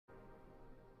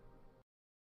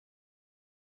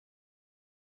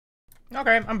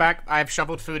Okay, I'm back. I have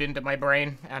shoveled food into my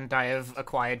brain, and I have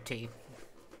acquired tea.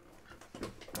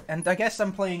 And I guess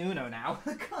I'm playing Uno now.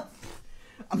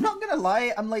 I'm not gonna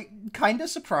lie, I'm, like, kinda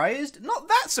surprised. Not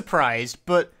that surprised,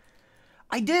 but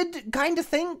I did kinda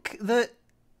think that...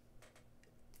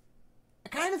 I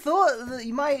kinda thought that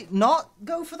you might not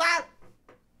go for that.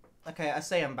 Okay, I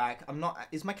say I'm back. I'm not...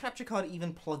 Is my capture card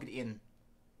even plugged in?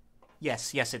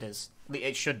 Yes, it is.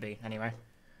 It should be, anyway.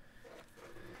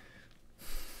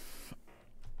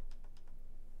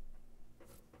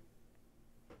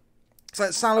 So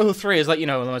Silent Hill 3 is, like, you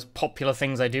know, one of the most popular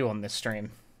things I do on this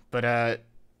stream. But,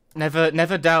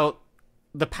 never doubt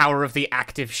the power of the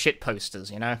active shitposters,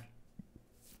 you know?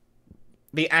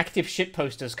 The active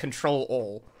shitposters control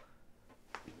all.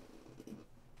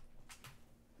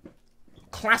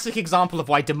 Classic example of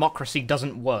why democracy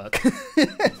doesn't work.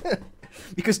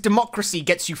 Because democracy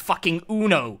gets you fucking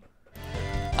Uno.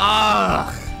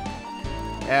 Ugh!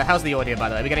 How's the audio, by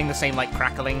the way? Are we getting the same, like,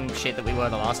 crackling shit that we were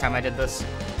the last time I did this?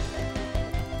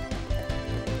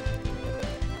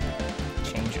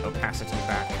 Change opacity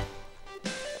back.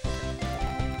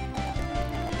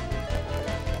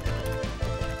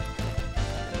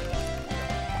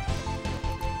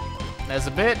 There's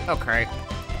a bit? Okay.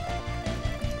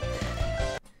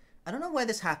 I don't know why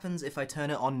this happens if I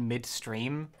turn it on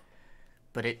mid-stream,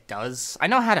 but it does. I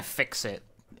know how to fix it.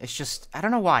 It's just, I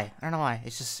don't know why.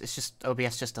 It's just,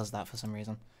 OBS just does that for some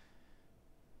reason.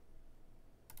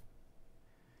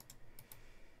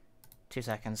 2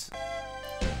 seconds.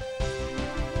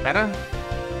 Better?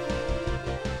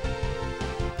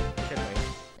 Should be.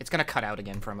 It's gonna cut out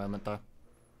again for a moment, though.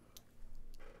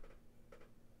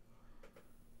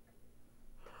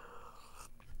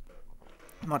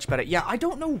 Much better. Yeah, I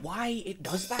don't know why it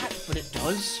does that, but it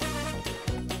does.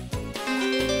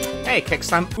 Hey,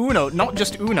 Kickslam, Uno, not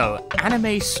just Uno,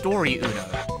 anime story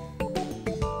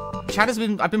Uno. Chad has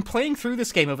been, I've been playing through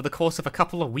this game over the course of a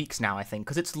couple of weeks now, I think,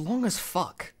 because it's long as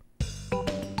fuck.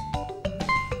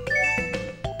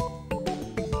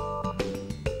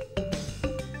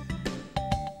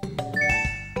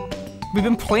 We've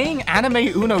been playing anime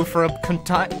Uno for a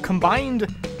combined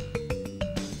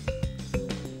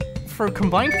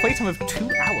playtime of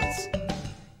 2 hours.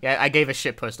 Yeah, I gave a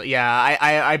shit poster. Yeah,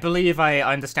 I believe I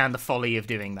understand the folly of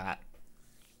doing that.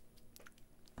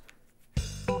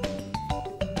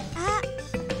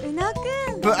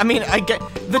 But I mean, I get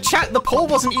the poll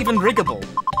wasn't even riggable.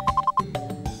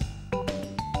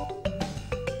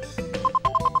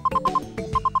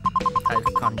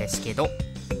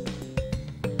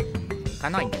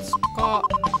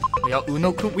 We are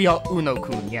Uno-kun. We are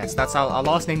Uno-kun. Yes, that's our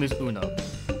last name is Uno.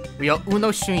 We are Uno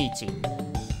Shunichi.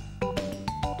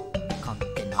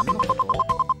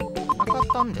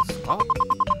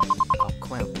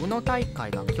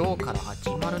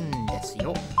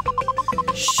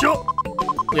 Sure!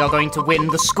 We are going to win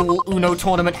the school Uno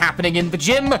tournament happening in the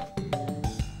gym!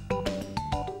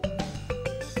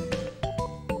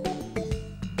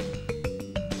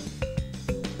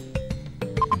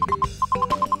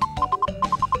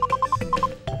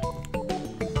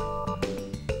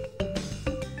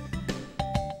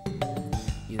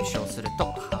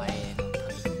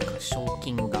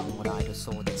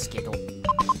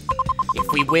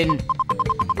 If we win,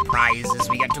 the prize is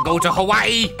we get to go to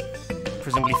Hawaii!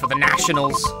 Presumably for the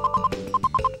nationals.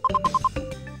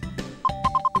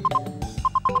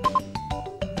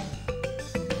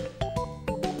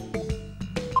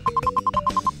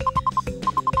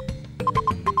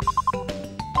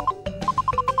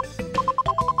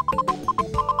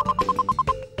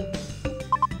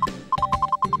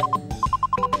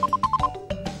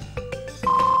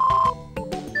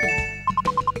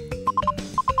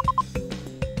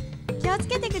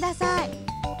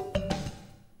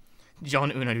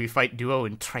 John Uno, do we fight duo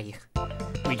and tray?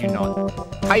 We do not.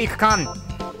 Taikukan!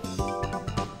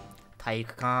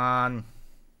 Taikukan.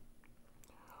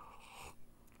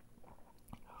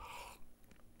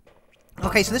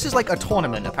 Okay, so this is like a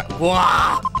tournament.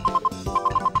 Wah!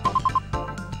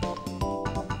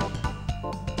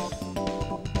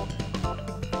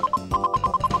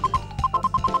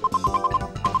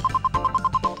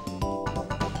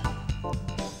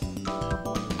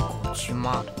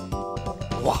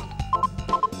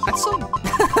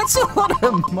 That's a lot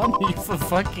of money for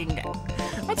fucking...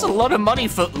 That's a lot of money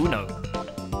for Uno.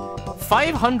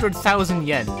 500,000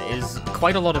 yen is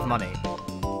quite a lot of money.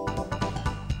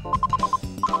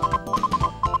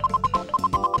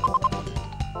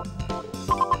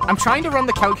 I'm trying to run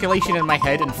the calculation in my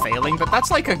head and failing, but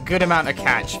that's like a good amount of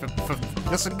catch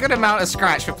that's a good amount of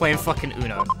scratch for playing fucking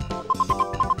Uno.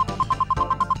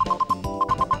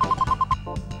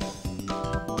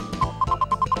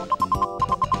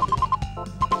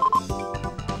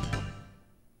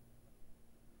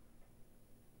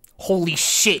 Holy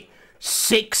shit.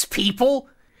 6 people?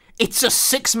 It's a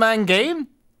 6-man game?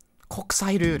 国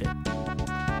際ルール。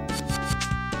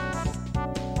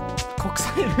国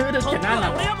際ルールって何な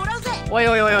の？おい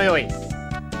おいおいおいおい。今か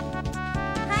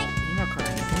ら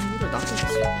日本ルールだけです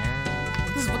よね。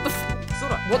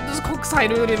What does 国際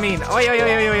ルール mean? おいおいお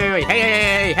いおいおいおい。Hey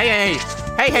hey hey hey hey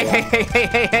hey hey hey hey hey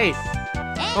hey hey.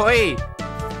 おい。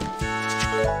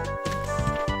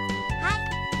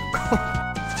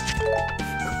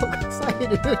国際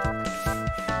ルール。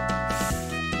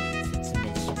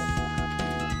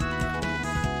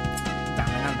ダ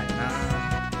メなんだよな。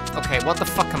Okay, what the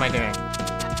fuck am I doing?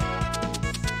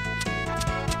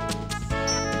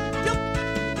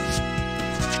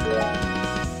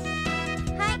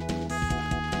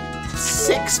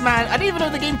 Six-man? I didn't even know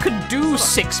the game could do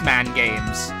 6-man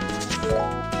games.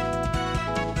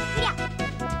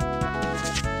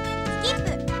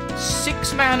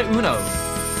 Six-man Uno.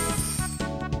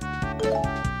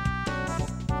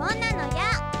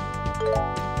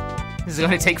 This is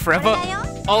gonna take forever?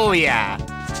 Oh yeah.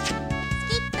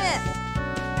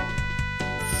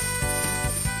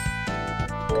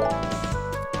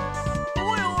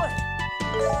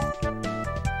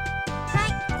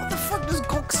 What the fuck does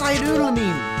Kokusai Rule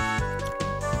mean?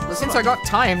 Well, since I got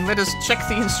time, let us check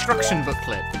the instruction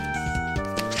booklet.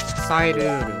 Kokusai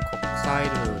Rule, Kokusai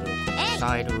Rule,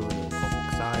 Kokusai Rule,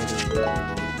 Kokusai Rule.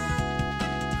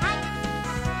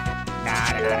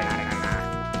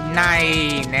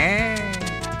 Nai ne.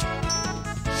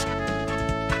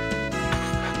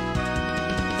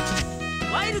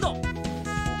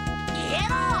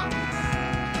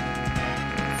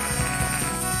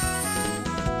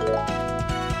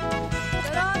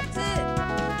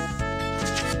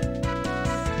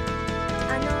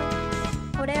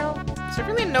 Is there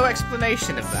really no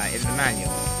explanation of that in the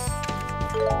manual?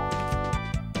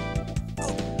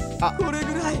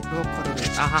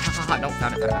 Ah, no,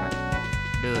 found it.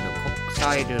 ルール、国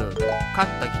際ルール。勝っ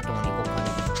た人に5金、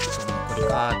その残り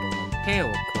カードの手を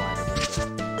加えるルール。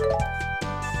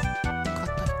勝っ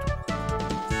た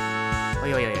人。お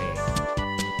いおいおいおい。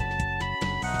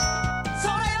そ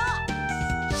れよ！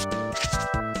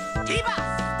リバース！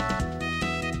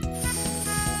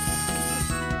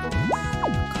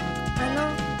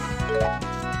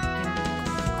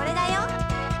これだよ。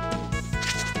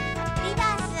リバ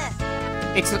ース。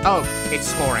It's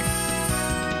scoring.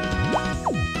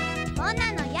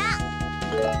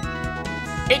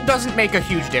 It doesn't make a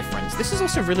huge difference. This is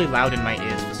also really loud in my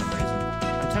ears for some reason.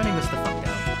 I'm turning this the fuck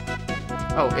down.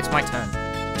 Oh, it's my turn.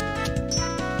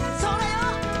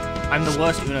 I'm the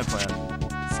worst Uno player.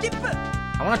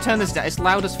 I want to turn this down. It's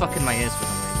loud as fuck in my ears for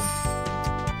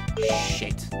some reason.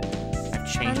 Shit. I've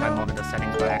changed my monitor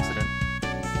settings by accident.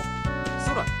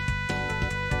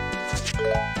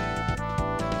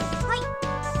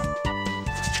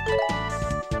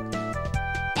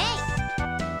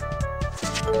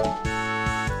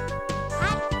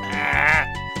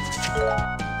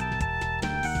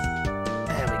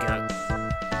 There we go.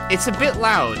 It's a bit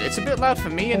loud. It's a bit loud for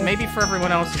me and maybe for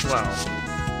everyone else as well.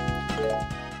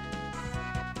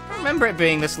 I remember it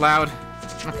being this loud.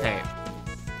 Okay.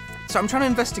 So I'm trying to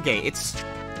investigate. It's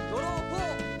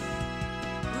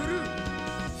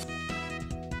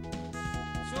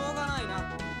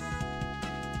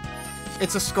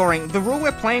a scoring. The rule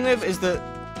we're playing with is that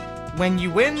when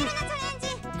you win,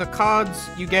 the cards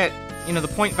you get, you know, the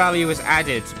point value is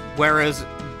added, whereas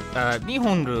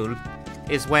Nihon rule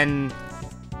is when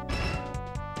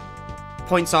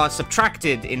points are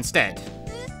subtracted instead.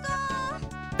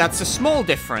 That's a small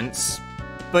difference,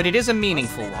 but it is a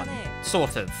meaningful one,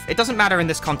 sort of. It doesn't matter in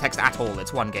this context at all,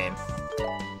 it's one game.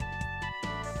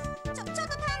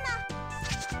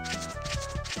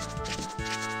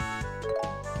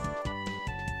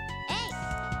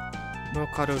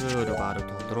 Local ルールがある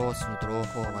とドロースのドロー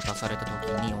4が出された時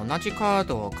に同じカー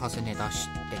ドを重ね出し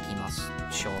てきます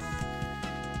しょう。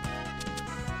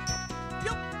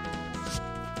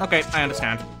Okay, I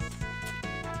understand.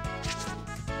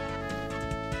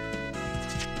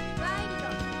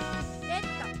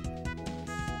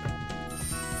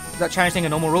 Is that challenging a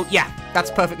normal rule? Yeah,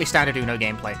 that's perfectly standard Uno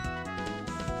gameplay.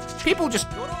 People just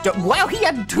don't... Wow, he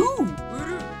had 2!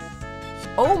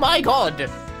 Oh my god!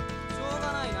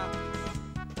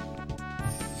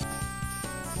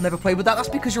 Never played with that. That's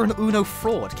because you're an Uno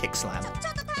fraud, Kickslam.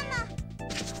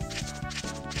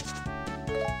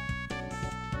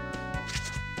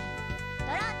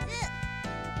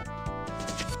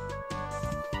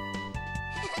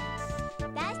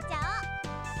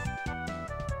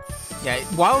 Yeah,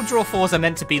 wild draw 4s are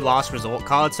meant to be last resort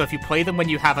cards, so if you play them when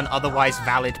you have an otherwise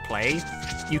valid play,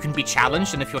 you can be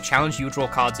challenged, and if you're challenged, you draw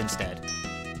cards instead.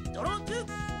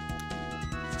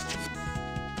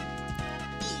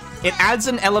 It adds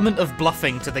an element of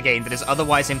bluffing to the game that is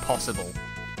otherwise impossible.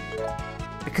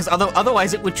 Because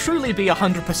otherwise it would truly be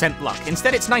 100% luck.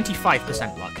 Instead, it's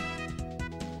 95% luck.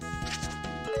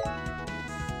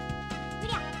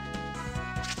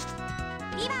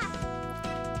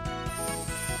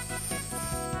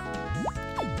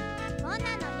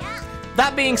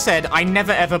 That being said, I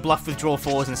never ever bluff with draw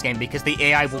 4s in this game because the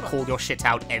AI will call your shit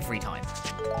out every time.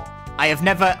 I have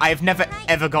never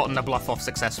ever gotten a bluff off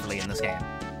successfully in this game.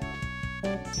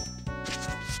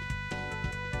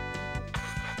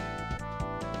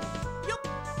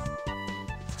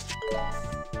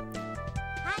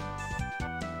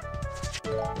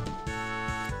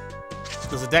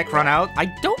 Does the deck run out? I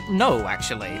don't know,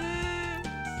 actually.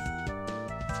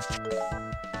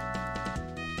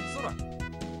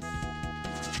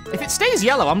 If it stays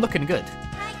yellow, I'm looking good.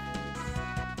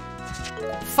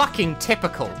 Fucking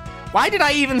typical. Why did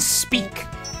I even speak?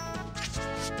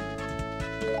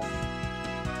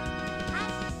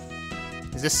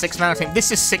 Is this 6-man? I think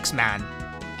this is 6-man.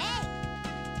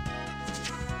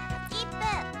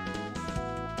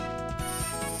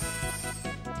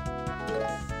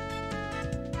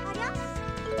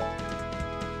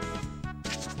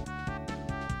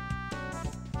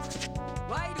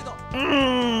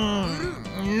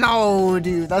 No,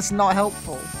 dude, that's not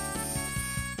helpful.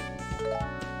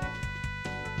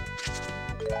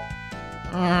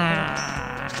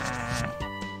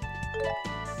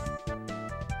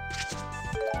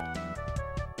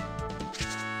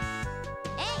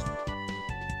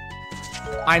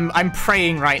 I'm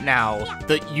praying right now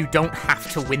that you don't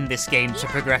have to win this game to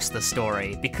progress the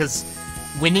story, because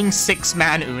winning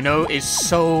 6-man Uno is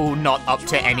so not up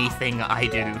to anything I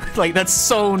do. Like, that's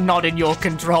so not in your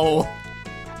control.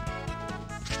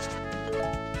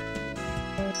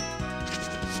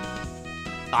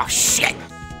 Oh, shit!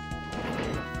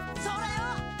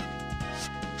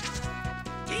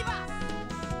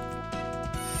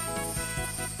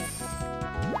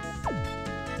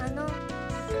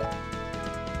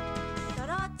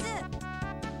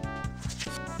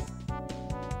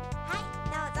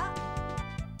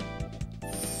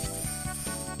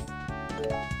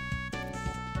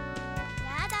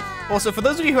 Also, for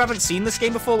those of you who haven't seen this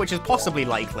game before, which is possibly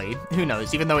likely, who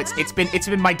knows, even though it's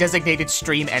been my designated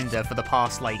stream ender for the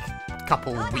past, like,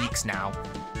 couple weeks now.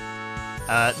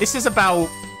 This is about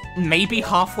maybe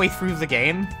halfway through the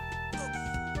game.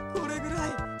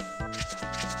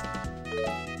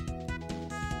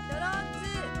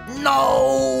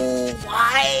 No!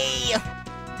 Why?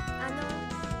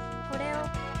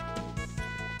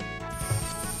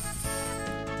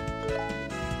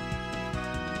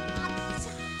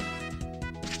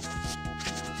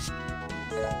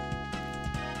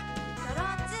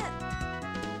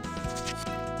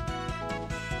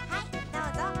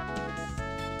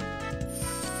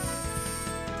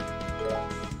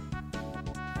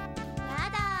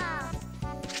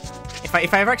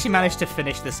 If I ever actually manage to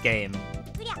finish this game,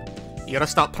 you gotta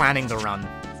start planning the run.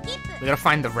 We gotta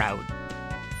find the route.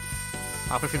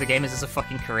 Halfway through the game, is this a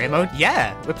fucking career mode?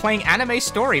 Yeah, we're playing anime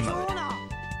story mode.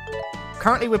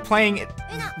 Currently we're playing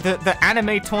the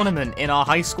anime tournament in our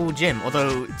high school gym,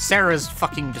 although Sarah's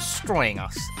fucking destroying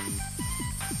us.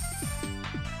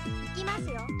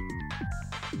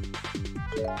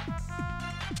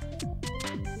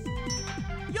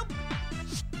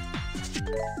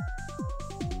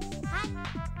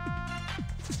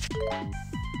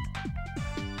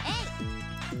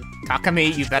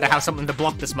 Takami, you better have something to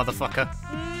block this motherfucker.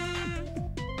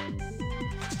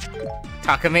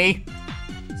 Takami?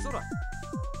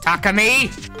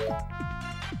 Takami?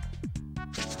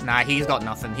 Nah, he's got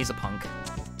nothing. He's a punk.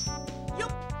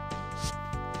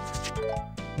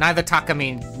 Neither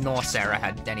Takami nor Sarah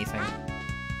had anything.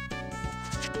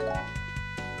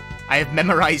 I have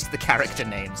memorized the character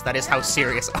names. That is how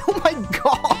serious. Oh my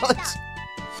god!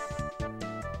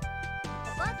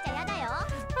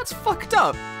 That's fucked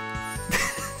up.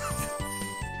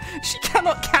 She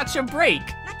cannot catch a break.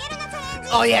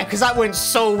 Oh yeah, because that went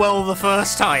so well the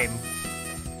first time.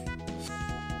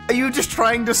 Are you just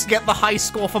trying to get the high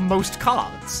score for most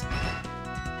cards?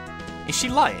 Is she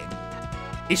lying?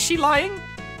 Is she lying?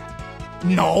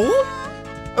 No?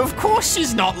 Of course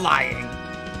she's not lying.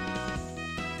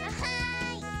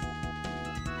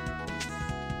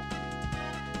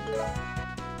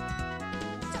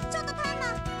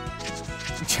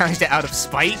 Challenged it out of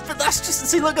spite, but that's just,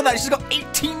 see, look at that, she's got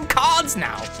 18 cards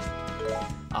now.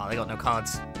 Oh, they got no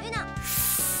cards.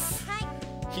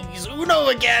 He's Uno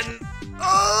again.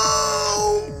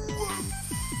 Oh!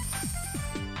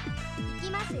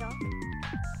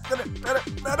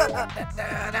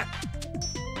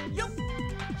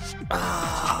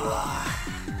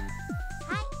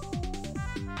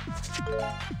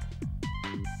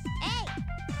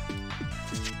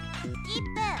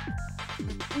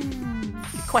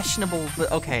 Questionable,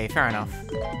 but okay, fair enough.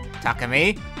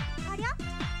 Takami?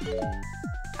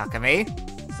 Takami?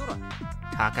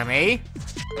 Takami?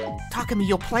 Takami,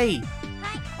 your play!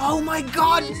 Oh my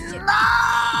god,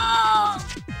 no!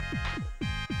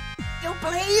 Your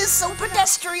play is so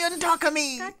pedestrian,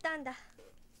 Takami!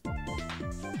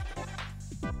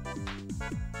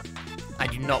 I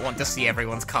do not want to see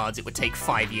everyone's cards, it would take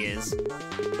 5 years.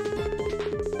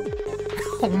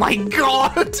 Oh my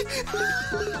god!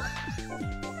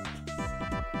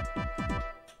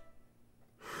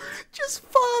 Just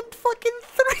farmed fucking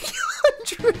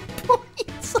 300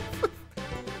 points.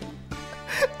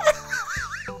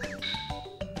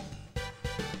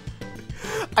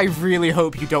 I really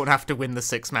hope you don't have to win the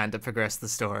 6-man to progress the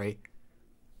story.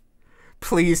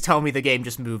 Please tell me the game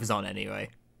just moves on anyway.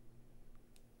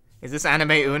 Is this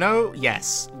anime Uno?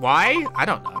 Yes. Why? I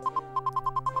don't know.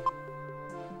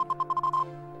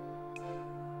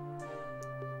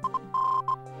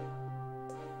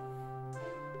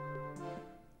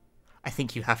 I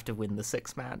think you have to win the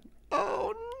 6-man.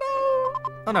 Oh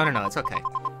no! Oh no, it's okay.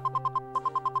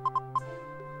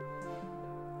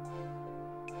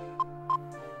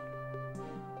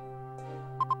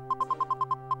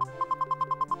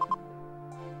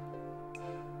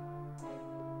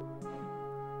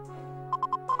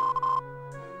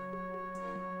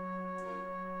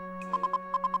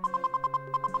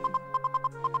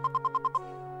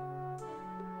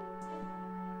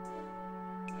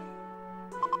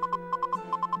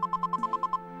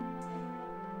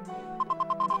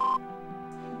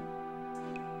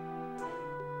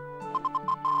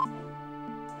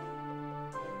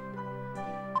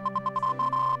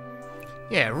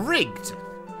 Yeah, rigged.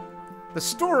 The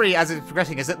story, as it's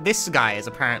progressing, is that this guy is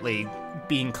apparently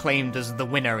being claimed as the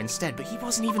winner instead, but he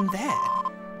wasn't even there.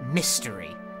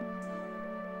 Mystery.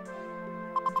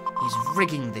 He's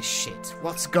rigging this shit.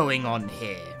 What's going on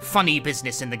here? Funny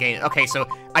business in the game. Okay, so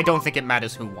I don't think it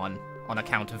matters who won on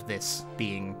account of this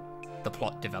being the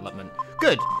plot development.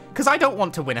 Good, because I don't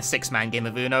want to win a 6-man game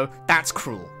of Uno. That's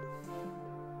cruel.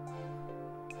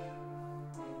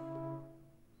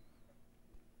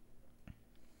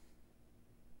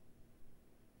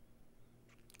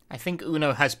 I think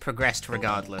Uno has progressed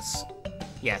regardless.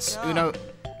 Yes,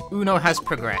 Uno has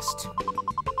progressed.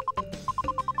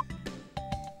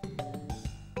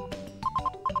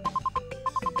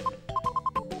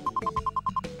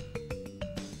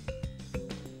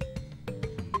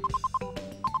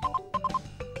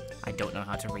 I don't know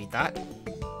how to read that.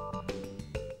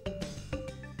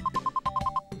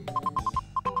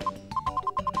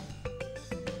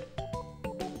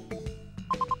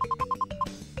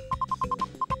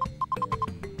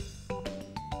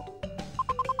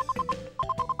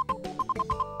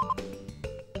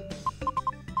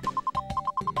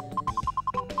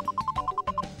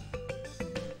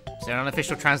 Is there an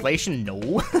unofficial translation?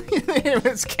 No.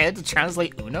 I'm scared to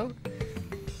translate Uno.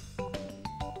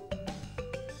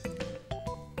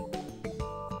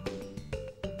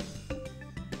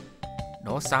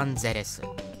 Los Angeles.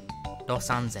 Los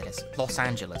Angeles. Los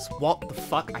Angeles. What the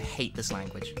fuck? I hate this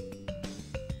language.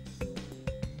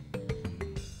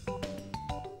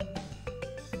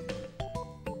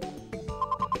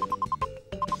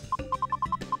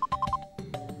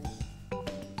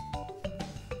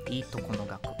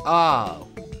 Oh.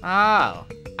 Oh.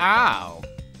 Ow.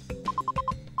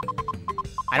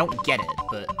 I don't get it,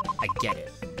 but I get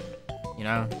it. You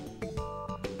know?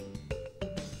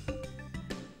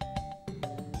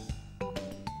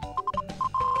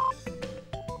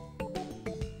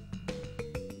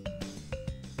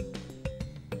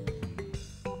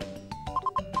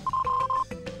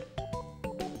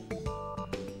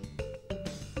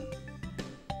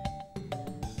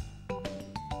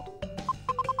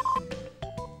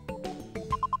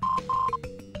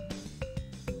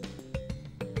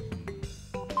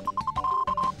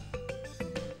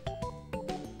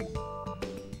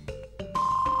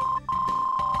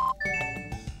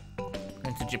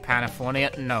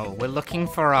 Japanifornia? No, we're looking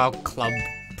for our club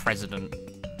president.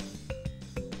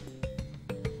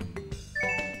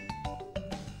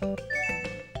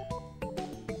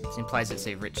 This implies it's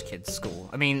a rich kid's school.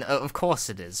 I mean, of course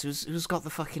it is. Who's got the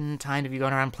fucking time to be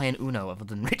going around playing Uno other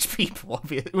than rich people?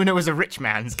 Uno is a rich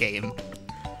man's game.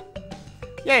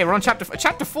 Yay, we're on chapter 4.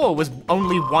 Chapter 4 was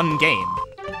only one game.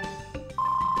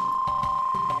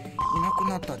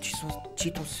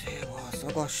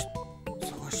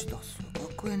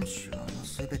 学園集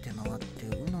すべて回って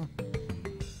UNO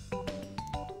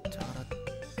じゃら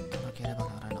なければ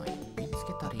ならない見つ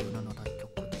けたりUNOの対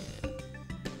局でと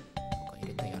か入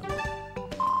れてやろう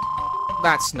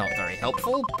That's not very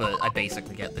helpful, but I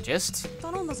basically get the gist.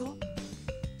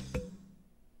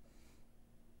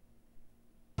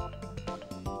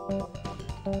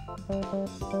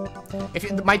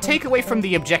 My takeaway from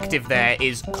the objective there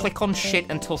is click on shit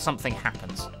until something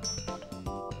happens.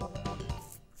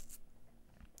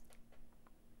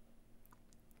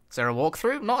 Is there a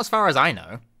walkthrough? Not as far as I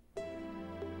know.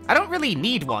 I don't really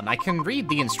need one. I can read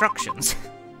the instructions.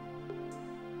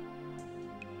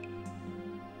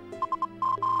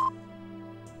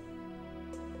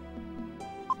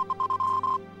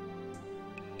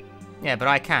 Yeah, but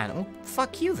I can. Well,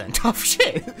 fuck you then. Tough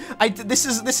shit. This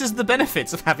is the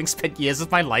benefits of having spent years of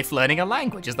my life learning a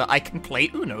language, is that I can play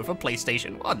Uno for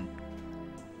PlayStation 1.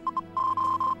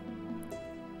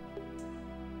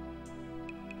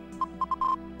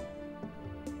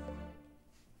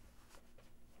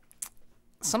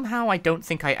 Somehow I don't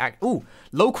think I act. Ooh,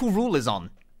 local rule is on.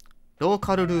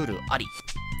 Local rule ari.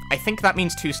 I think that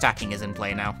means 2 stacking is in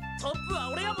play now.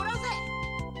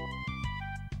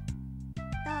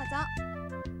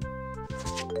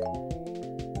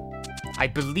 I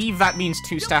believe that means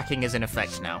 2 stacking is in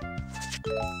effect now.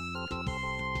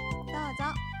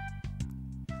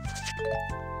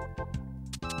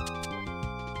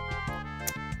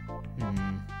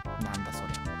 Nanda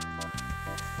soria.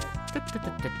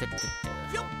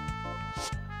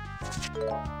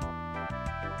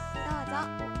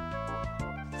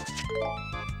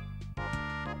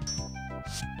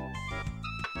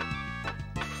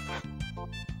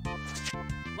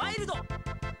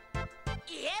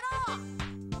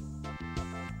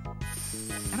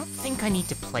 I don't think I need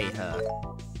to play her.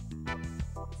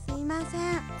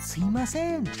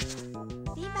 Sumimasen.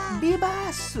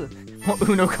 Bibas. What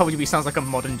Uno Kojibi sounds like a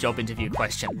modern job interview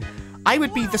question. I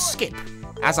would be the skip,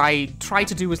 as I try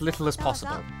to do as little as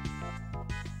possible.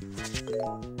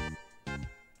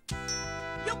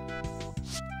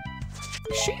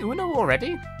 Is she Uno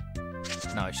already?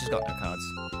 No, she's got no cards.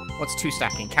 What's 2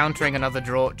 stacking? Countering a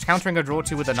draw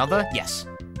 2 with another? Yes.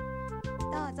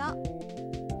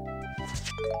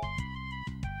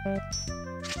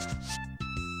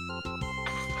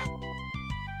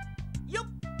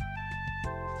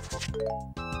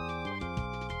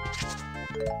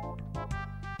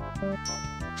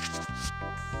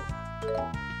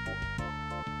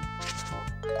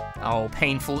 Oh,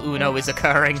 painful Uno is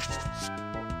occurring.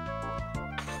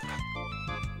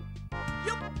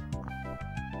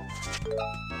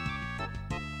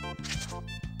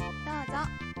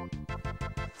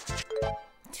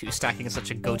 Two stacking is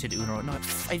such a goated Uno. No, it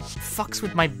fucks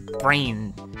with my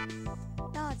brain.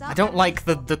 I don't like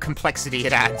the complexity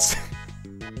it adds.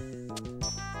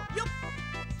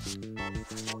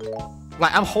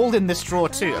 Like, I'm holding this draw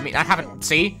too. I mean, I haven't...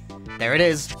 See? There it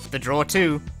is. The draw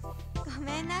 2.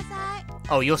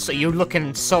 Oh, you're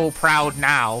looking so proud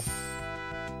now.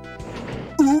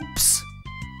 Oops.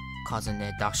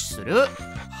 Kazune dash suru.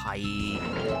 Hai.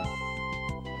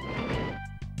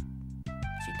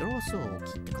 Draw 2を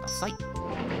切ってください。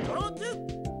Draw 2.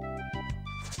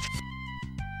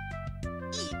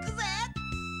 行くぜ。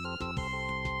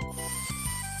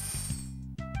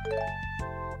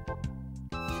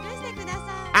許してくださ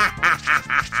い。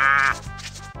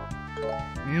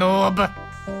Noob.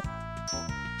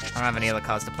 I don't have any other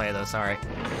cards to play though, sorry.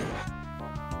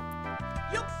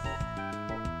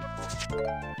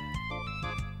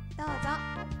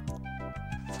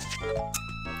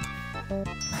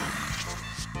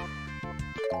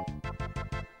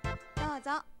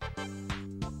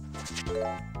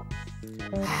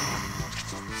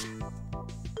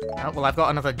 Oh, well, I've got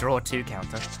another draw 2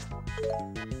 counter.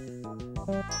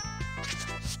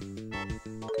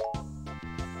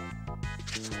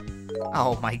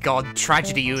 Oh my god,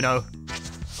 tragedy Uno.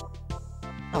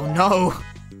 Oh no!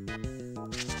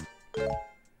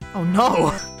 Oh no!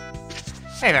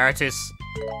 Hey, Veritus.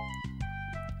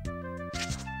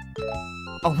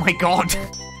 Oh my god!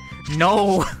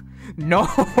 No! No!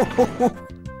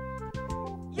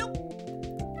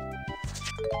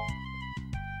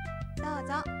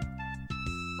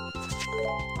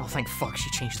 Oh, thank fuck, she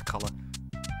changed the color.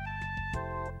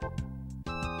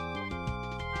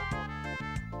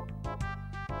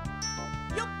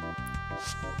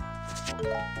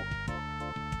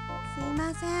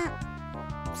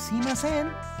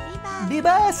 Sumimasen.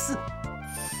 Bibas.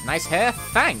 Nice hair,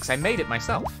 thanks, I made it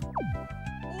myself.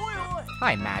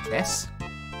 Hi, Madness.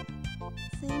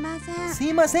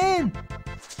 Sumimasen.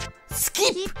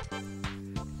 Skip.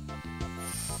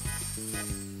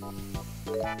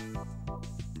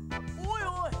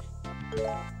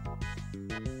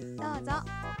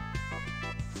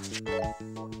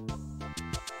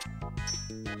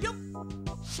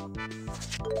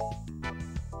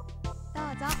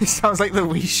 It sounds like the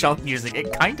Wii Shop music.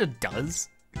 It kinda does.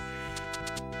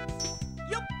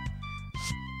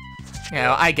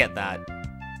 Yeah, I get that.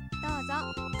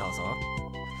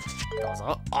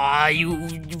 Dozo. Ah,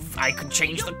 I could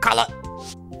change the color.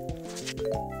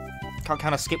 Can't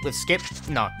counter skip with skip?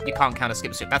 No, you can't counter skip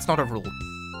with skip. That's not a rule.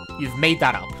 You've made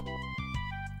that up.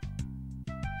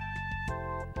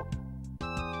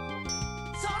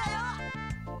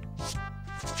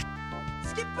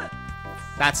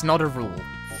 That's not a rule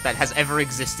that has ever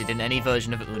existed in any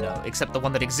version of Uno, except the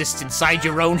one that exists inside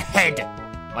your own head.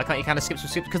 Why can't you counter skips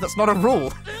with skip? Because that's not a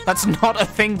rule. That's not a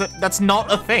thing. That's not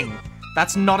a thing.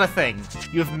 That's not a thing.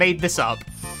 You have made this up.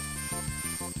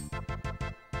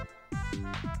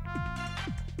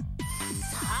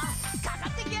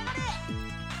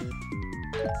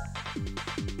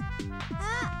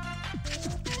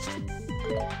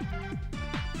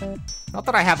 Not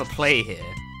that I have a play here.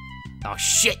 Oh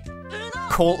shit!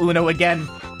 Call Uno again.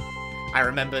 I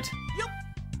remembered.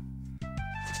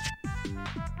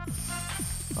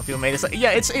 People made this.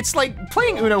 Yeah, it's like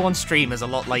playing Uno on stream is a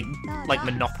lot like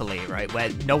Monopoly, right?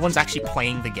 Where no one's actually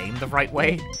playing the game the right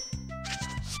way.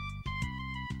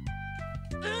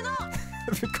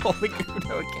 Calling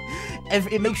Uno again.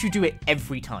 It makes you do it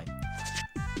every time.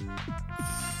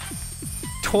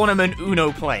 Tournament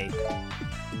Uno play.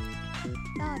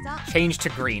 Change to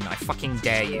green. I fucking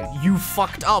dare you. You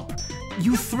fucked up.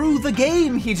 You threw the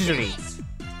game, Hijiri.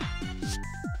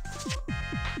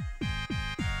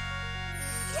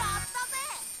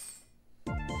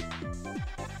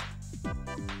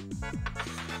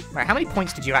 Right, how many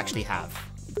points did you actually have?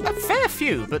 A fair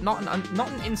few, but not an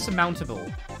insurmountable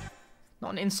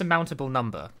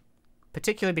number.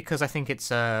 Particularly because I think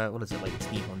it's what is it, like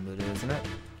T1, isn't it?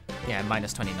 Yeah,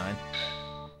 minus 29.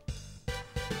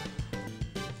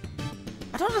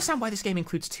 I don't understand why this game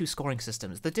includes 2 scoring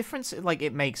systems. The difference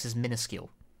it makes is minuscule.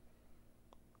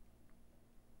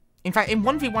 In fact, in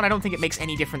 1v1 I don't think it makes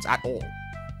any difference at all.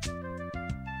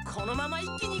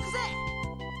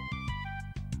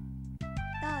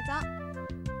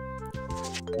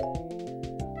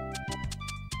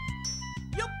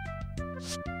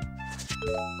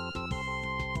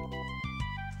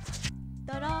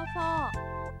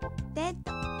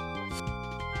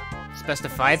 It's best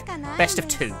of 5, best of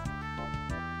 2.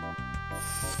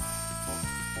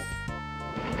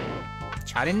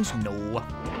 Challenge? No.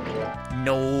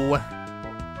 No.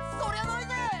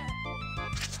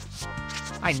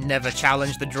 I never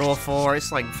challenge the draw 4.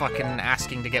 It's like fucking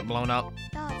asking to get blown up.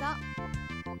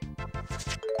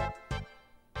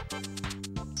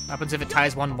 Happens if it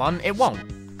ties 1-1? It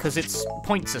won't, because it's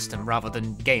point system rather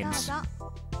than games.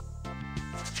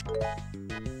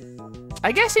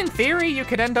 I guess in theory you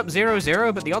could end up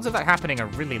 0-0, but the odds of that happening are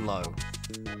really low.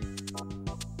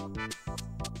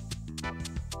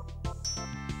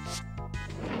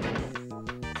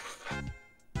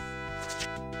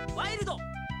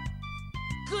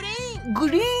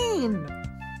 Green!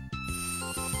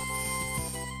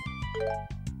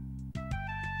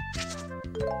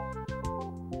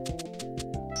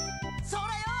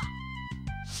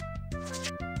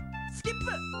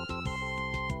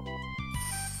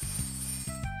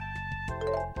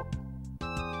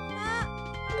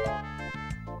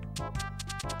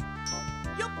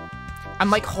 I'm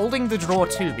like holding the draw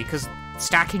too because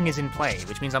stacking is in play,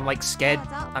 which means I'm like scared.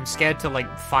 I'm scared to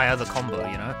like fire the combo,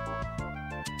 you know?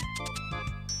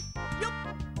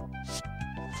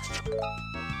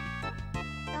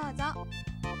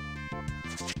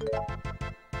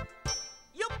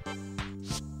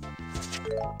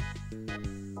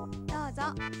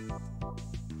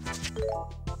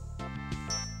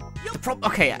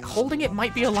 Okay, holding it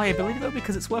might be a liability though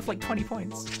because it's worth like 20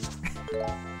 points.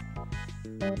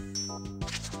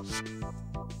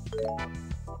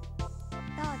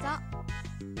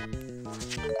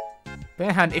 On the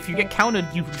other hand, if you get countered,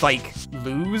 you, like,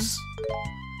 lose.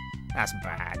 That's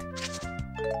bad.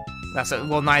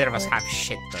 Well, neither of us have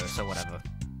shit, though, so whatever.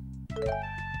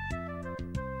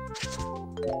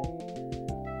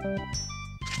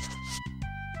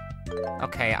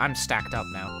 Okay, I'm stacked up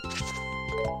now.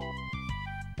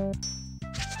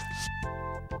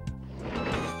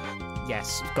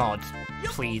 Yes, God,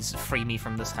 please free me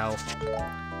from this hell.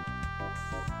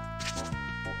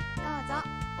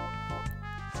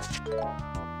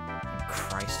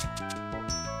 Christ.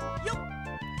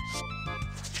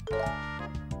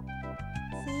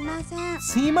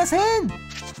 Sumimasen!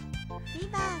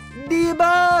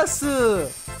 Reverse!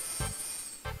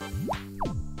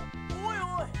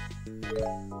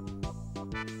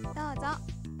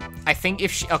 I think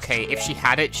if she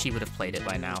had it, she would have played it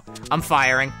by now. I'm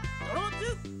firing.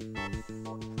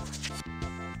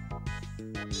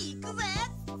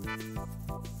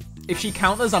 If she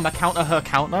counters, I'ma counter her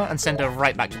counter and send her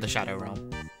right back to the Shadow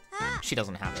Realm. She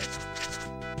doesn't have it.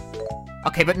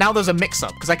 Okay, but now there's a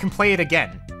mix-up, because I can play it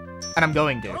again. And I'm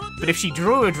going to. But if she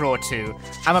drew a draw 2,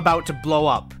 I'm about to blow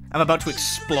up. I'm about to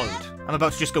explode. I'm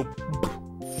about to just go...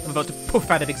 I'm about to poof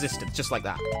out of existence, just like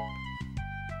that.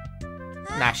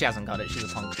 Nah, she hasn't got it. She's a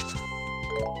punk.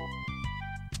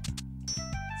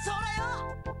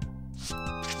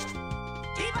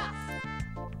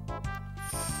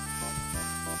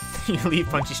 You leave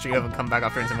Punchy Street over and come back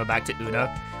after and we're back to Uno.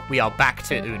 We are back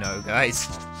to Uno, guys.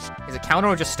 Is it counter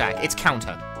or just stack? It's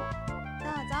counter.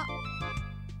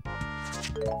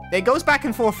 It goes back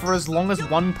and forth for as long as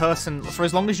one person, for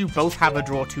as long as you both have a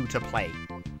draw 2 to play.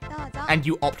 And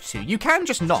you opt to. You can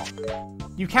just not.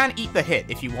 You can eat the hit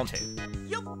if you want to.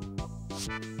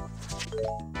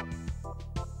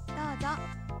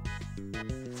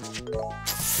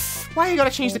 Why you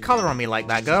gotta change the color on me like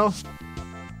that, girl?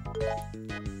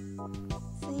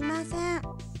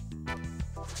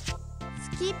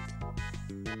 Skip.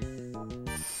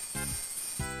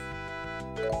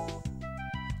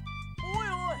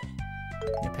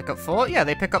 They pick up 4? Yeah,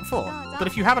 they pick up 4. But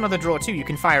if you have another draw 2, you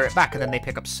can fire it back and then they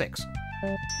pick up 6.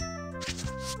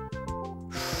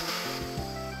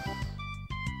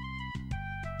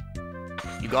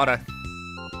 You gotta.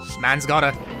 Man's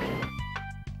gotta.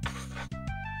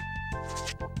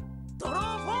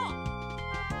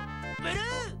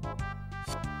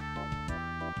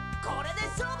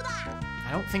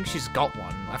 I don't think she's got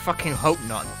one. I fucking hope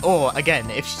not. Or, again,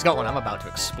 if she's got one, I'm about to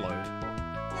explode.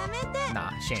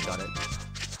 Nah, she ain't got it.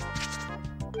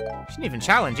 She didn't even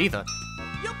challenge either.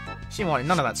 She wanted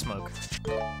none of that smoke.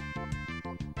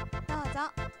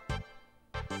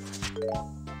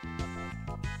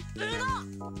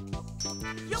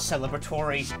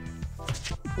 Celebratory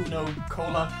Uno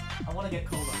Cola. I want to get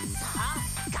cola.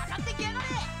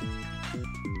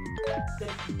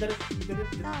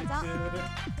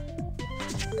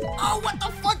 Oh, what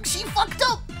the fuck? She fucked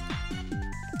up!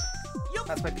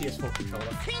 That's my PS4 controller.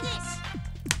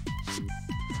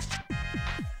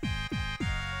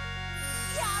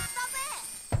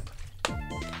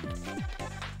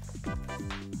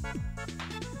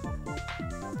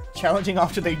 Challenging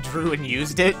after they drew and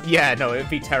used it? Yeah, no, it'd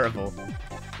be terrible.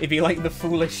 It'd be like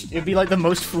the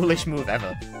most foolish move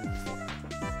ever.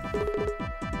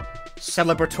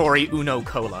 Celebratory Uno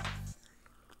Cola.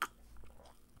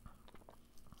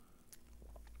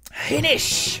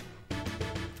 Finish!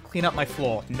 Clean up my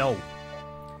floor. No.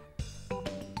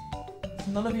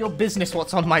 None of your business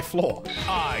what's on my floor.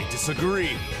 I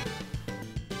disagree.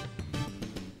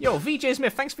 Yo, VJ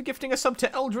Smith, thanks for gifting a sub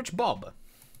to Eldritch Bob.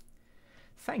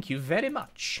 Thank you very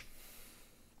much.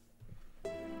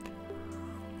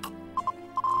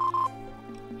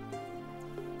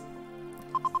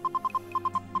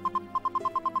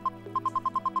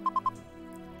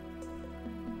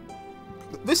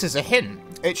 This is a hint.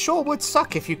 It sure would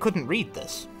suck if you couldn't read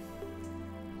this.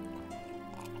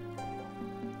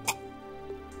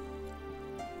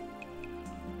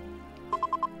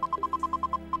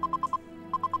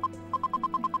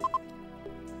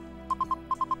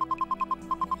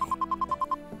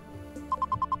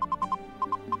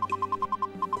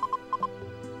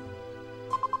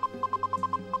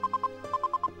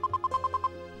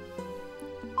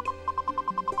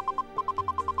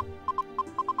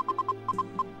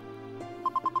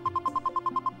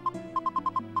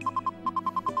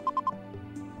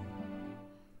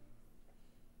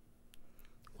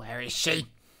 Where is she?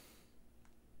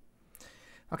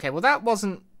 Okay, well that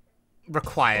wasn't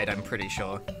required, I'm pretty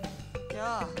sure.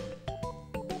 Yeah.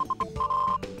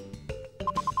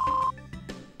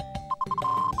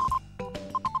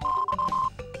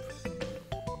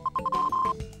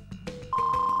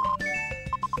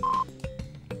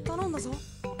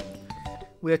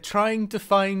 We're trying to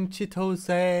find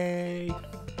Chitose.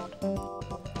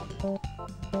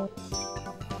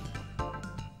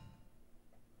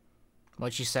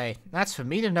 What'd she say? That's for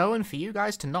me to know and for you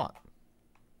guys to not.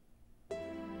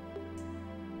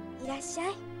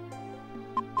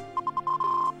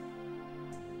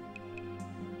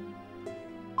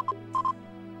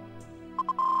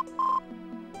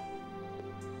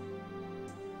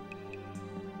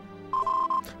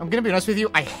 I'm gonna be honest with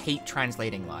you, I hate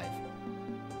translating live.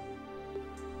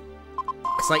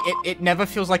 Cause like, it never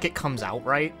feels like it comes out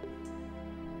right.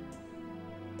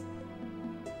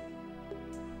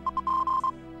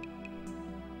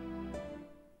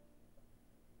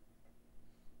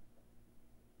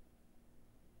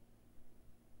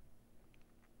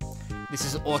 This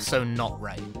is also not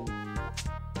right.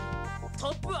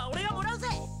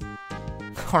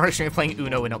 Horror Stream playing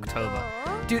Uno in October.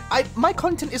 Dude, my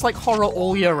content is like horror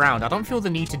all year round. I don't feel the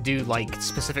need to do like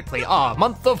specifically,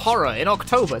 month of horror in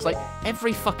October. It's like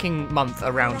every fucking month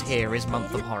around here is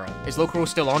month of horror. Is local rule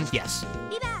still on? Yes.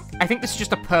 I think this is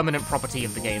just a permanent property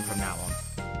of the game from now on.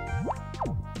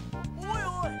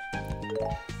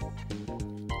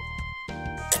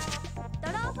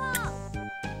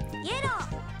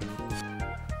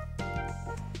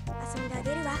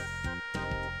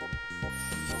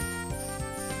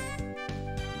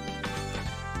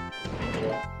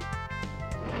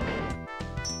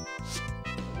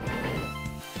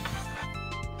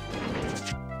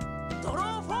 ドロ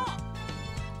ー4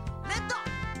レッド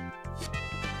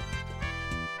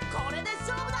これで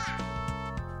勝負だ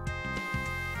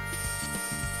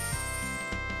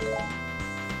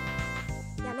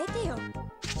やめてよ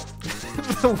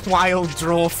The wild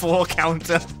draw 4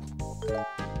 counter.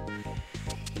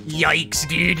 Yikes,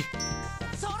 dude.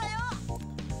 それよ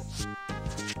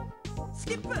ス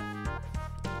キップ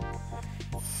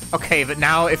Okay, but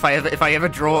now if I ever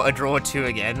draw a draw 2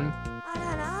 again, あ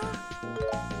らら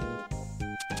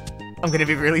I'm gonna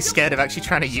be really scared of actually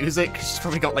trying to use it, because she's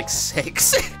probably got like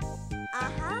 6.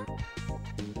 あは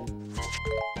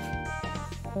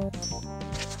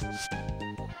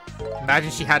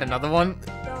Imagine she had another one.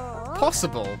 どう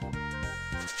Possible.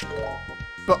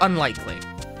 But unlikely.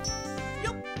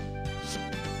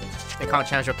 They can't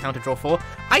challenge your counter draw 4.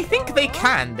 I think they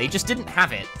can, they just didn't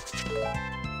have it.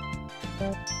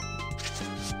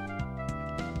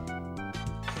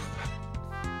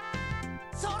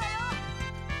 それよ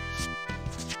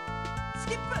ス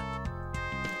キップ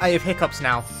I have hiccups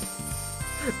now.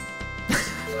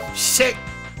 Shit!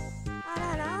 あ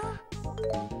らら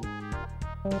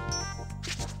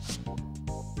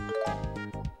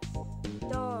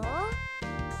どう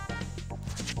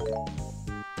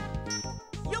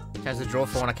Has a draw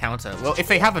 4 on a counter. Well, if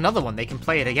they have another one, they can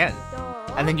play it again. ど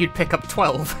う And then you'd pick up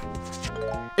 12.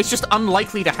 It's just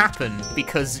unlikely to happen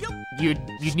because you'd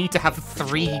need to have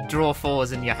 3 draw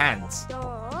 4s in your hands. どう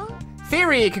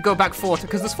Theory, it could go back 4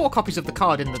 because there's 4 copies of the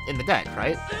card in the deck,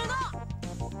 right?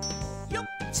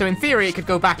 So in theory, it could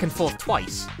go back and forth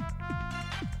twice.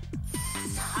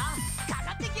 さあか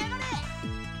かってきやがれ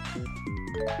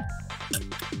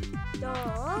ど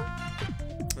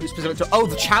う Specific to, oh,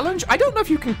 the challenge? I don't know if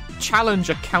you can challenge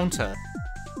a counter.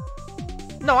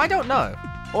 No, I don't know.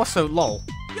 Also, lol.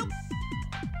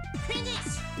 フィニッ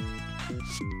シュ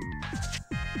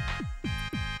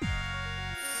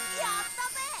やった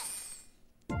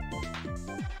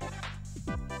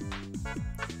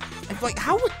ぜ Like,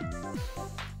 how would...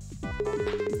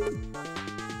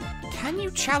 Can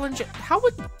you challenge it? How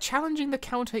would challenging the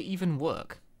counter even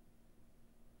work?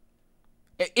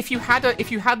 If you had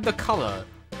the color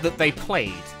that they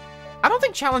played, I don't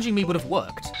think challenging me would have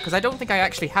worked, because I don't think I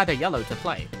actually had a yellow to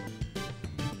play.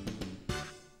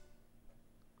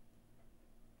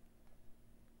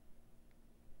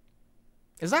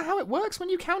 Is that how it works when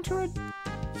you counter it?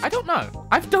 I don't know.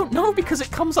 I don't know because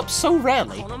it comes up so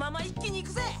rarely. このまま一気に行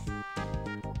くぜ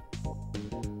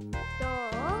どう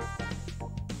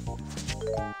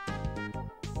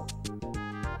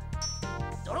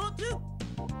ドロー2行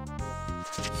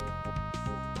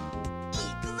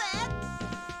くぜ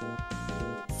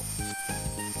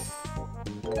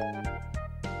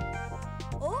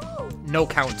おう No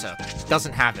counter.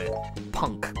 Doesn't have it.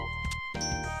 Punk.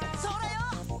 それよ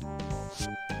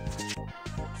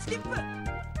スキップあ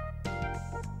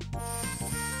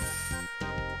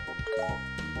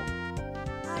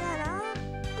らら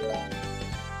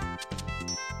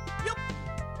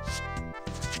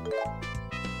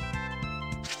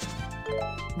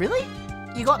Really?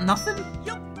 You got nothing?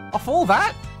 Off all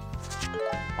that?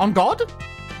 On God? どう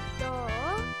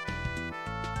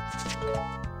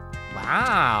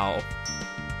Wow.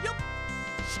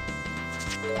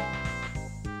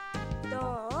 ど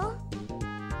う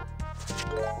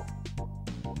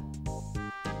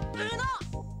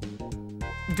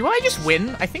Do I just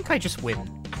win? I think I just win.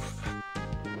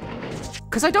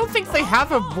 Because I don't think they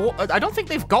have I don't think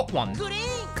they've got one. グリ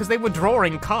ーン Because they were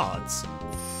drawing cards.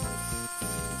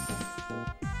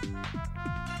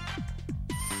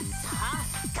 さあ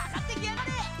かかってきやが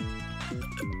れ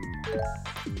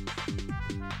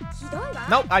ひどいわ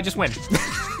Nope, I just win.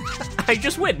 I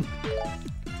just win.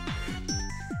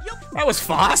 That was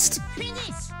fast. フィニッ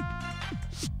シュ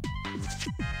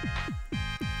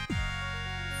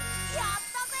やっ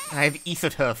たぜ And I've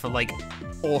ethered her for like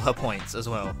all her points as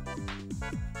well.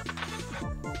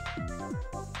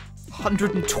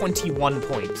 121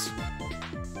 points.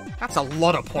 That's a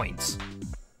lot of points.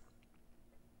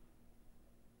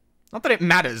 Not that it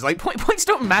matters, like, points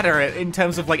don't matter in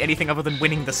terms of, like, anything other than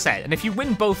winning the set. And if you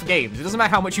win both games, it doesn't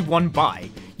matter how much you won by.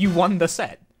 You won the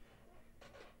set.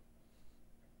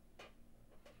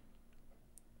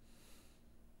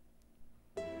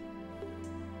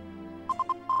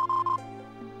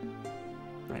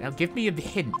 Right, now give me a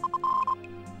hint.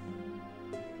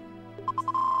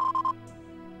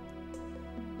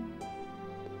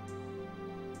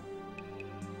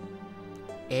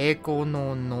 Eiko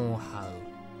no know-how.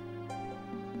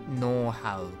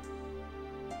 Know-how.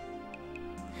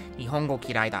 日本語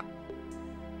嫌いだ。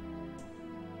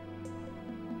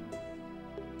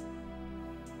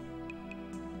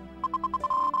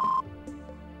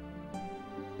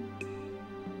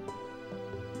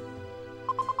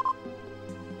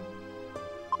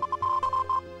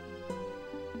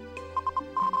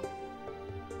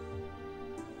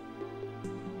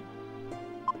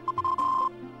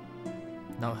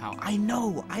Know-how. I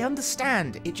know, I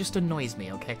understand. It just annoys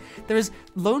me, okay? There is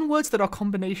loan words that are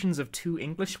combinations of two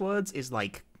English words is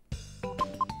like...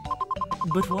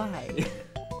 But why?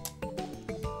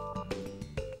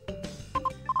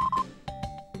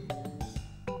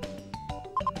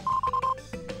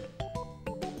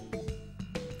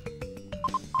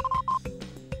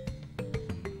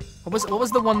 What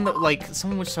was the one that, like,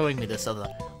 someone was showing me this other...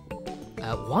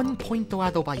 1 point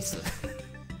advice.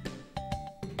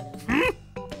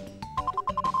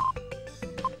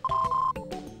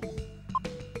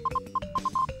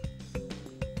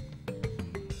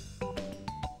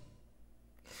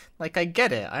 Like, I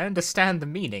get it. I understand the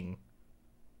meaning.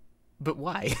 But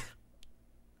why?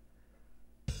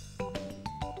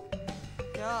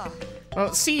 Yeah. Well,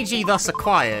 CG thus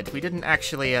acquired. We didn't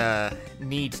actually,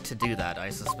 need to do that, I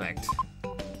suspect.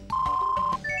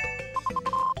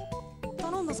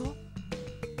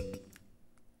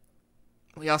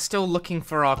 We are still looking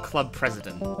for our club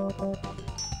president.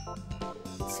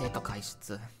 生徒会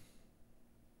出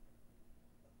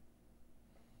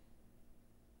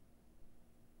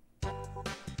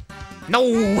No!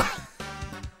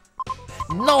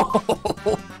 No!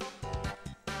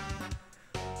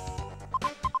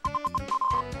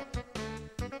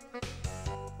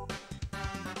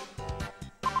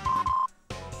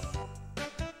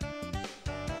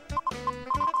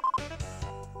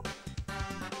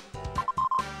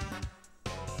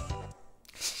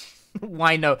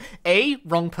 Why no? A,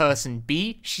 wrong person.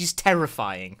 B, she's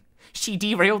terrifying. She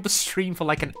derailed the stream for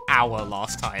like an hour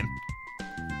last time.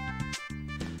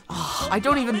 Oh, I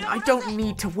don't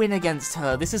need to win against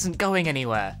her. This isn't going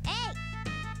anywhere.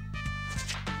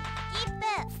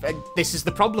 This is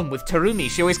the problem with Terumi.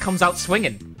 She always comes out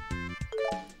swinging.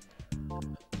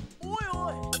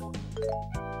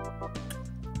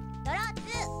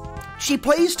 She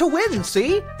plays to win,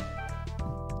 see?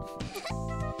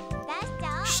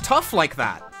 She's tough like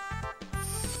that.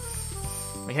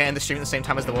 We can end the stream at the same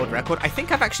time as the world record. I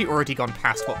think I've actually already gone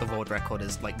past what the world record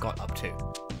has, like, got up to.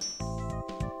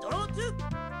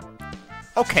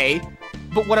 Okay,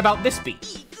 but what about this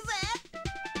beat?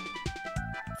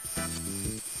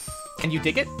 Can you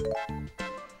dig it?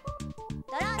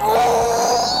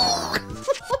 Oh!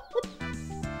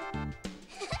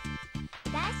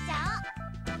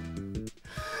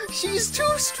 She's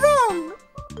too strong!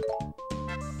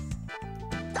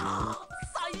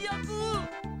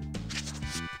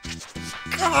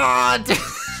 God!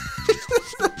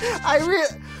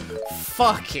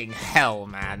 Fucking hell,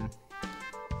 man.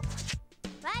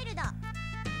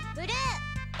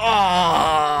 Oh,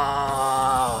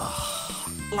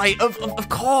 like, of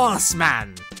course,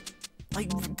 man.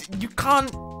 Like, you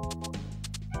can't,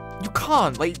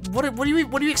 like, what do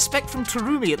you expect from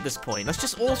Terumi at this point? That's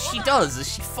just all she does, is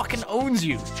she fucking owns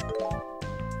you.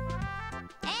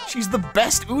 She's the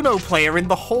best Uno player in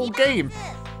the whole game.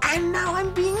 And now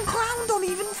I'm being clowned on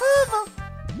even further.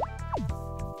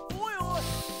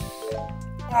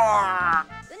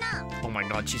 Oh my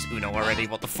god, she's Uno already,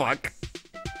 what the fuck?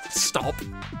 Stop.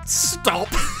 Stop.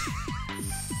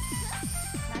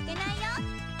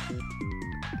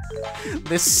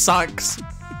 This sucks.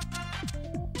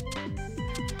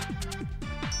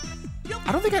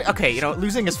 I don't think okay, you know,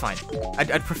 losing is fine.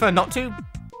 I'd prefer not to.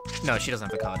 No, she doesn't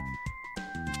have the card.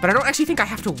 But I don't actually think I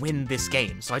have to win this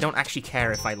game, so I don't actually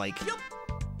care if I, like,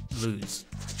 lose.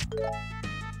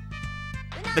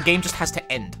 The game just has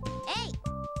to end.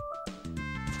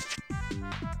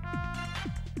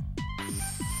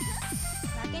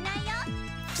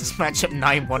 This matchup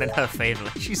 9-1 in her favor.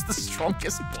 She's the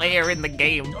strongest player in the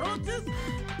game.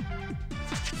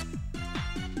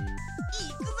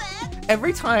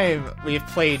 Every time we've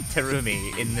played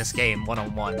Terumi in this game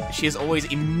one-on-one, she has always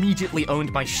immediately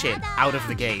owned my shit out of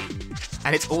the game.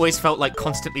 and it's always felt like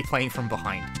constantly playing from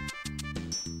behind.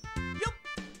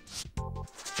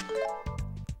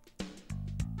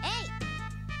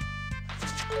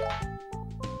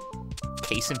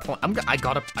 Case in point, I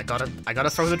gotta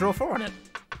throw the draw 4 on it.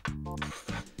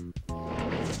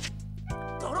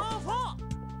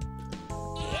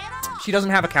 She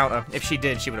doesn't have a counter. If she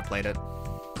did, she would have played it.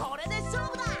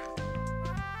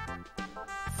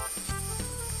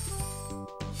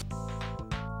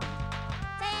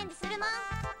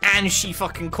 And she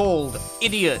fucking called.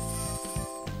 Idiot.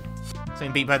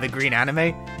 Something beat by the green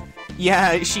anime?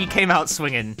 Yeah, she came out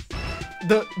swinging.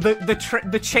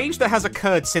 The change that has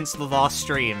occurred since the last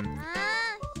stream,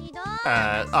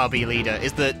 RB leader,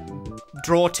 is that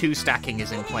draw 2 stacking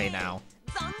is in play now.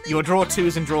 Your draw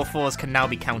 2s and draw 4s can now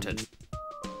be countered.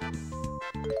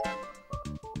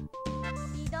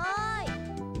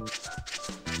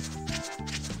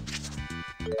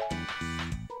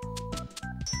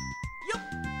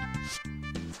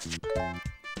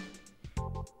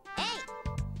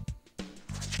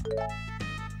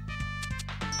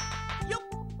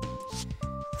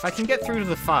 If I can get through to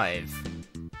the 5.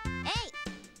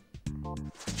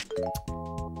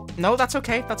 No, that's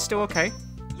okay. That's still okay.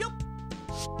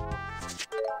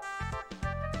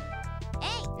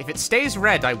 If it stays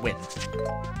red, I win.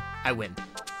 I win.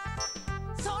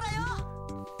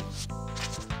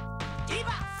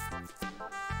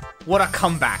 What a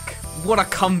comeback. What a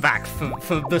comeback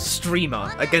for the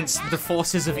streamer against the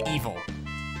forces of evil.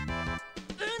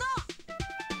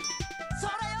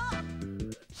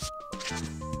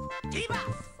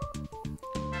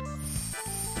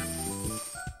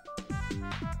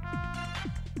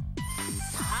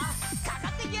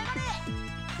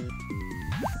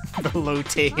 The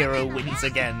low-tier hero wins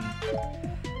again.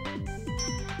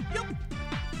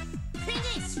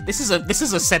 This is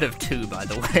a set of 2, by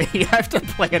the way. You have to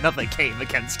play another game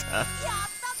against her.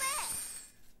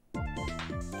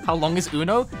 How long is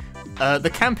Uno?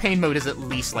 The campaign mode is at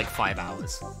least like 5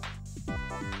 hours.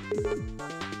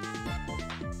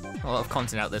 A lot of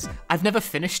content out this. I've never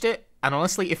finished it, and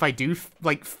honestly, if I do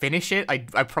like finish it, I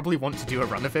probably want to do a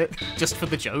run of it just for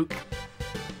the joke.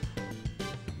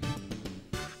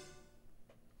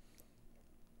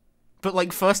 But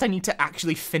like first I need to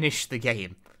actually finish the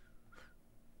game.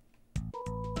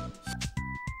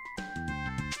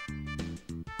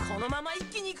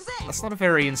 That's not a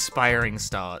very inspiring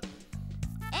start.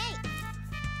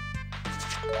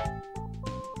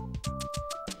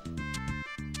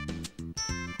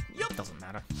 Doesn't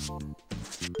matter.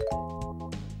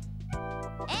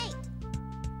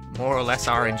 More or less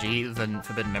RNG than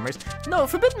Forbidden Memories. No,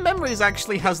 Forbidden Memories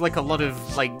actually has like a lot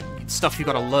of like stuff you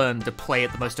gotta learn to play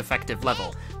at the most effective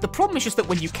level. The problem is just that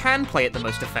when you can play at the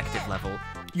most effective level,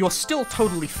 you're still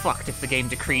totally fucked if the game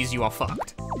decrees you are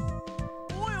fucked.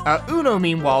 Uno,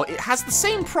 meanwhile, it has the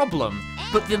same problem,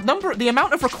 but the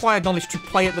amount of required knowledge to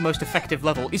play at the most effective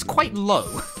level is quite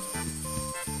low.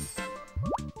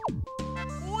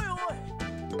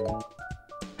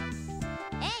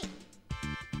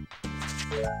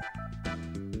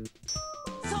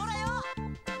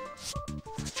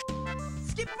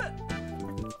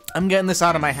 I'm getting this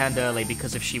out of my hand early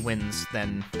because if she wins,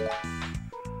 then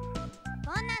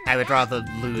I would rather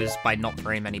lose by not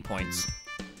very many points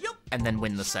and then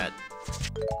win the set.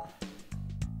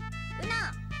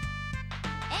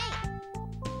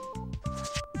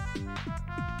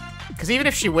 Because even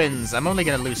if she wins, I'm only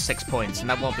going to lose 6 points, and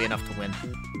that won't be enough to win.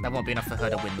 That won't be enough for her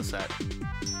to win the set.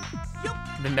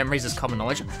 The Memories is common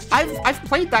knowledge. I've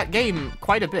played that game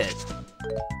quite a bit.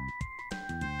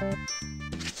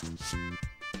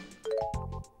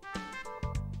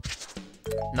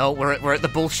 No, we're at the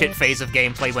bullshit phase of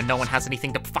gameplay when no one has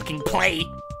anything to fucking play.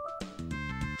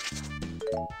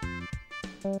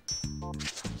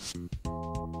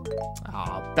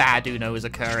 Ah, bad Uno is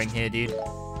occurring here, dude.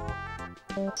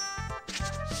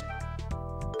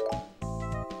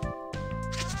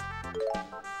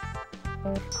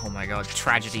 Oh my god,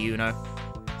 tragedy Uno.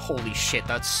 Holy shit,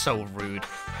 that's so rude.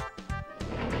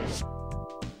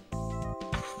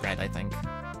 Red, I think.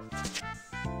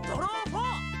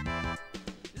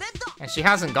 And she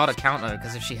hasn't got a counter,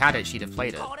 because if she had it, she'd have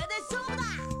played it.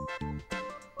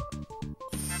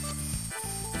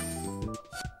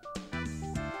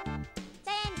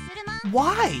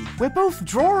 Why? We're both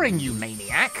drawing, you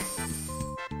maniac!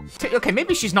 Okay,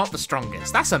 maybe she's not the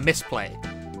strongest. That's a misplay.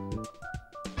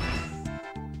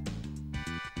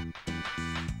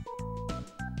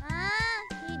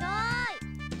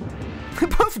 We're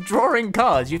both drawing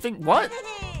cards. You think, what?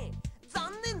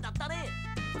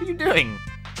 What are you doing?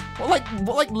 What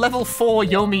like level 4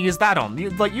 Yomi is that on?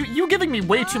 You're giving me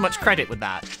way too much credit with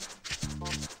that.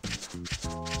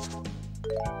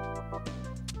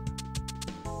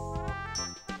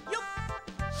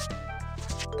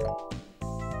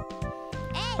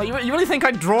 Like, you really think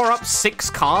I'd draw up 6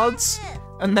 cards?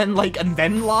 And then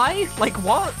lie? Like,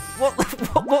 what?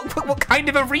 What kind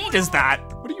of a read is that?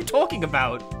 What are you talking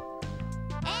about?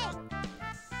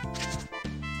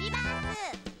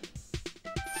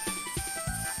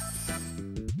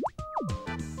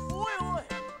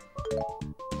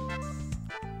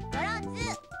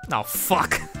 Oh,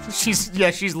 fuck.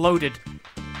 She's loaded.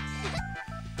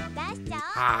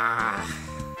 Ah.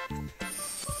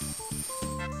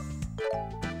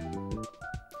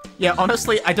 Yeah,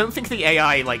 honestly, I don't think the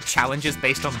AI, challenges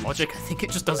based on logic. I think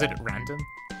it just does it at random.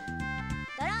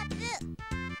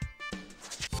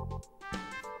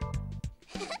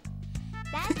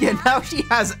 Yeah, now she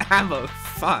has ammo.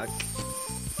 Fuck.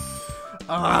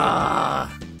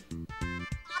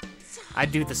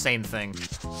 I'd do the same thing.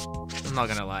 I'm not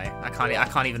gonna lie. I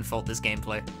can't even fault this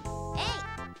gameplay.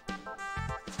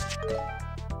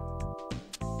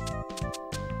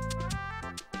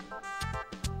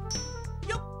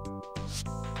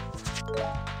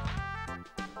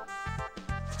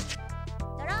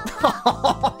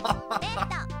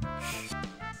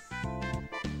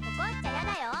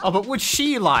 Oh, but would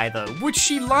she lie, though? Would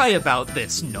she lie about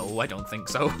this? No, I don't think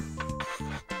so.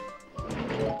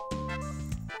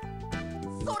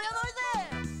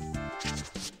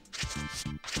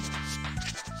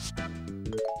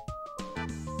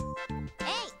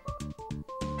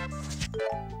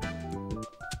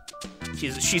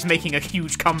 She's making a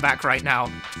huge comeback right now.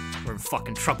 We're in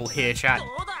fucking trouble here, chat.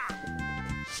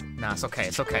 Nah, it's okay,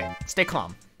 it's okay. Stay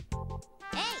calm.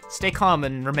 Stay calm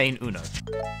and remain Uno.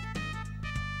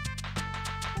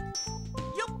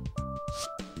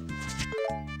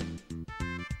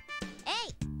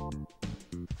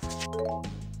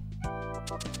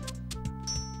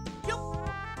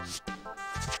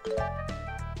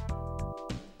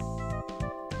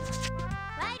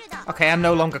 Okay, I'm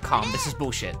no longer calm. This is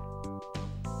bullshit.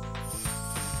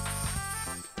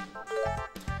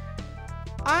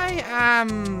 I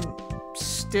am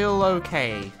still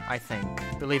okay, I think.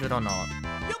 Believe it or not.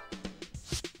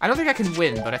 I don't think I can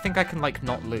win, but I think I can,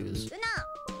 not lose.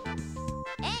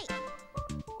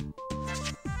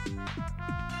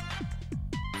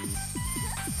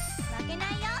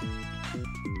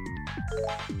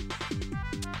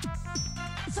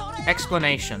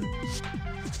 Explanation.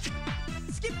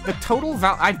 The total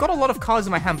I've got a lot of cards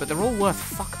in my hand, but they're all worth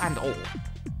fuck and all.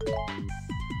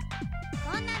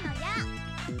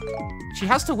 She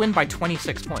has to win by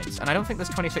 26 points, and I don't think there's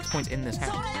 26 points in this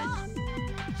hand.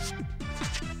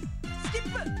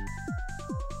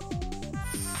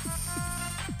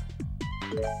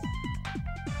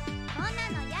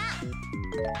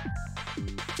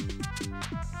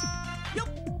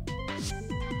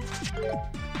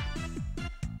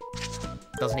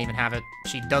 Doesn't even have it.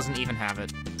 She doesn't even have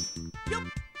it.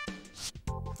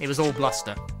 It was all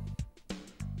bluster.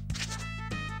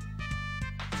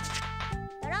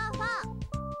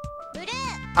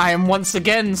 I am once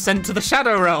again sent to the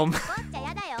Shadow Realm.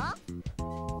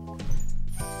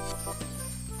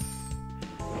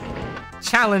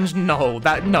 Challenge? No,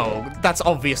 that's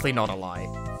obviously not a lie.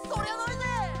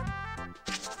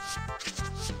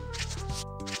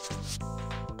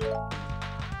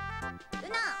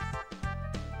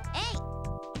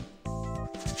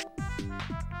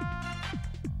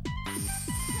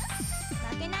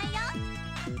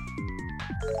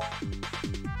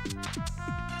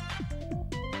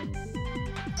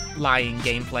 Lying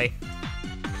gameplay.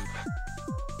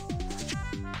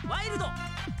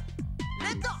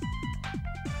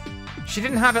 She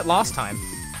didn't have it last time.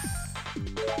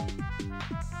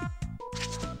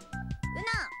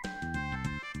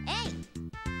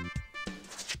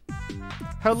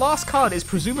 Her last card is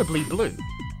presumably blue.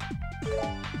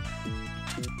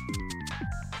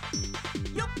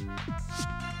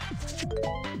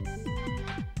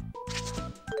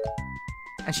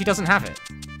 And she doesn't have it.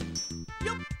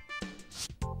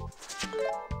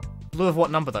 Blue of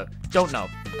what number, though? Don't know.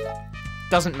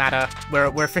 Doesn't matter.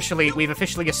 We've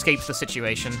officially escaped the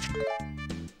situation.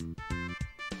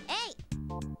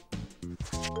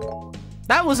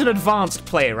 That was an advanced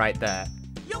play right there.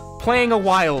 Playing a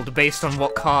wild based on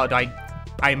what card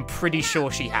I'm pretty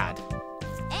sure she had.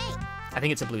 I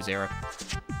think it's a blue 0.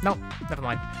 No, never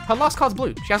mind. Her last card's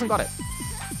blue. She hasn't got it.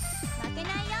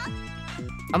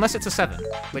 Unless it's a 7,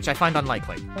 which I find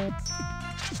unlikely.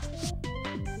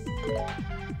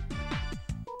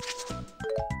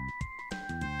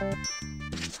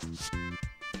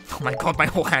 Oh my god, my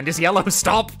whole hand is yellow.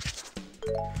 Stop!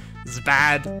 This is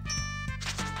bad.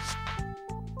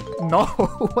 No,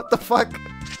 what the fuck?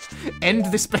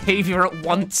 End this behavior at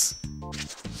once.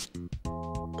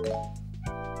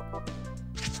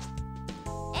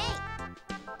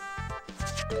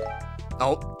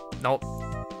 Oh, no.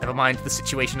 Never mind, the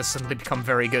situation has suddenly become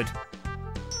very good.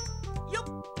 Yup.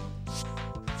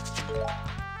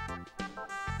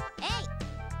 Hey.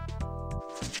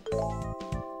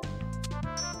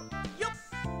 Yup.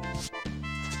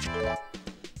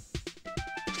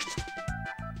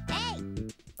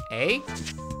 Hey. Eh?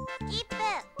 Skip.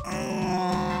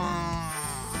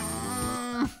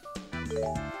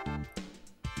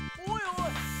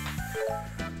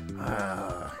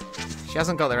 She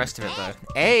hasn't got the rest of it, though.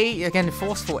 A, again,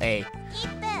 forceful A.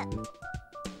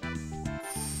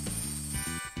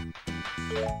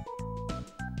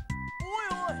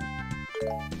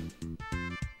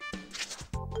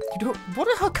 You know, what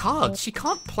are her cards? She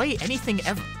can't play anything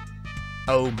ever.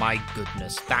 Oh my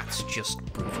goodness, that's just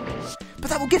brutal. But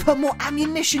that will give her more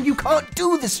ammunition. You can't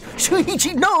do this,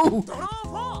 Shuichi, no!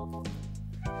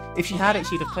 If she had it,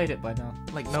 she'd have played it by now.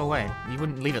 Like, no way. You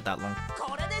wouldn't leave it that long.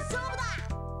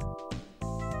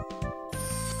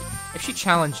 If she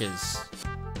challenges...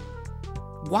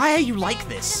 Why are you like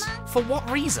this? For what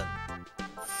reason?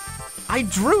 I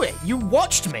drew it! You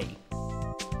watched me!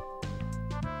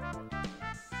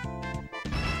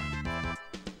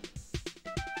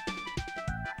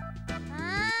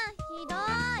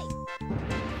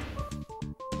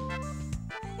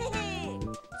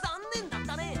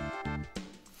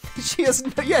 She has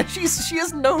no, yeah, she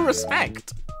has no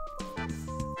respect.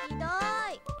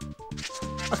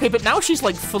 Okay, but now she's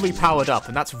like fully powered up,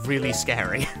 and that's really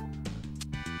scary.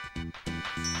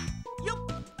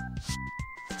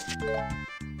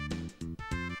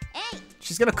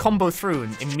 She's gonna combo through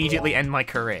and immediately end my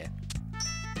career.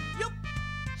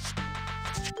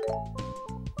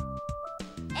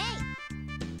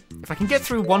 If I can get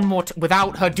through one more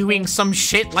without her doing some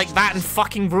shit like that and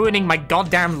fucking ruining my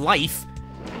goddamn life.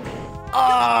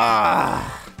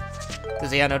 Ah!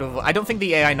 Does AI know? I don't think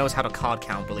the AI knows how to card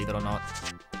count, believe it or not.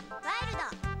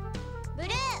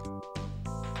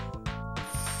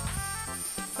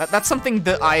 That's something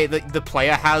that the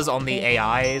player has on the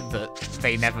AI that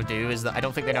they never do, is that I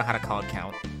don't think they know how to card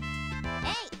count.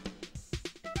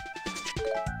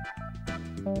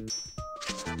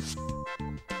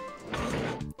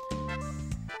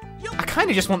 I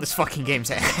kinda just want this fucking game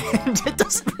to end. It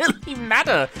doesn't really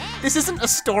matter. This isn't a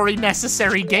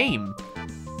story-necessary game.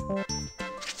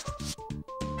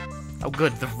 Oh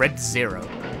good, the red 0.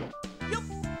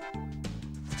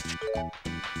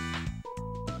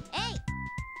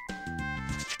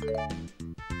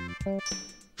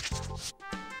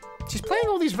 She's playing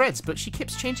all these reds, but she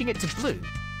keeps changing it to blue.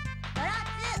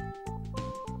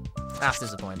 That's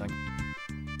disappointing.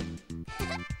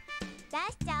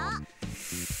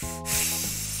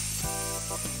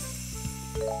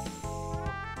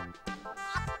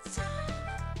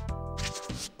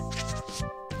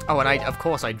 Oh, and of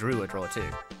course I drew a draw too.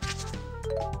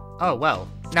 Oh well,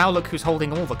 now look who's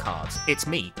holding all the cards. It's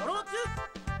me.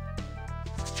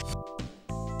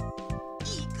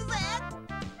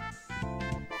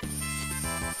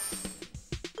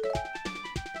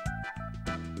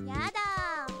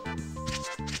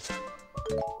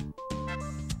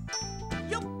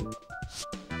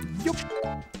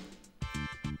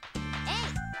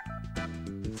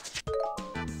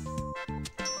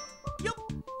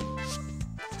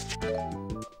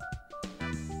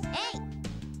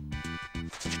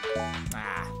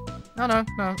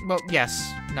 No. Well,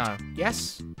 yes. No.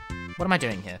 Yes? What am I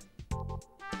doing here?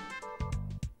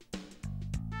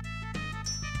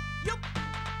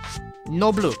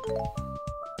 No blue.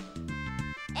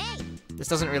 This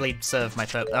doesn't really serve my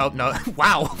purpose. Oh, no.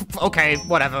 Wow. Okay,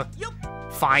 whatever.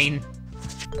 Fine.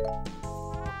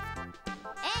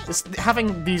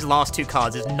 Having these last two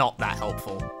cards is not that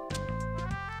helpful.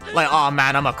 Like, oh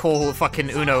man, I'm a call fucking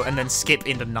Uno and then skip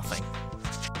into nothing.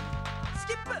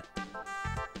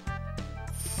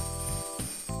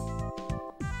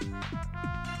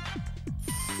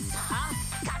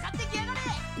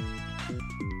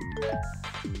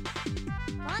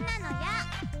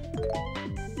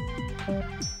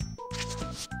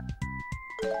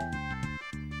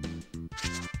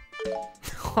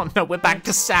 Oh no, we're back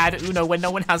to sad Uno when no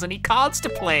one has any cards to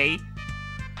play.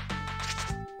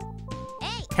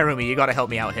 Terumi, you gotta help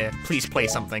me out here. Please play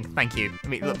something. Thank you. I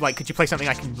mean, like, could you play something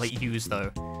I can, like, use,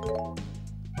 though?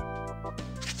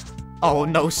 Oh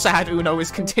no, sad Uno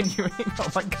is continuing.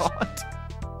 Oh my god.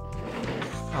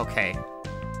 Okay.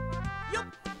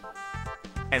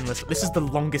 Endless. This is the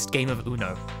longest game of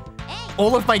Uno.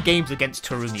 All of my games against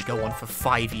Terumi go on for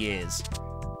 5 years.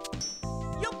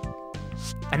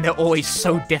 And they're always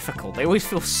so difficult. They always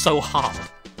feel so hard.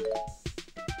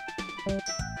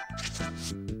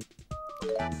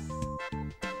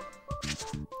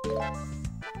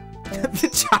 The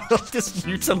child is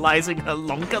utilizing her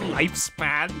longer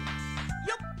lifespan.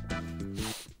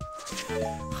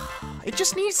 It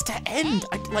just needs to end.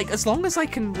 Like, as long as I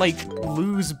can, like,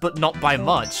 lose but not by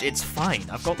much, it's fine.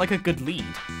 I've got, like, a good lead.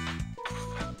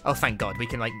 Oh, thank God. We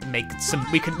can, like, make some...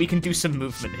 We can do some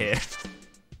movement here.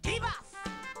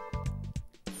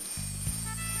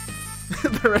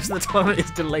 The rest of the tournament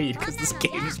is delayed because this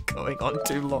game is going on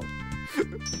too long.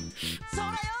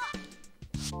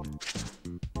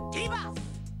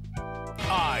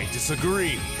 I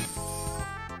disagree.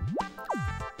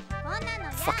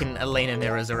 Fucking Elena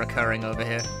mirrors are occurring over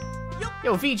here.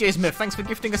 Yo, VJ Smith, thanks for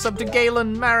gifting a sub to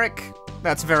Galen Marek.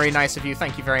 That's very nice of you,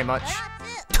 thank you very much.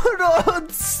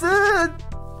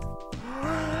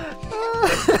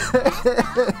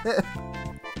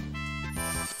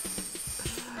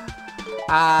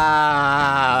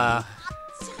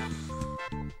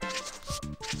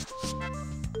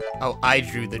 Oh, I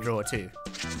drew the draw too.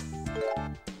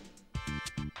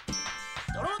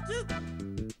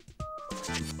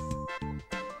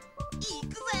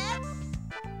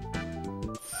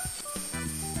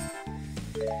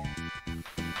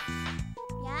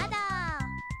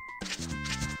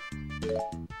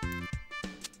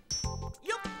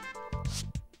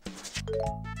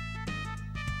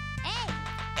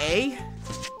 A?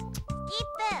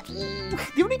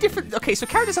 The only difference... Okay, so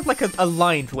characters have like a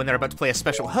line for when they're about to play a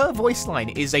special. Her voice line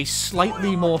is a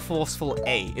slightly more forceful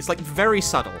A. It's like very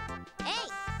subtle.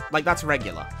 Like that's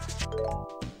regular.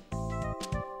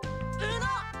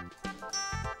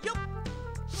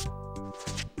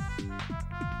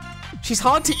 She's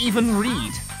hard to even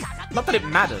read. Not that it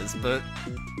matters, but...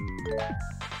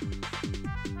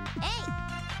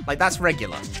 Like that's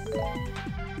regular.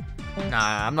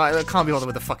 Nah, I can't be bothered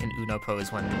with the fucking Uno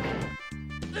pose when...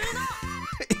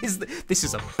 This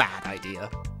is a bad idea.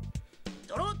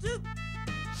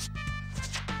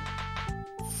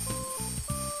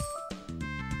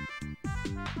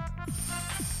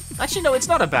 Actually, no, it's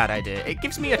not a bad idea. It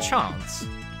gives me a chance.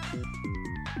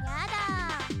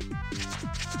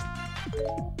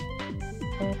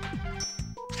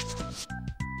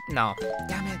 No.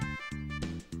 Damn it.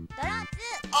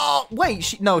 Oh, wait,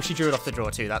 she drew it off the draw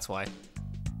too, that's why.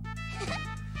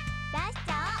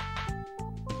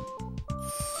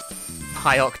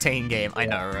 High octane game, I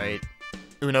know, right?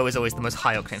 Uno is always the most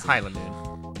high octane. Hi,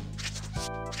 Lamoon.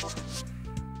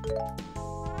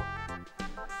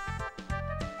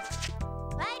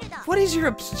 What is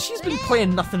your... She's been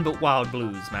playing nothing but Wild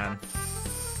Blues, man.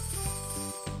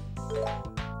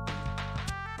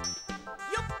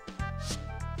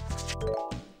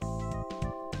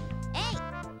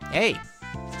 Hey.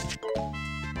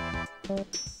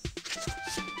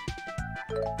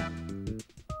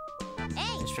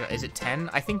 Is it 10?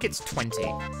 I think it's 20.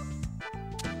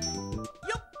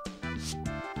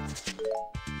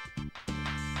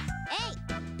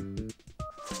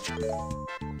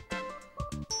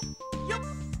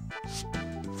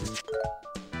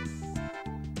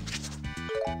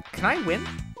 Can I win?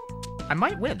 I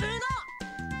might win.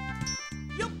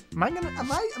 Am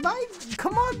I?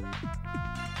 Come on.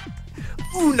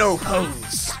 Uno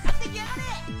pose.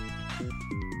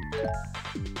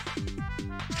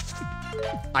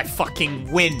 I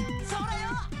fucking win.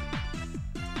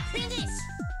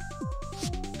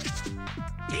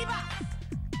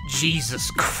 Jesus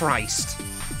Christ.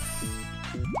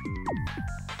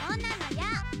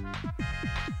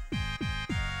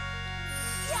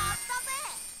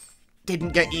 Didn't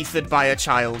get ethered by a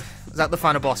child. Is that the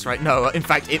final boss, right? No, in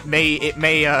fact, it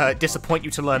may disappoint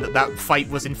you to learn that that fight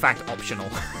was in fact optional.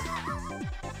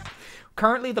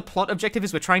 Currently, the plot objective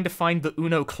is we're trying to find the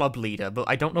Uno club leader, but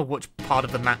I don't know which part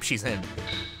of the map she's in.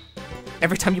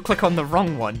 Every time you click on the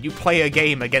wrong one, you play a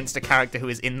game against a character who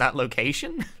is in that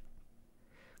location.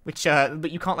 Which, but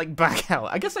you can't, like, back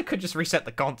out. I guess I could just reset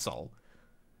the console.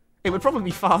 It would probably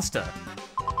be faster.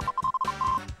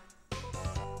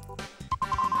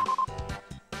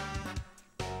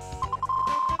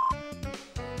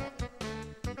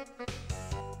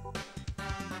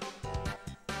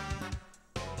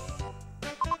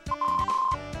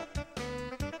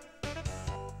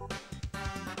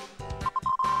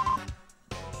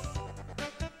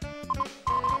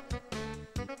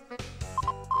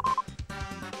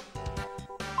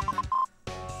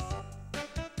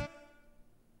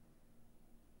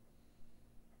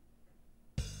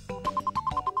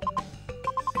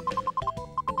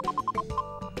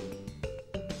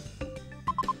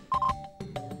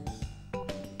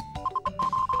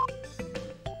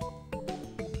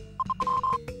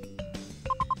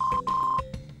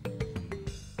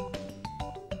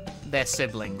 They're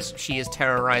siblings. She is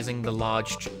terrorizing the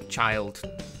large child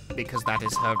because that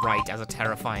is her right as a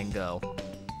terrifying girl.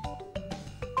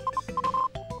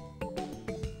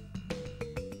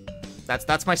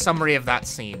 That's my summary of that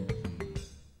scene.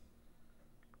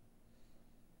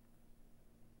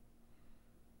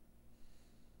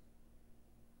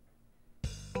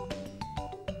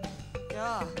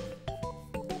 Yeah.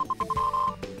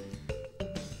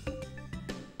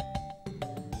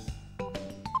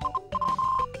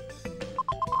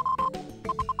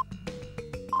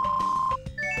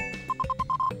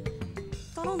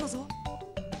 頼んだぞ。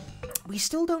 We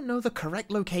still don't know the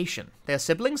correct location. They're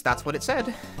siblings, that's what it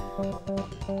said.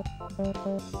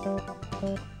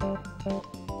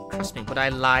 Trust me, would I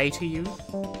lie to you?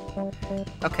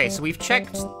 Okay, so we've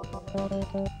checked,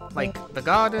 like, the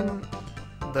garden,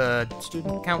 the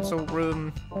student council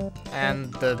room,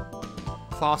 and the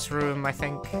classroom, I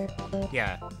think.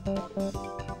 Yeah.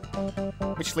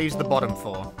 Which leaves the bottom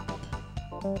four.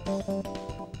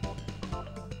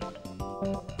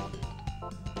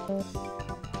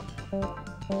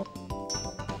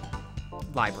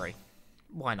 Library.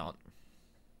 Why not?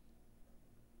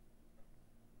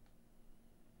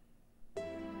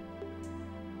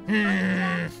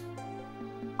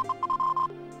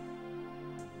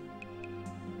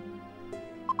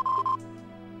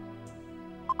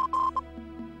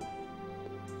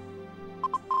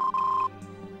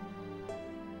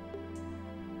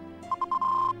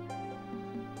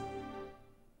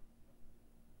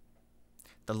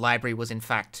 The library was in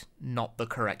fact not the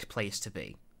correct place to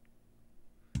be.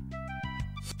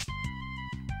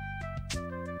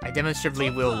 I demonstrably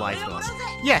will lie to us.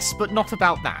 Yes, but not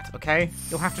about that, okay?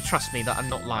 You'll have to trust me that I'm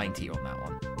not lying to you on that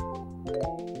one. そ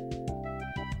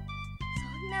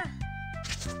んな。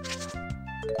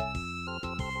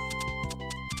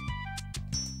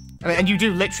 I mean, and you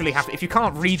do literally have to, if you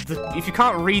can't read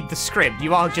the script,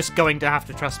 you are just going to have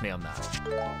to trust me on that.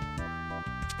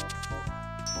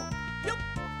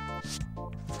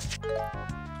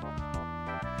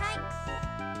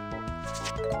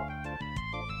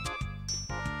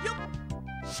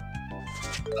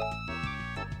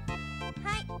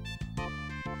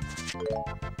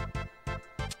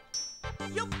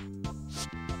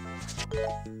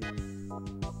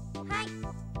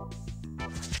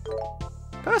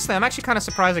 Personally, I'm actually kind of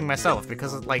surprising myself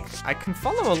because, like, I can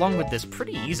follow along with this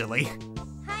pretty easily.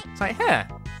 It's like, huh,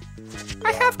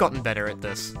 I have gotten better at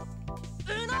this.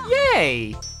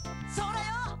 Yay!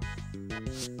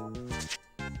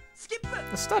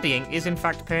 The studying is in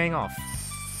fact paying off.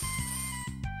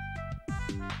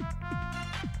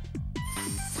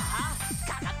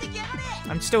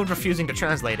 I'm still refusing to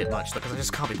translate it much because I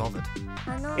just can't be bothered.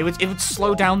 It would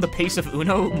slow down the pace of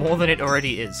Uno more than it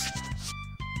already is.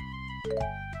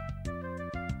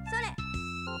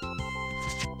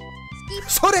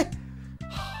 Sore!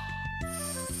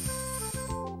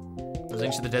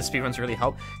 Listening to the dead speedruns really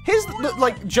help. Here's the,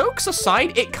 like, jokes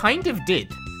aside, it kind of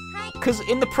did. Because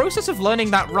in the process of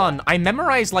learning that run, I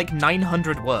memorized like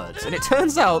 900 words, and it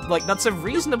turns out, like, that's a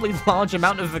reasonably large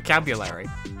amount of vocabulary.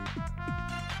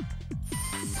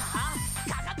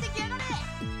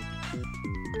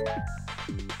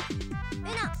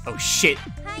 Oh shit.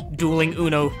 Dueling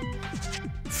Uno.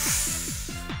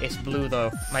 It's blue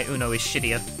though. My Uno is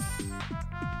shittier.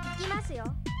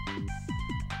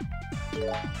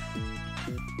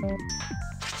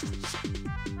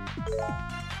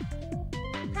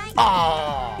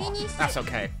 Oh, that's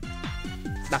okay.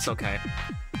 That's okay.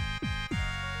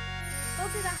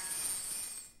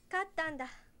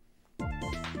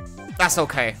 That's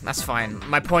okay. That's fine.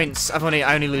 My points, I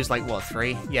only lose like what,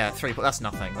 3? Yeah, 3. But that's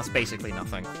nothing. That's basically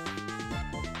nothing.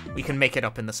 We can make it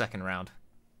up in the second round.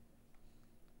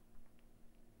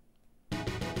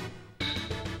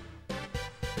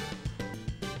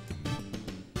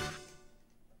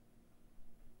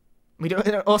 We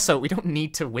don't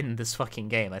need to win this fucking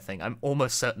game, I think. I'm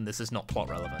almost certain this is not plot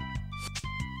relevant.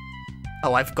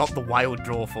 Oh, I've got the wild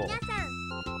draw for.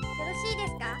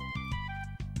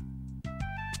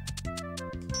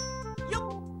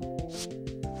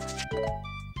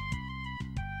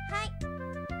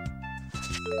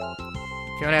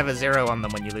 If you only have a 0 on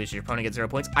them when you lose, your opponent gets 0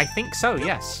 points. I think so,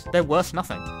 yes. They're worth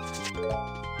nothing.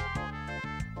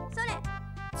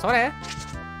 Sore!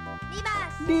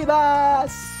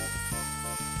 Vivas!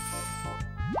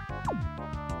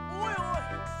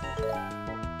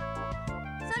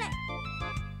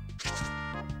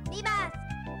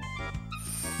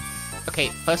 Okay,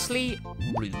 firstly,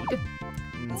 rude.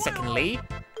 Secondly,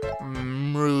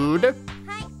 rude.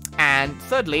 And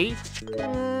thirdly,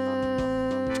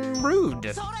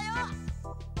 rude.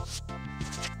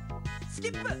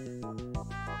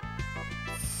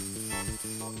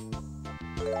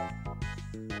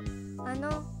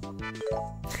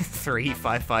 3,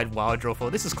 5, 5, wild draw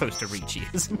 4. This is close to Ricci,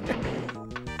 isn't it?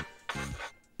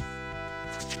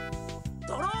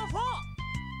 ドロー4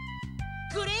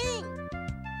グリーン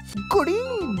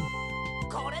Green!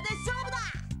 これで勝負だ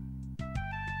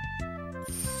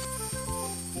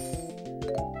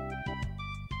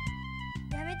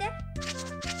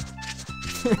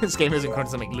This game isn't going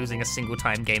to make losing a single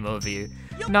time game over you.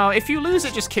 No, if you lose,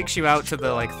 it just kicks you out to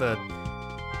the, like, the...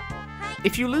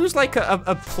 If you lose, like,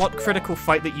 a plot critical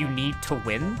fight that you need to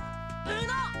win...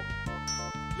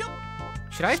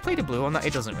 Should I have played a blue on that?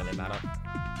 It doesn't really matter.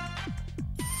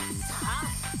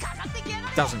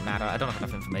 Doesn't matter, I don't have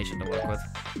enough information to work with.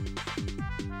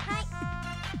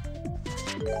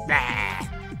 Nah.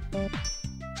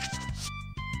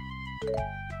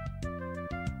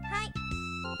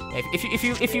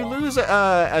 If you lose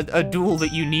a duel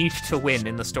that you need to win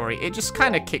in the story, it just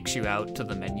kind of kicks you out to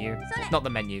the menu. Not the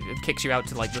menu. It kicks you out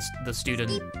to like the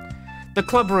student, the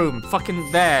club room.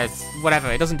 Fucking there,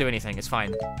 whatever. It doesn't do anything. It's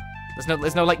fine.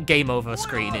 There's no like game over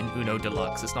screen in Uno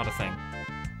Deluxe. It's not a thing.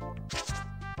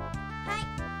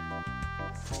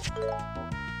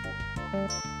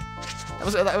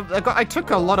 I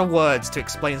took a lot of words to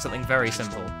explain something very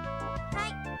simple.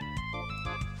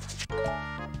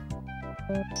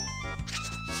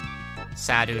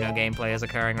 Sad Uno gameplay is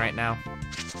occurring right now.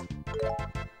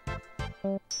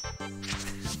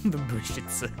 The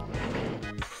Bushitsu.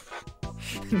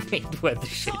 Named where the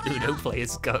shit Uno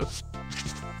players go.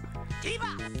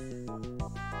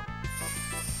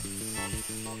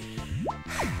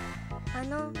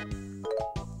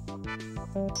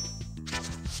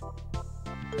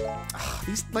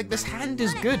 This hand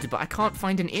is good, but I can't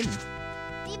find an in.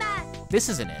 This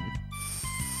is an in.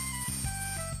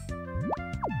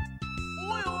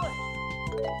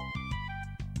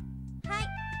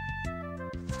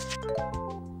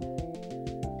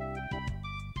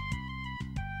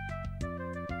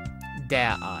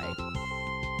 Dare I?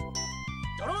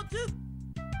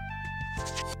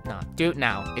 No, do it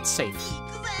now. It's safe.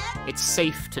 It's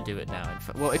safe to do it now. In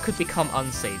fact, well, it could become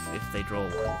unsafe if they draw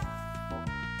one.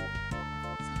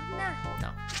 No.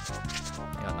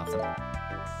 I got nothing.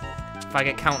 If I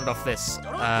get counted off this,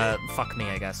 fuck me,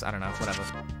 I guess. I don't know, whatever.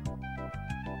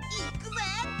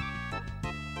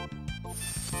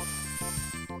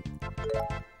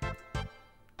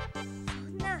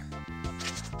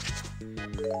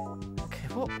 Okay,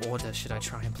 what order should I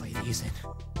try and play these in?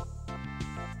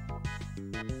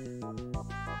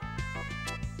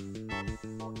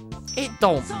 It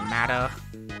don't matter.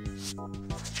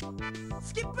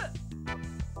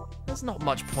 There's not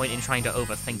much point in trying to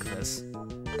overthink this.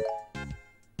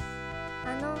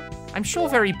 I'm sure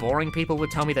very boring people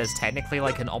would tell me there's technically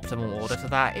like an optimal order to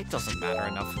that. It doesn't matter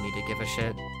enough for me to give a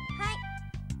shit.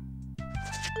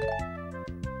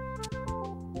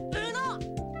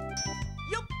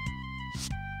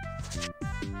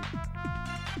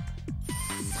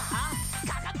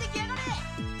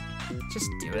 Just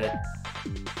do it.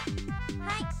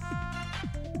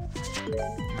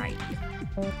 Nay.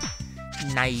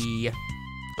 Nay.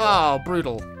 Oh,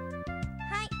 brutal.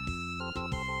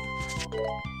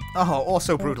 Oh,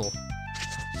 also brutal.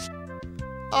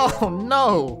 Oh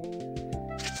no!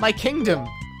 My kingdom!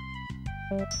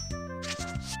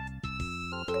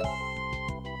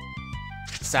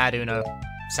 Sad Uno.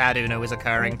 Sad Uno is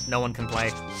occurring. No one can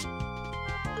play.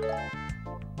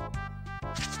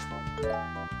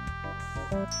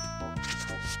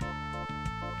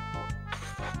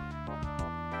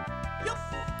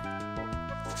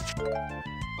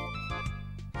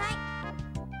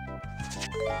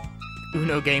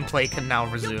 Uno gameplay can now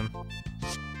resume.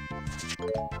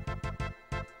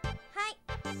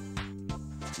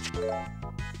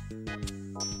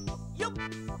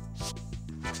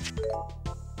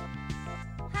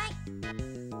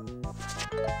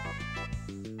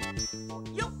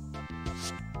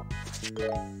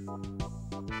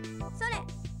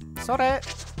 Sore!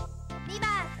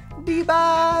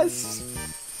 Bibas!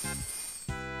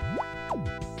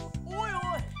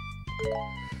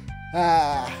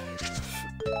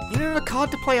 You don't have a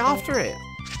card to play after it.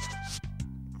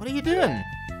 What are you doing?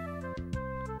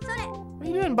 What are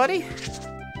you doing, buddy?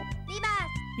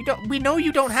 You don't. We know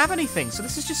you don't have anything, so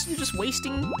this is just you're just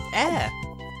wasting air.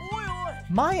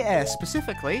 My air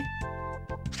specifically.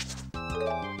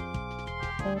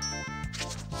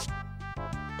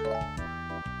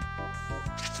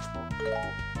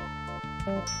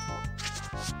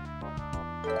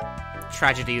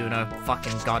 Tragedy Uno,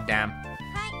 fucking goddamn.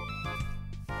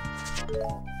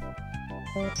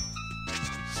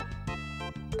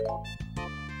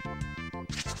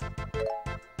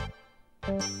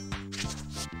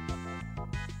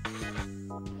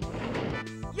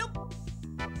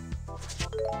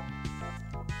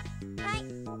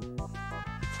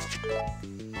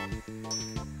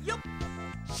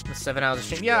 The 7 hours of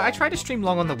stream. Yeah, I try to stream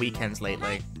long on the weekends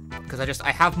lately. Because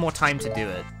I have more time to do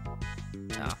it.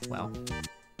 Ah, well.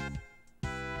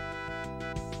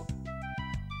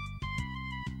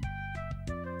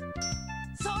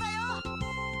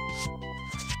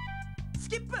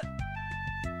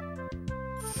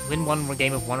 Win one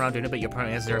game of one round Uno, but your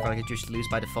opponent has 0 value, you should lose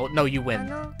by default. No, you win.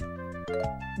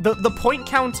 The point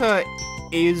counter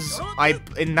is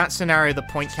in that scenario the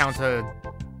point counter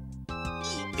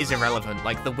is irrelevant.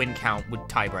 Like the win count would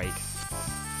tiebreak.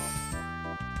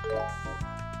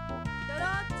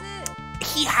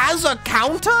 He has a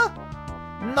counter?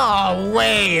 No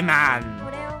way, man.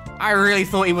 I really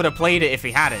thought he would have played it if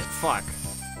he had it. Fuck.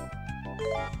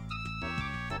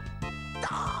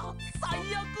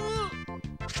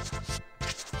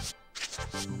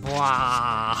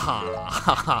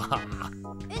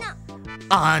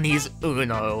 Ani's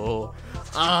Uno.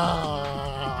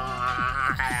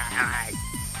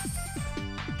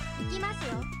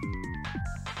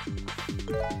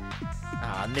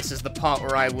 And this is the part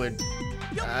where I would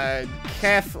I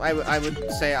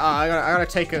would say, I gotta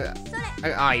take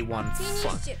I won.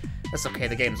 Fuck. That's okay,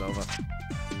 the game's over.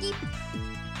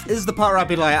 This is the part where I'd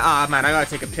be like, man, I gotta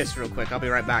take a piss real quick, I'll be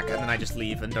right back, and then I just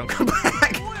leave and don't come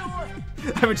back.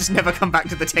 I would just never come back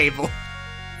to the table.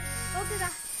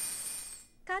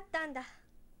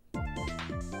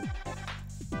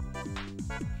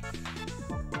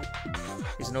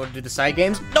 Is in order to do the side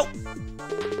games? Nope!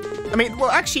 I mean,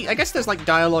 well, actually, I guess there's, like,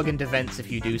 dialogue and events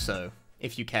if you do so.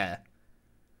 If you care.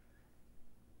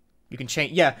 You can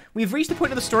change... Yeah, we've reached the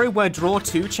point of the story where Draw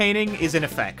 2 chaining is in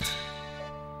effect.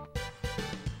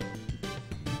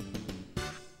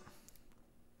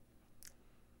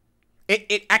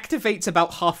 It activates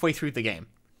about halfway through the game.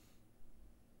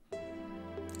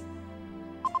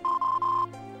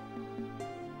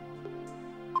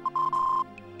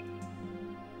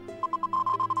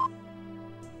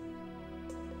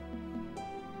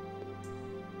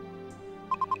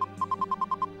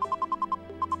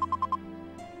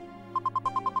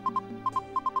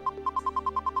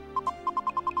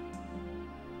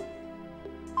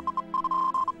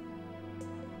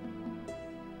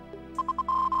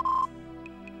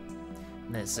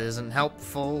 This isn't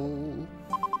helpful.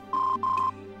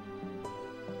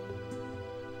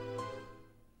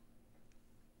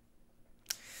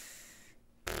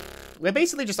 We're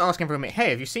basically just asking for a minute. Hey,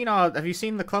 have you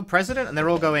seen the club president? And they're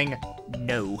all going,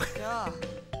 no.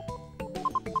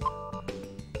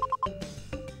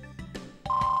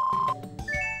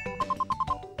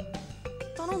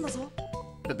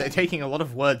 But they're taking a lot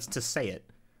of words to say it.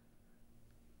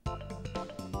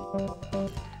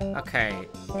 Okay.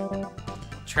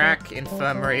 Track,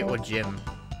 infirmary, or gym.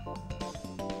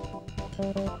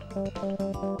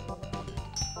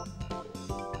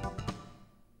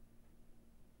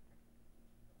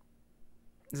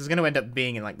 This is gonna end up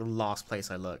being in, like, the last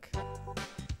place I look.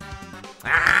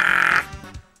 Ah!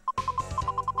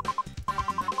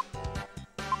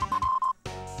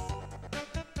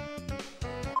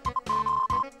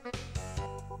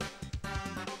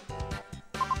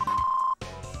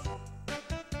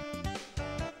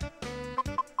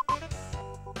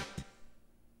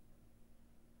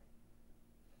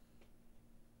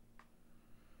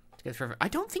 I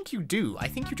don't think you do. I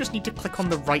think you just need to click on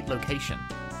the right location.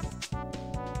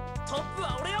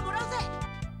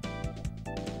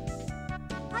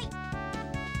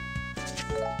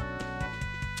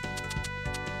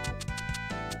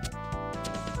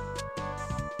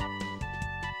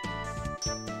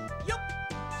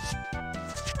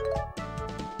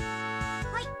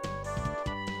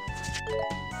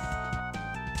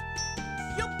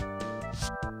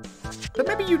 But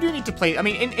maybe you do need to play... I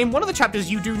mean, in one of the chapters,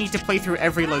 you do need to play through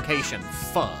every location.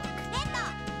 Fuck.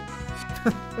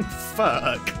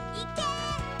 Fuck.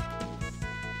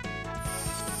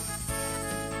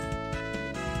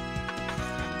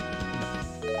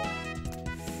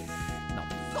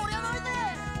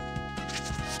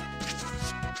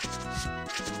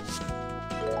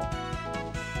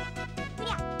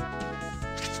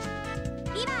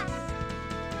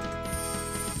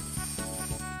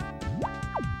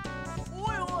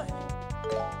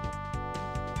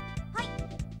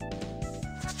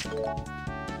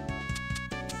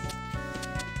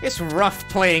 It's rough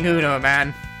playing Uno,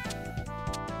 man.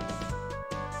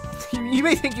 You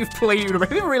may think you've played Uno, but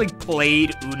have you ever really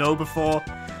played Uno before?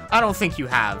 I don't think you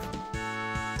have.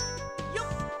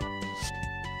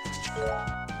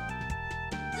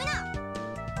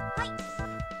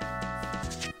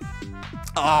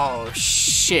 Oh,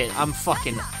 shit. I'm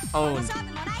fucking owned.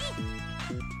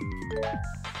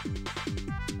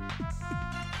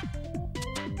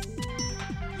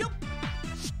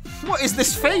 What is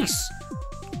this face?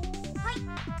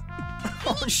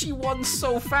 Oh, she won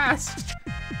so fast.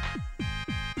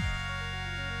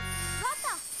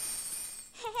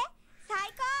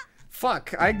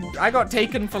 Fuck, I got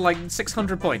taken for like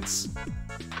 600 points.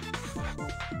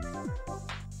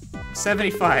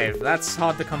 75, that's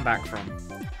hard to come back from.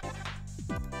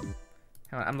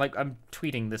 Hang on, I'm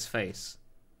tweeting this face.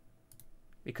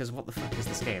 Because what the fuck is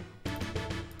this game?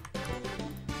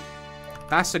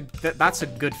 That's a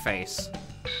good face.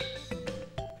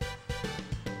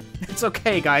 It's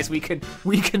okay, guys, we can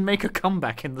make a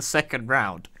comeback in the second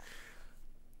round.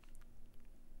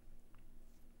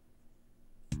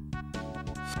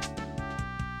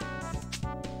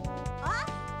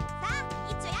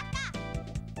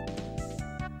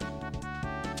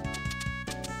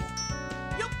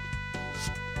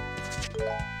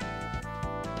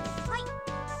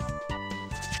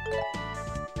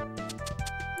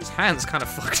 His hand's kind of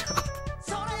fucked up.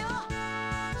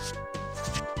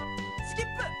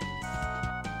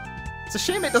 It's a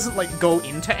shame it doesn't, like, go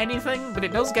into anything, but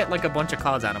it does get, like, a bunch of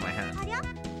cards out of my hand.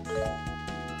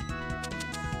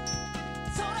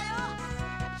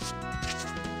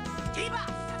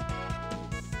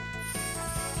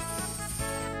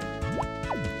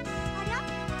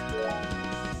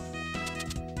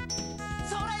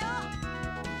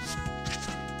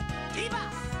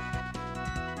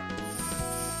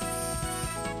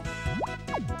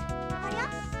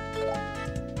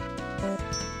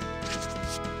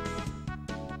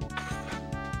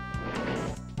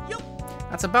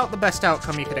 That's about the best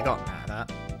outcome you could have gotten out of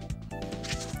that.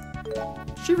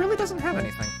 She really doesn't have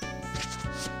anything.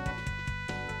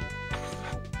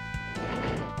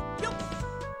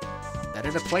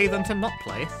 Better to play than to not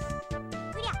play.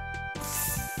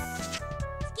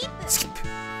 Skip.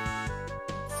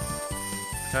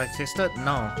 Do I taste it?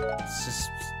 No. It's just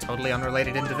a totally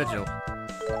unrelated individual.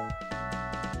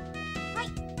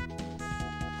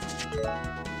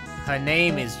 Her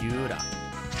name is Yura.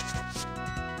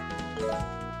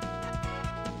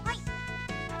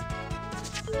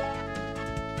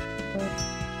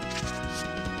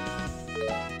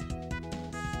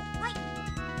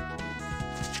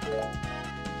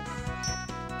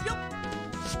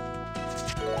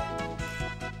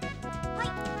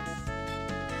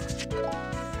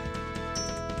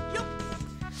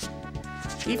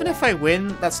 Even if I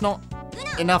win, that's not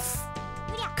enough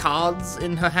cards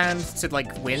in her hand to,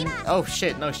 like, win. Oh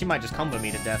shit, no, she might just combo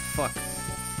me to death. Fuck.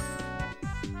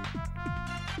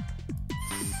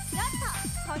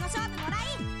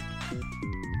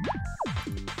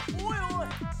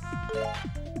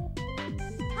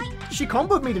 She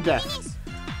comboed me to death.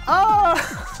 Ah!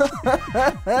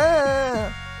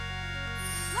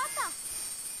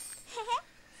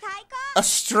 A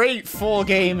straight 4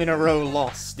 game in a row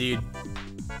loss, dude.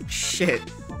 Shit.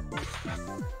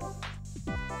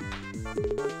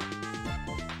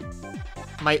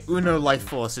 My Uno life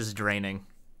force is draining.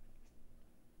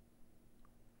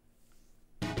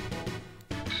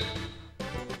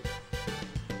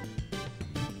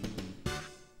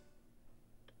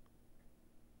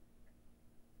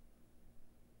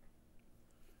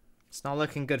 It's not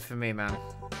looking good for me, man.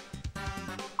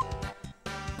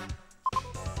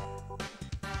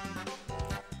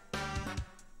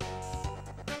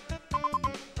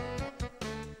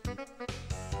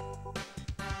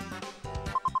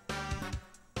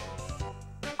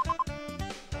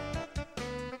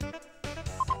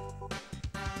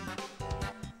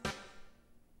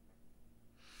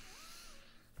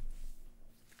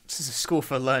 This is a school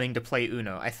for learning to play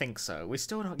Uno. I think so. We're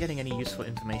still not getting any useful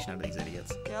information out of these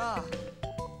idiots. Yeah.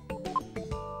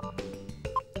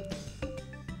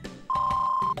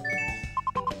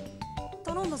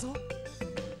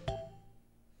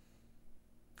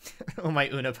 Oh, my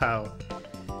Uno pal.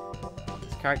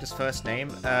 This character's first name?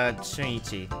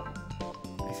 Shunichi.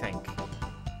 I think.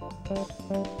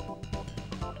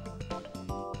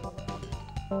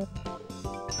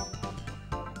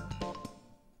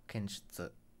 Kinshitsu.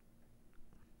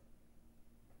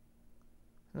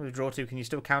 Draw 2, can you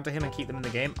still counter him and keep them in the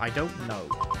game? I don't know.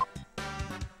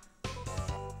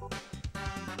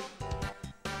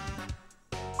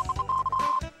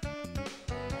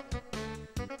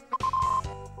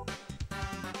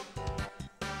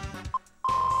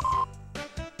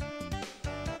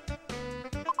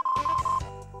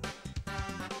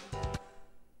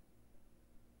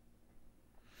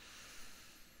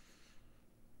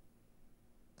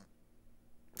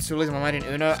 So losing my mind in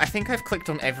Uno. I think I've clicked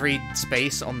on every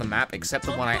space on the map except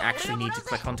the one I actually need to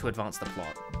click on to advance the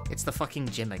plot. It's the fucking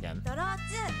gym again.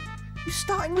 You're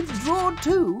starting with draw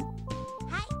 2?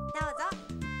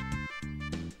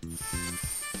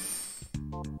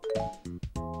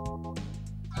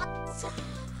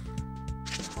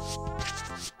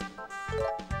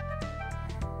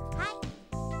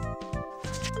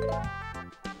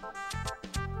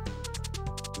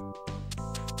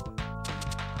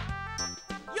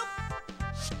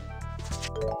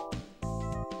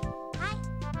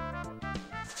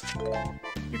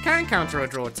 You can counter a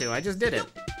draw too, I just did it.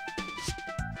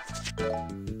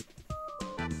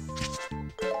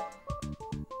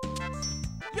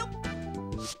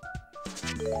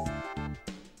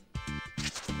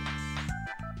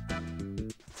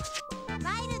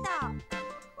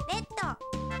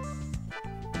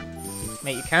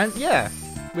 Mate, you can? Yeah.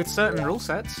 With certain rule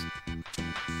sets.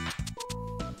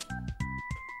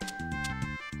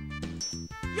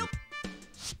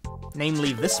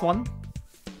 Namely this one.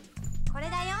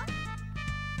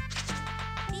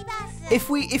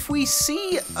 If we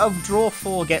see a draw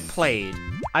 4 get played,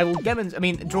 I will I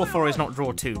mean, draw 4 is not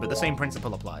draw 2, but the same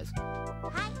principle applies.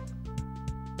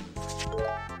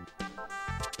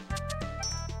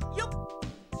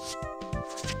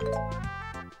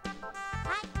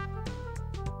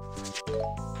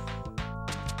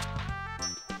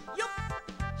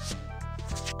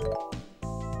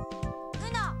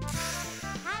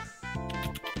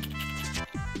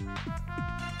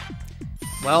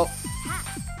 Well,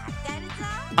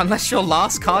 unless your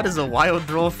last card is a wild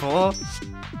draw 4.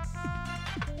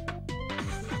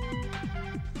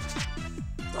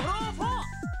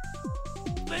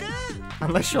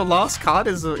 Unless your last card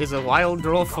is a wild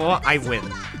draw 4, I win.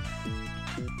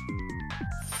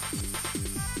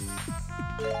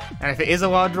 And if it is a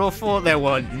wild draw 4, there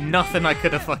were nothing I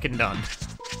could have fucking done.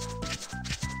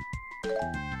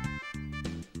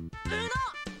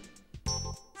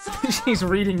 She's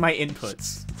reading my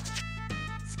inputs.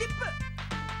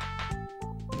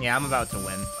 Yeah, I'm about to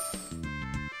win.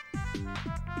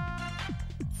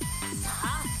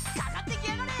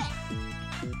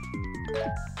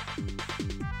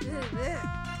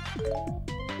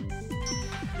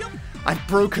 I've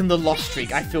broken the loss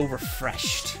streak. I feel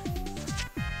refreshed.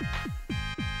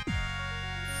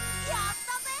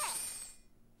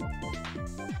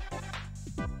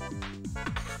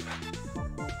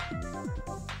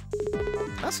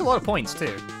 That's a lot of points,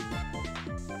 too.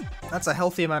 That's a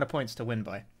healthy amount of points to win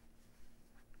by.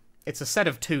 It's a set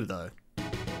of 2, though.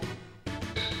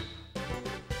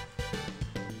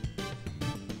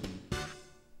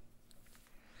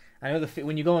 I know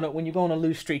when you go on a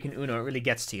loose streak in Uno, it really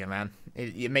gets to you, man.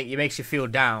 It makes you feel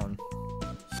down.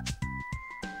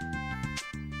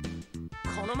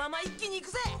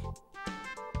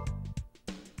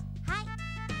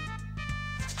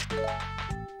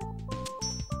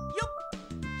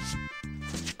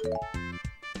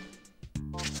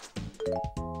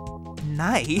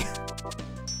 Nice.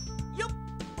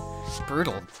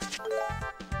 Brutal.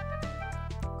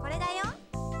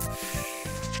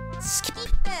 Skip.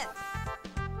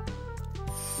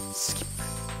 Skip.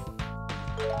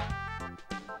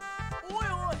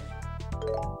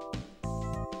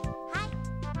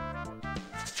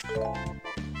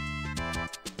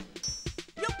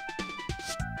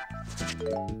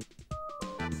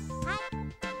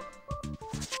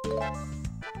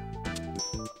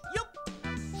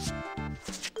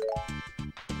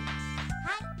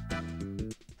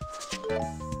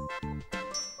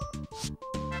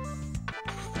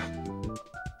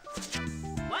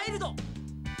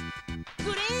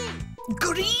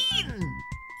 Green!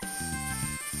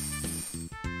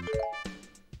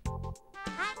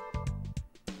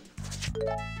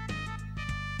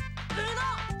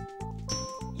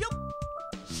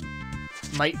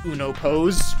 My Uno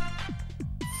pose.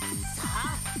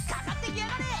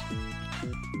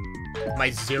 My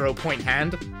 0-point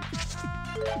hand.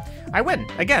 I win,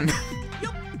 again.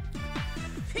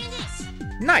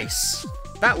 Nice!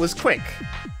 That was quick.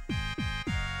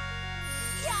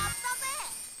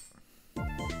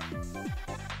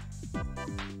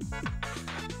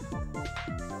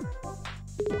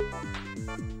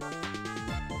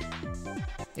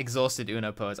 Exhausted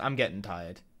Uno pose. I'm getting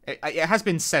tired. It has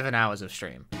been 7 hours of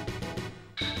stream.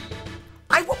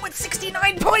 I won with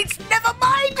 69 points! Never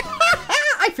mind!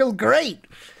 I feel great!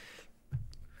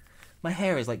 My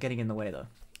hair is like getting in the way though.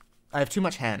 I have too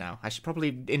much hair now. I should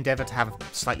probably endeavor to have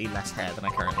slightly less hair than I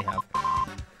currently have.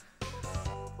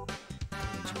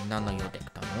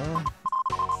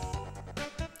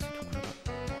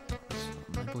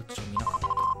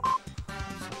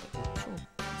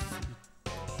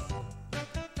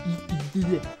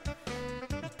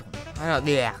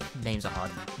 Yeah, names are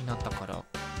hard.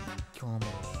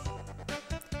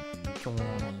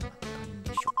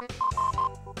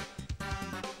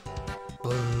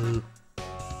 Boo.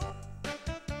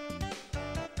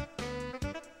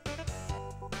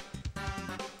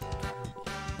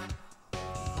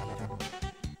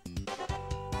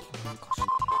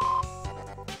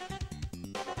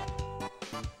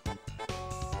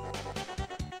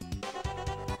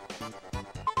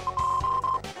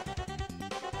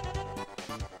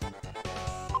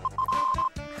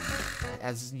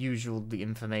 as usual, the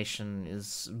information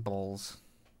is balls.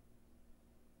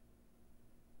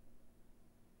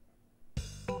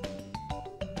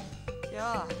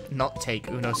 Yeah. Not take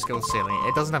Uno skill ceiling.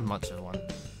 It doesn't have much of one.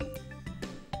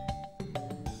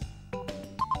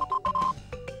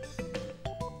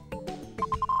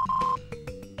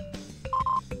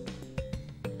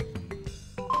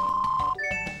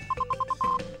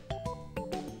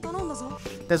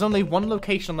 There's only one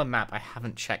location on the map I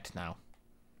haven't checked now.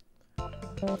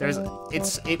 You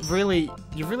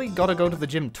really gotta go to the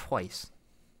gym twice.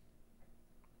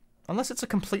 Unless it's a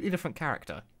completely different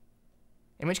character.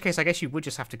 In which case, I guess you would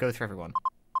just have to go through everyone.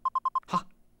 Ha!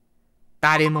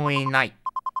 Daremo inai.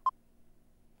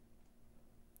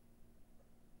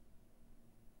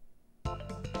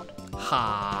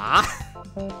 Ha!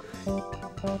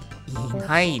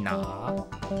 Inai na.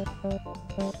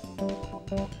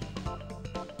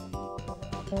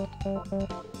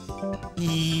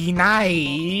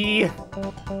 Inai.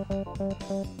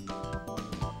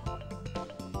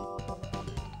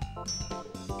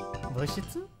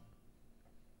 Bushitsu?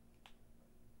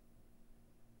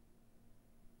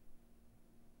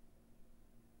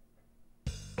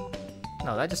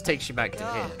 No, that just takes you back to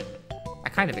here. I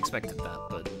kind of expected that,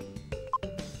 but...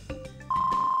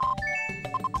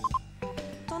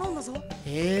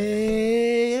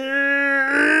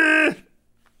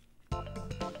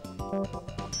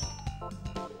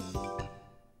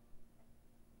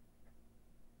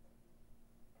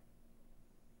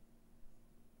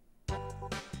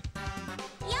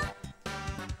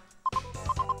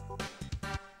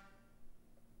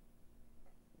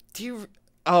 Do you...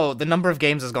 Oh, the number of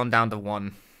games has gone down to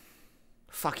 1.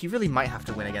 Fuck, you really might have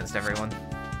to win against everyone.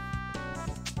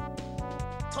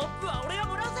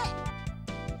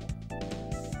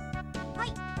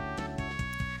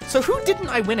 So who didn't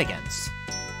I win against?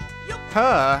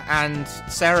 Her and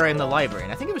Sarah in the library,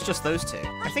 and I think it was just those two.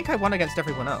 I think I won against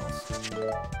everyone else.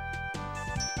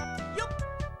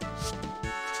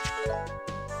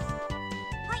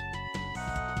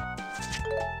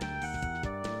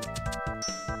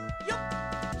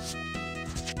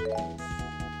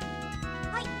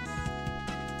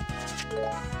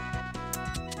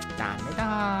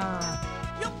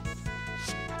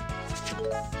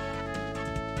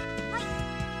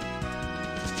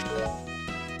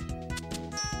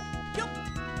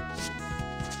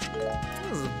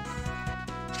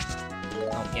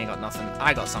 Oh, you ain't got nothing.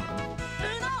 I got something.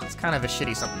 It's kind of a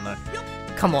shitty something, though.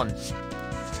 Come on.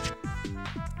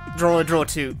 Draw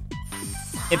 2.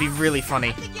 It'd be really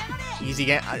funny. Easy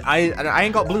game. I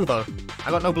ain't got blue, though.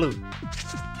 I got no blue.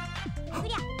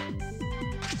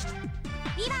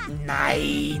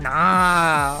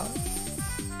 Nah.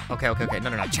 Okay.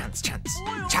 No. Chance.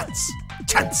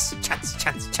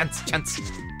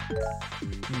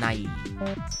 Nai.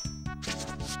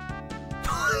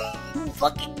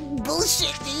 Fucking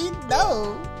bullshit, dude.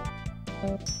 No.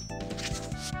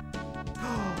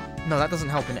 No, that doesn't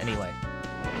help in any way.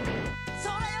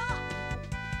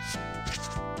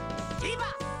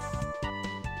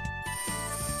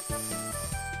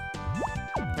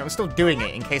 I'm still doing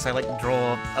it in case I, like,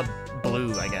 draw a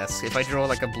blue, I guess. If I draw,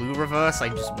 like, a blue reverse, I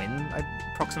just win,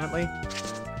 approximately.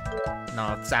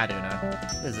 No, sad Uno.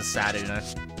 This is a sad Uno.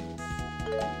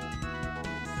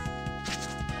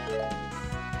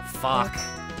 Fuck.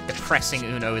 Depressing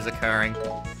Uno is occurring.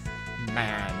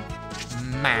 Man.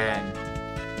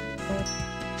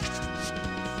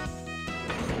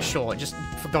 Sure, just,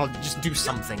 for God, just do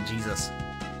something, Jesus.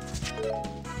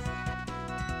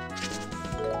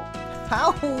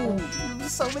 How?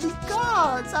 So many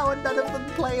cards. How are none of them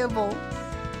playable?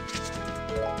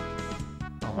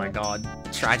 Oh my God.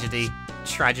 Tragedy.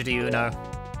 Tragedy Uno.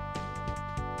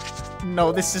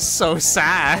 No, this is so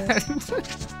sad.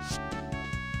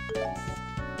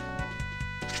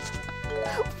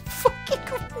 Fucking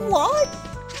what?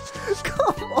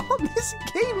 Come on, this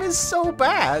game is so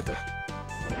bad.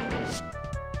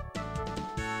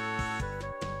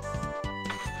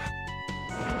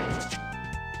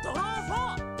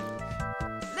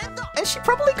 And she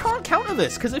probably can't counter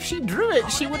this, because if she drew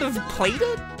it, she would have played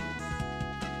it.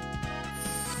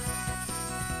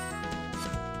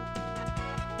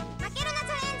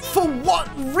 For what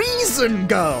reason,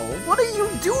 girl? What are you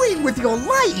doing with your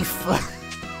life?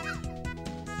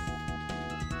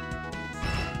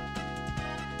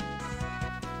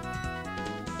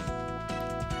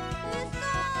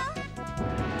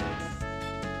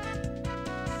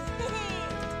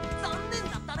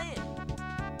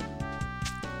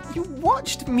 You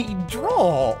watched me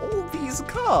draw all these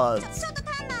cards.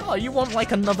 Oh, you want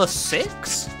like another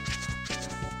 6?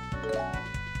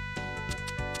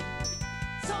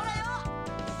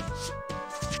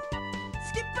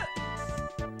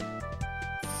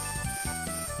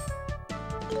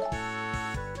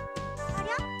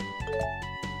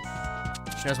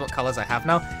 She knows what colors I have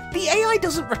now. The AI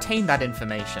doesn't retain that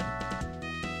information.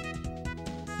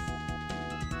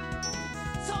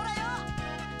 それよ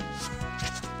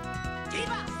リ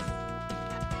バ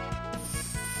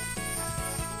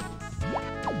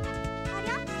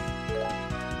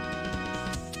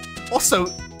Also,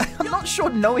 I'm not sure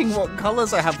knowing what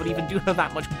colors I have would even do her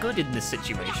that much good in this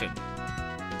situation.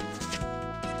 ス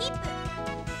キップ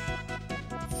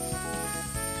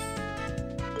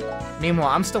Meanwhile,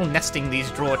 I'm still nesting these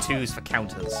draw 2s for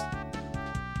counters.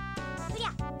 クリア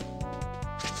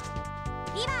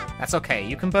リバ That's okay.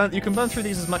 You can burn through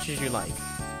these as much as you like.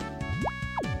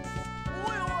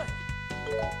 おいおい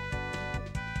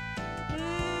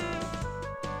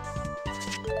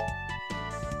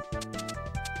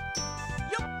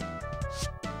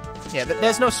Yeah,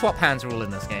 there's no swap hands rule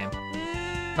in this game.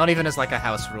 Not even as like a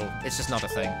house rule. It's just not a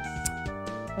thing.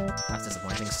 That's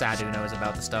disappointing. Sad Uno is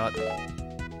about to start.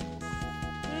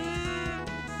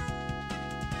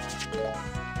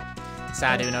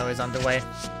 Sad Uno is underway.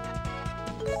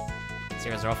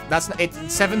 Zeros are off. That's not, it.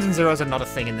 7s and 0s are not a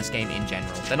thing in this game in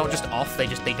general. They're not just off. They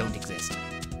don't exist.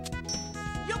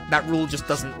 That rule just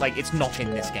doesn't like. It's not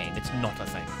in this game. It's not a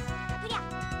thing. クリア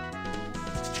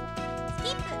スキッ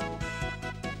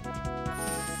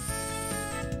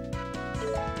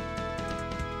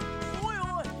プ おい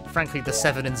おい Frankly, the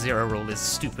 7 and 0 rule is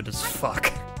stupid as fuck.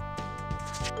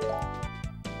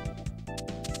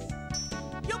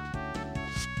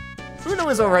 Uno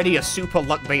is already a super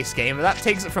luck-based game, but that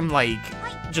takes it from, like,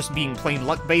 just being plain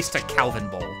luck-based to Calvin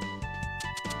Ball.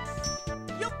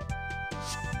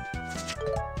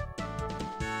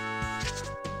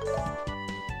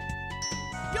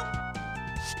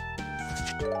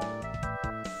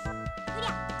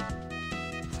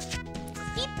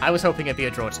 I was hoping it'd be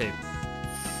a draw too.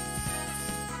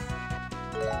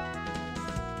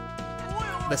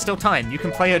 There's still time. You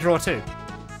can play a draw too. No.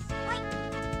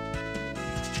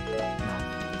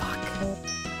 Fuck.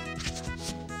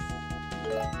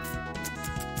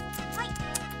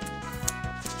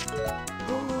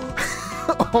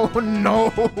 Oh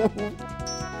no!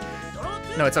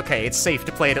 No, it's okay. It's safe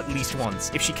to play it at least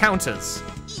once. If she counters,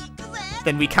 いくぜ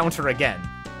then we counter again.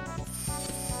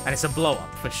 And it's a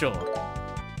blow-up, for sure.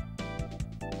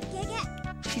 ゲゲ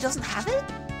She doesn't have it?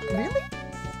 Really?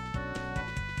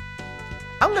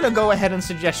 I'm gonna go ahead and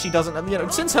suggest she doesn't, you know,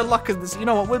 since her luck is, you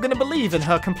know what, we're gonna believe in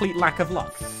her complete lack of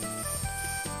luck. さ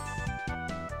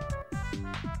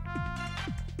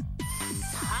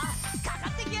あかか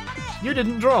ってきやがれ You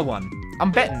didn't draw one.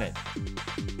 I'm betting it.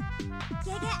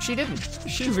 ゲゲ She didn't.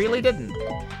 She really didn't.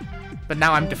 But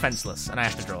now I'm defenseless, and I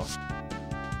have to draw.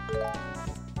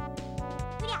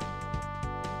 クリア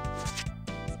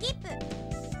スキップ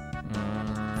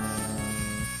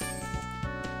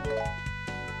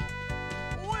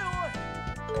おいおい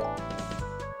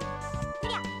ク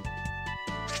リア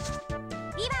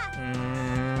リバ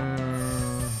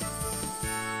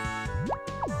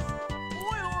お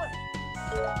いおい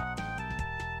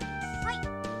はい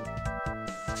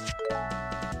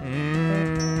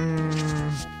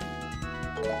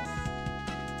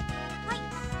はい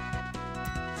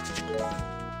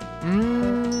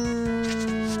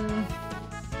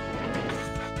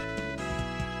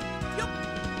よっ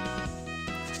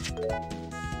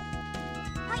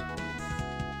はい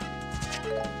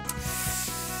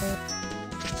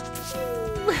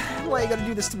Why you gotta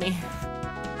do this to me?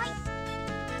 はい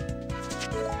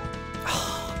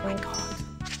Oh my god.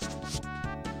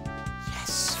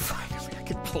 Yes, finally I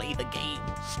can play the game.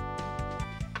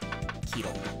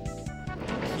 Kiro.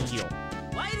 Kiro.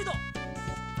 ワイルド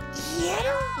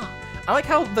Yeah! I like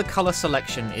how the color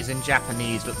selection is in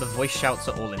Japanese, but the voice shouts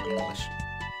are all in English.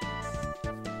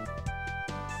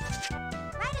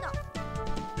 ワイルド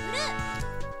ブルー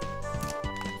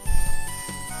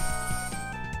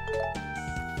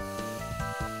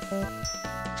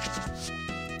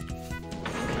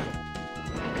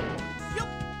よっ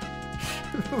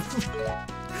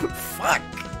Fuck!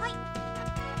 はい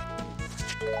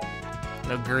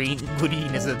No, green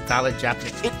is a valid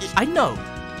Japanese. I know,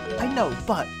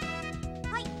 but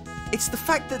はい it's the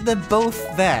fact that they're both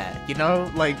there, you know?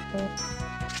 Like,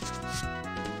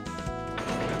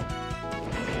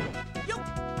 よっ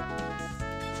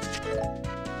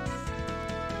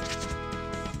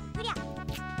クリア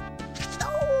no!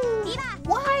 リバ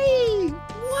Why?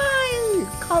 Why?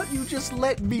 Can't you just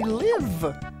let me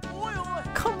live? おいおい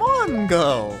Come on,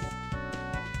 girl!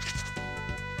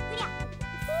 クリア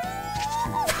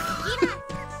リバ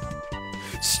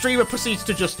Streamer proceeds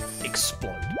to just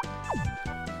explode.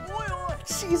 おいおい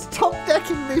She's top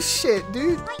decking this shit,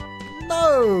 dude.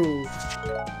 No!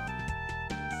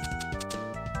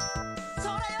 そ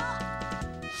れよ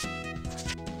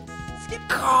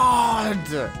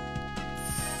God!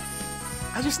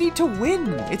 I just need to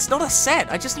win. It's not a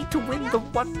set. I just need to win the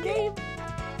one game.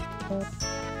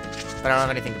 But I don't have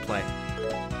anything to play.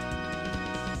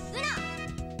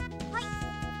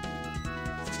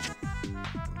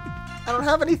 I don't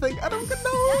have anything. I don't know.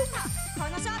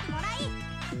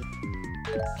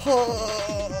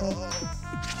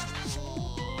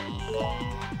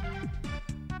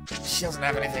 She doesn't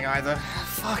have anything either.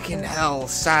 Fucking hell.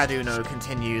 Sad Uno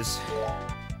continues.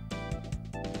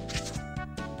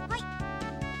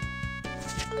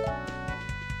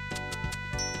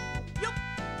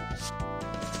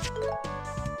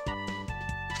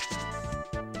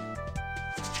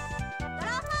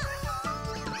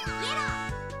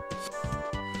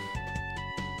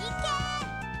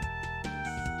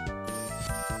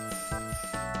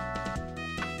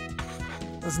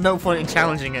 There's no point in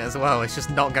challenging it as well, it's just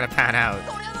not gonna pan out.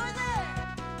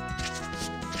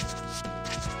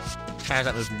 How does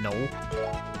that move? No.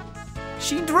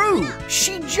 She drew!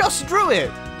 She just drew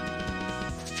it!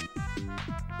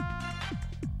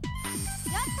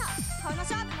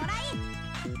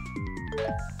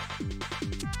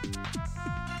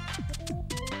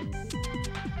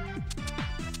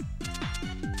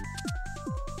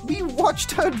 We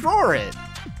watched her draw it!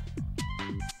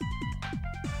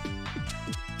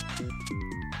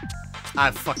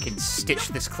 I've fucking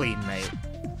stitched this clean, mate.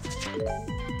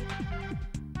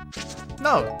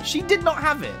 No, she did not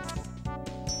have it.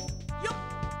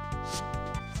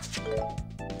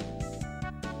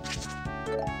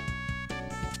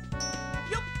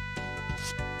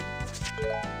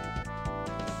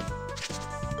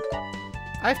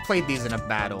 I've played these in a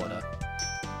bad order.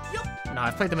 No,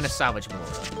 I've played them in a salvageable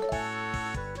order.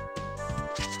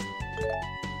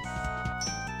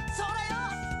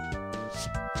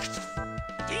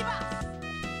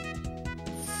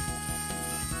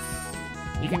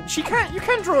 You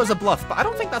can draw as a bluff, but I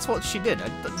don't think that's what she did.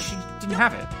 She didn't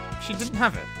have it. She didn't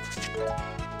have it.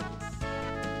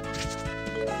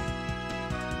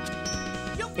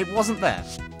 It wasn't there.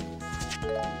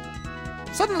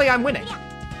 Suddenly I'm winning.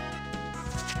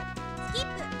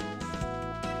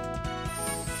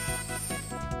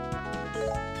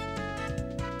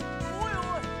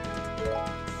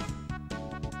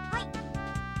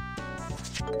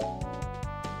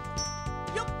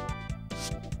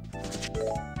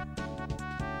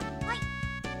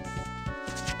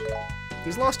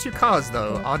 These last two cards,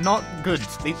 though, are not good.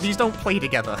 These don't play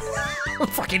together.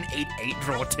 Fucking 8-8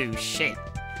 draw 2. Shit.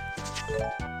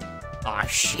 Ah,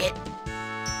 shit.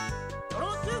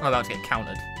 I'm about to get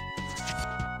countered.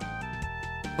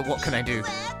 But what can I do?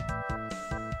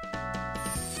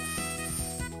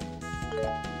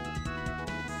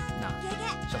 No.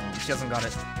 She hasn't got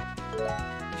it.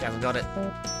 She hasn't got it.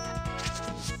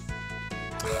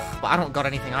 But I don't got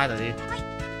anything either, dude.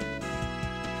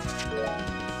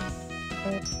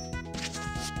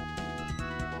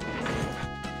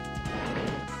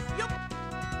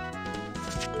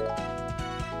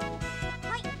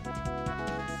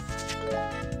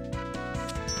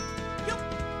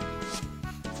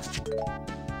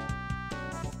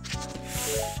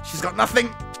 She's got nothing!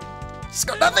 She's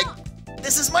got nothing!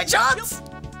 This is my chance!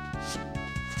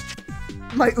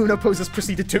 My Uno poses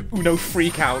proceeded to Uno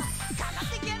freak out.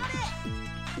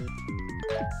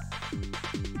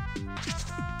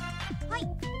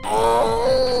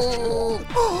 Oh!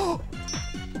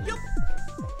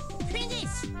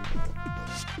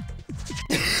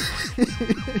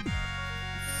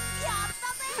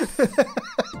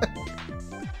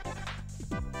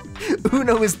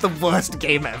 Uno is the worst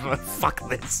game ever. Fuck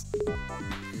this.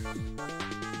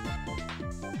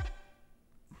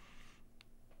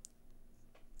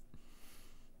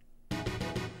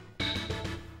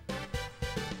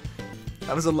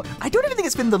 That was I don't even think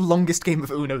it's been the longest game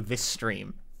of Uno this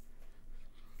stream.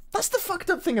 That's the fucked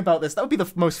up thing about this. That would be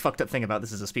the most fucked up thing about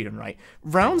this as a speedrun, right?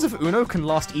 Rounds of Uno can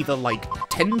last either like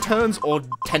 10 turns or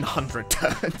 1,000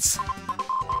 turns.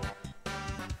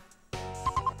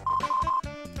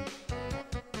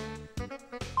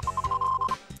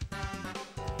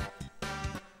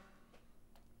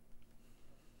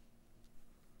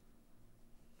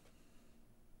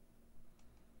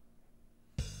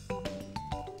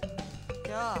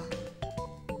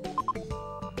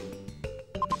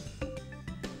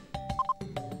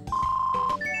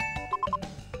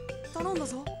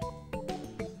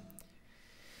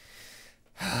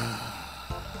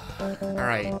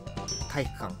 Alright, 体育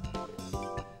館。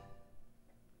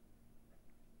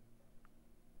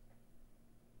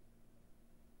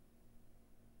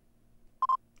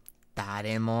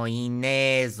誰もい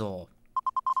ねえぞ。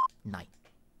ない。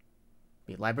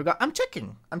Be library. I'm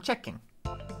checking. I'm checking.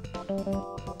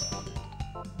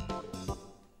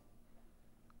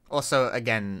 Also,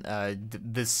 again,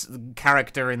 this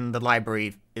character in the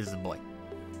library is a boy.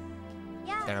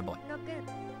 They're a boy.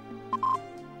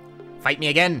 Fight me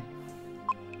again!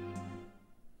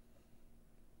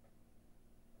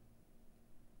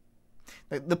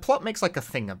 The plot makes like a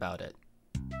thing about it.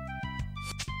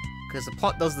 Because the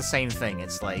plot does the same thing.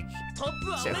 It's like,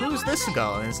 so who's this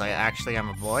girl? And it's like, actually, I'm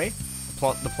a boy.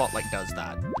 The plot like does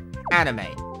that. Anime.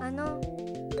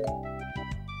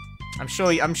 I'm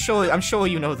sure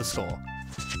you know the score.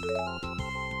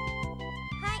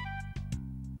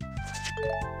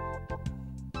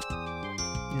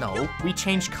 No, we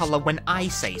change color when I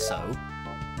say so.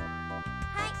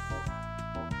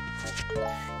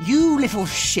 You little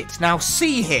shit, now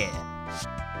see here!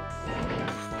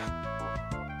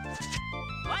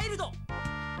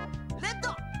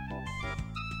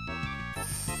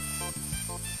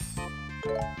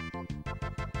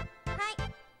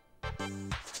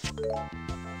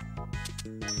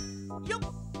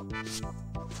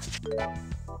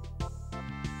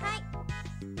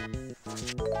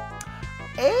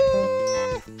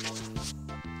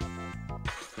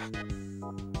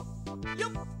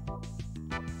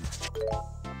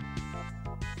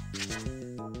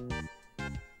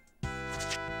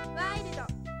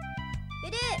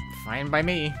 Fine by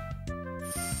me.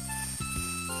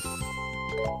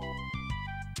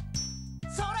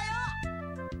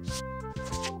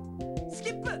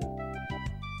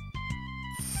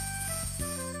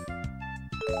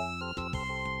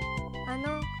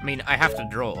 I mean, I have to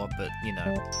draw, but, you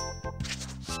know.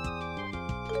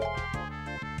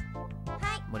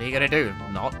 What are you gonna do?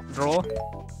 Not draw?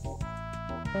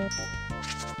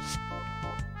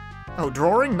 Oh,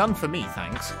 drawing? None for me,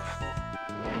 thanks.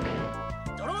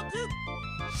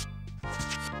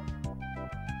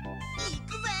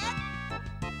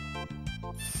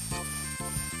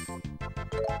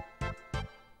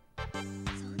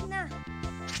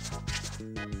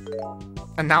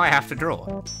 And now I have to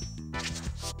draw.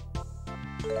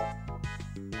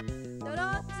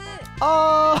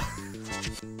 Oh!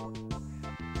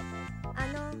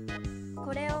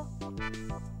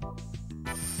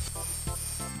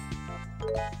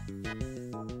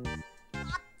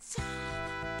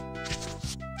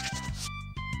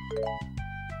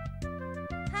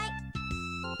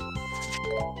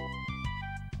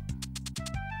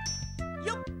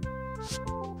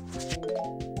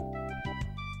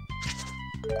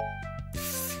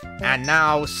 And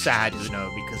now, sad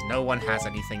Uno, because no one has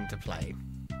anything to play.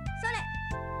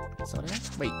 Sorry?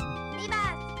 Wait.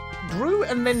 Drew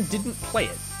and then didn't play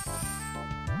it?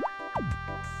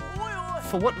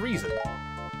 For what reason?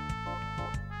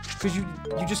 Because you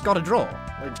just gotta draw.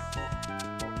 Like,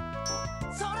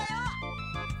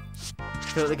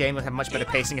 I feel like the game would have much better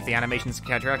pacing if the animations and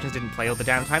characters didn't play all the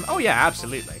damn time. Oh yeah,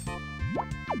 absolutely.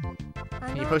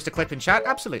 Can you post a clip in chat?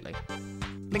 Absolutely.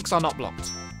 Links are not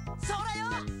blocked.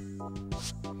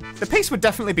 The pace would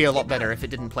definitely be a lot better if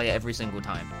it didn't play it every single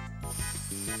time.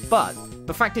 But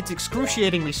the fact it's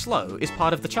excruciatingly slow is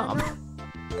part of the charm.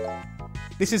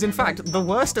 This is in fact the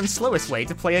worst and slowest way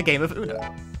to play a game of Uno.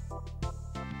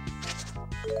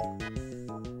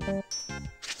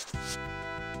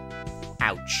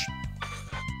 Ouch.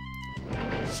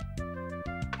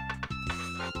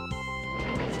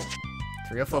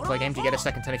 Three or four play game, do you get a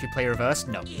second turn if you play reverse?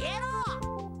 No.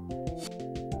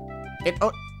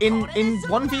 In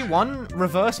 1v1,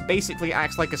 reverse basically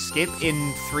acts like a skip.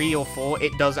 In 3 or 4,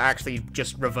 it does actually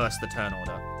just reverse the turn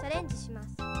order.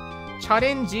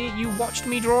 Charenji, you watched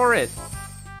me draw it.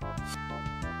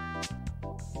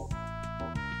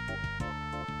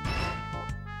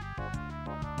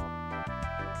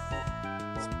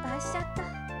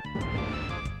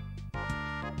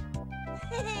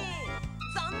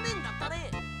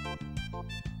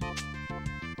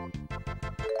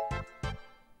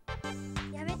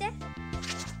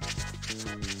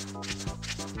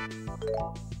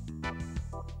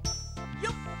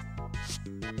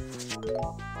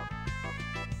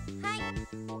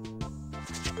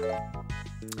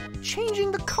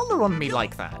 Changing the color on me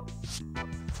like that.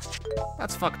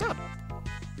 That's fucked up.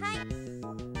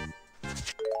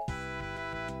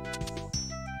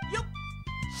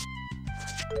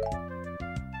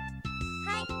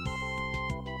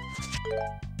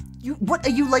 What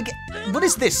are you like? What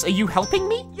is this? Are you helping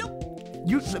me?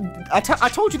 I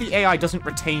told you the AI doesn't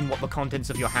retain what the contents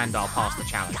of your hand are past the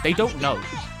challenge. They don't know.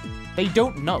 They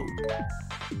don't know.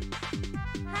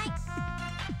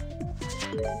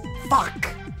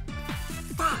 Fuck.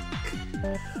 Fuck.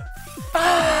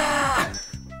 Fuck.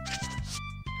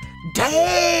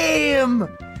 Damn.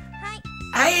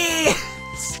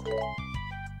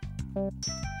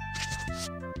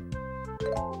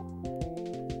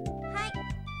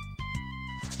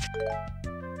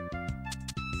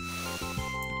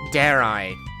 Dare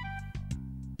I?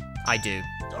 I do.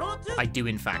 ドロー2 I do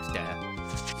in fact dare.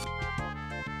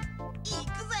 行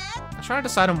くぜ I'm trying to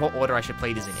decide on what order I should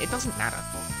play this in. It doesn't matter.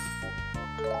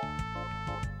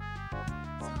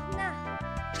 そんな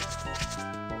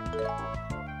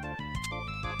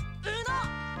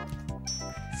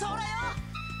それよ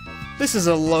This is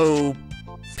a low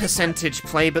percentage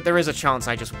play, but there is a chance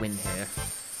I just win here.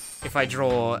 If I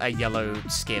draw a yellow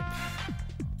skip,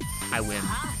 I win.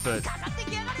 But かかって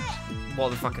きやがれ what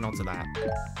are the fucking odds of that?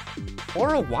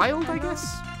 Or a wild, I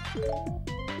guess?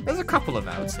 There's a couple of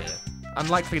outs here.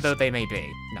 Unlikely though they may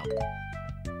be. No. そ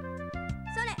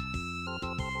れ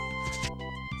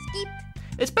スキッ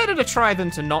It's better to try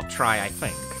than to not try, I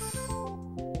think.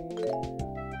 プ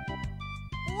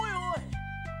おいおい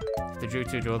If they drew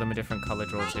two, draw them a different color,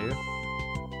 draw two.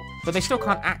 But they still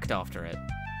can't act after it.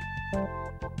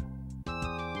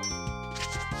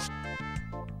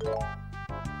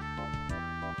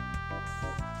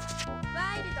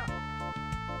 ワイルド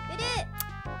ブルー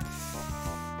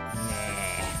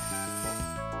Nah.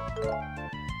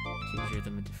 Two, drew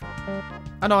them a different...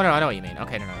 Oh, no, I know what you mean.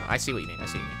 Okay, no. I see what you mean. I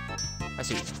see what you mean.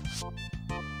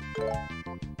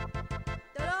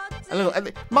 ドロー A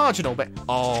little... marginal, but...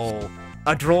 Oh.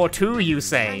 A draw two, you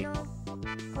say?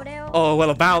 2これを Oh, well,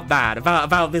 about that.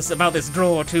 About this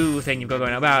draw two thing you've got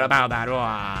going. About that.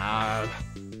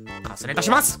 失礼いたし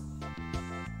ます。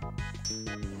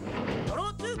ドロ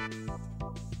ー2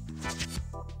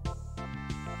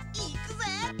行くぜ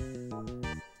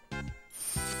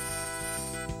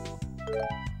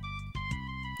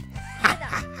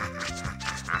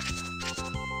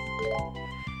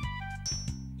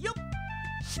よっ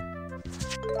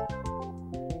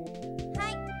は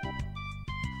い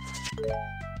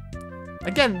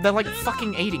Again, they're like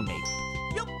fucking aiding me.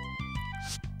 よっ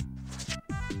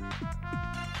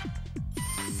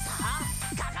さ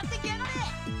あかかってきやがれ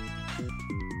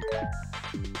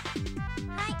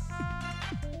はい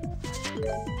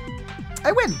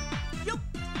I win! よっ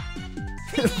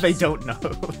They don't know.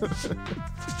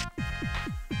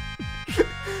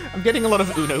 I'm getting a lot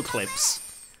of Uno clips.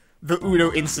 The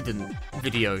Uno incident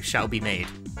video shall be made.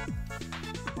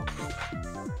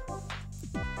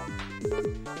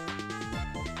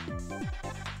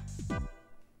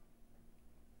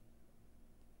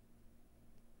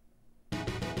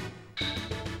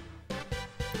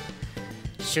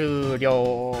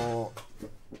 Shuryo.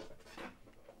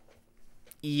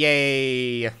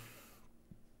 Yay.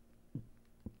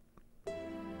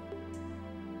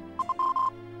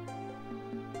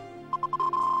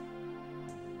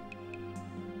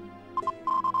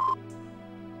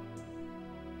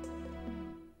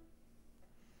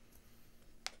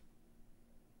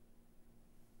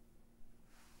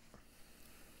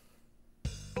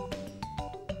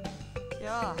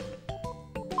 Yeah.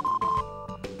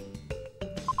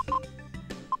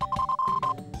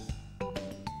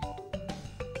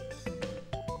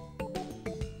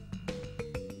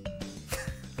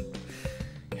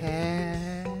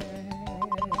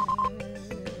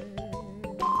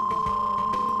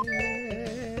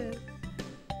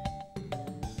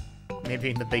 Maybe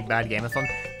in the big bad gameathon.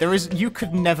 You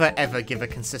could never ever give a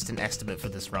consistent estimate for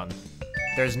this run.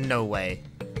 There's no way.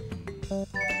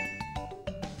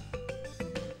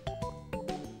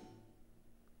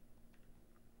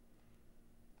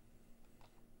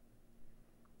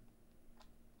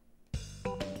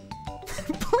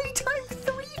 Playtime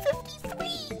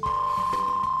 353!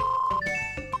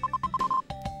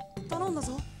 頼んだ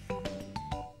ぞ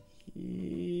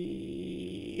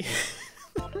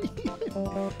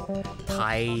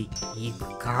体育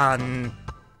館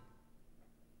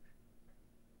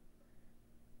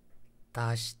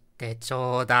出してち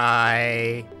ょうだ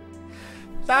い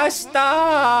出し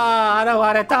た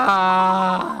現れ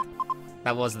た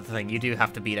That was the thing, you do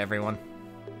have to beat everyone.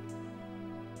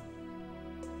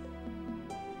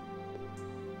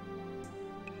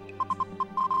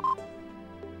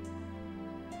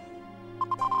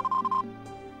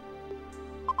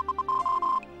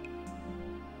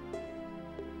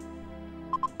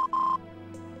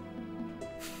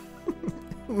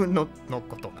 no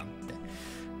ことなんて。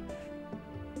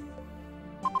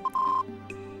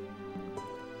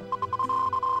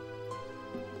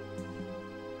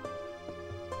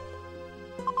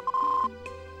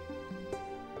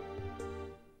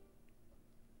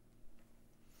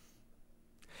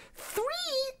Three?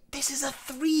 This is a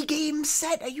 3-game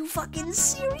set. Are you fucking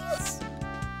serious?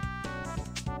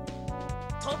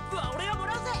 トップは俺がも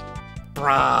らうぜ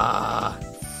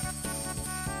Bruh.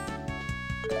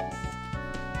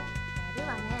 る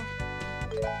わね。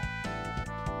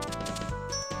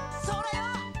それよ。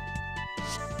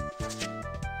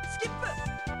スキップ。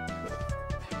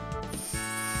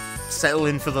 Settle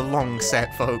in for the long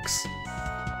set, folks.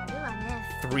 やるわね。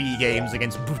 3 games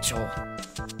against Bucho.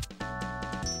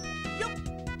 よっ。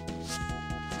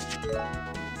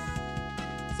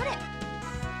それ。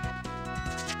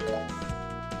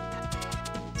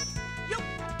よっ。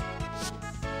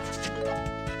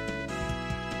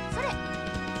それ。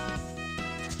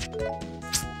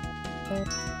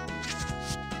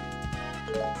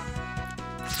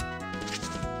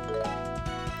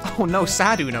 Oh no,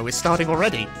 sad Uno is starting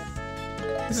already.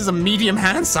 This is a medium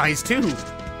hand size too.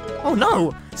 Oh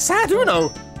no, sad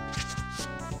Uno.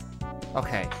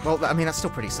 Okay, well, I mean, that's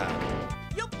still pretty sad.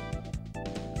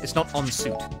 It's not on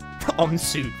suit. On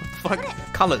suit. What the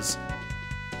fuck? Colors.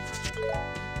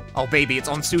 Oh baby, it's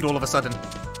on suit all of a sudden.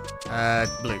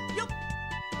 Blue.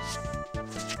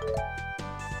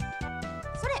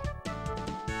 それ。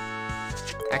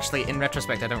 Actually, in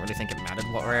retrospect, I don't really think it mattered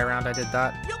what way around I did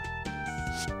that.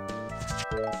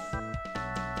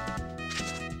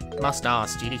 Must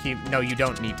ask. No, you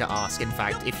don't need to ask. In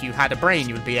fact, if you had a brain,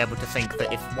 you would be able to think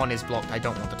that if one is blocked, I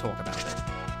don't want to talk about it.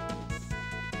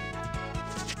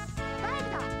 ワイ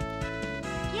ルド。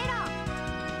イエロー。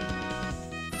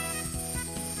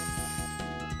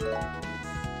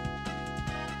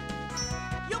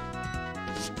よっ。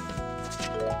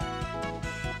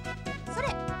それ。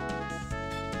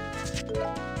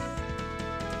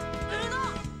ウノ。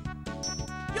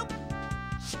よっ。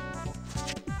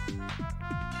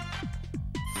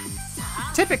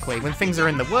 Typically, when things are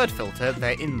in the word filter,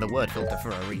 they're in the word filter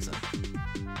for a reason.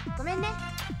 ごめんね。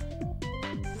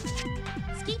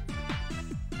好き。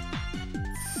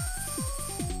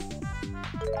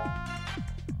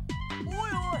おい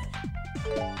おい。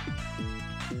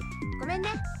ごめんね。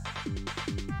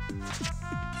好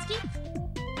き。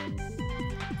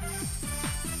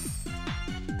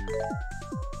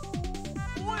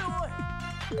おいおい。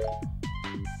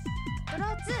ドロ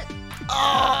ー2。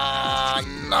 Oh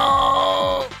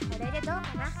no! これでどうか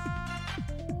な。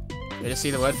 You just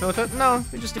see the word filter? No,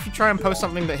 just if you try and post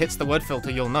something that hits the word filter,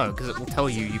 you'll know, because it will tell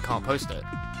you you can't post it.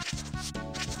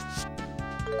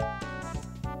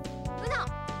 ウノ。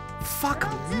 Fuck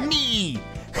me!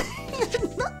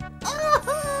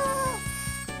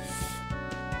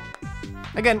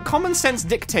 Again, common sense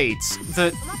dictates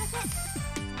that... お待たせ。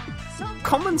そう。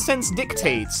 Common sense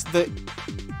dictates that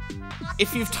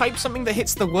if you've typed something that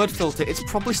hits the word filter, it's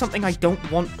probably something I don't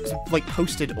want to, like,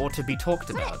 posted or to be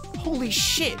talked about. Holy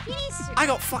shit! フィニッシュ。 I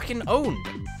got fucking owned!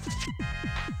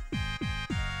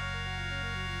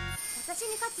 私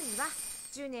に勝つには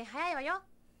10年早いわよ。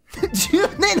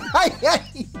 10年早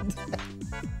いんだ。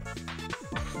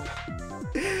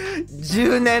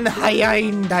10年早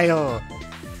いんだよ。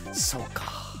そう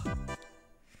か。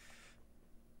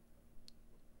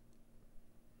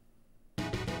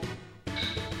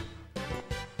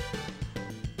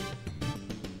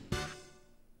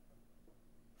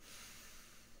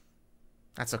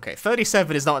That's okay.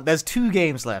 37 is not... There's 2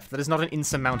 games left. That is not an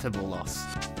insurmountable loss.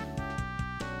 さて、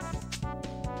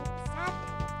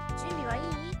準備はいい？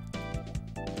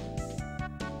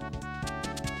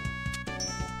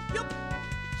よっ。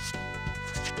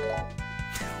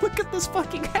 Look at this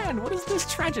fucking hand. What is this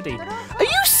tragedy? ドロー Are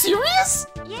you serious?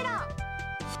 イエロー。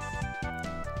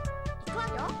行くわ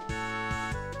よ。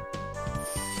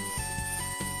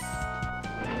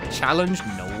 Challenge?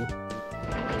 No.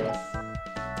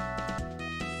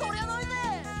 そりゃないぜ。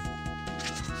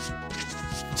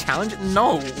 Challenge?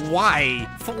 No. Why?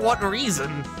 For what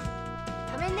reason?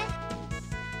 ごめんね。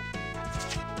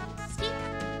好き。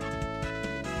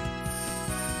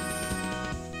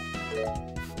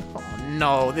 Oh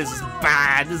no, this is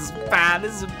bad. This is bad.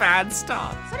 This is a bad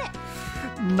start. それ。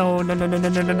 No, no, no, no, no,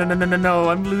 no, no, no, no, no, no, no.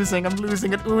 I'm losing at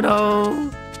Uno.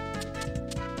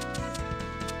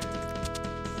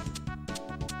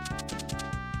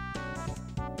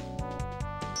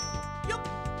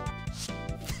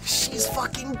 She's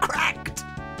fucking cracked.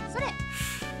 それ。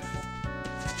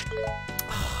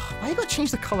 Why you gotta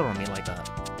change the color on me like that?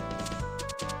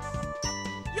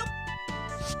 よっ。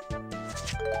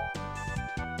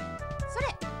それ。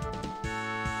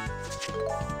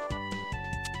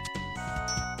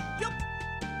よっ。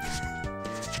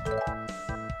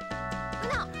ウ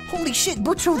ノ。 Holy shit,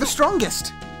 Butcho the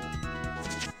strongest!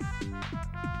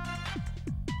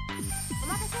 お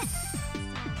待たせ。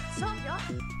さあ、勝負よ。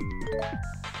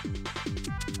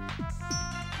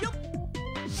よっ。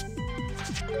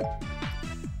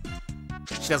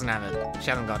 She doesn't have it. She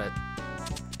hasn't got it.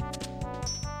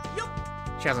 Yup.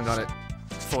 She hasn't got it.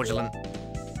 Fraudulent.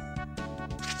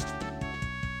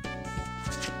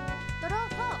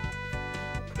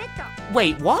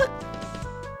 Wait, what?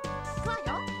 行くわ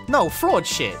よ。 No, fraud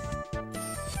shit.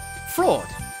 Fraud.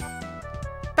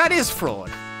 That is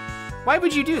fraud. Why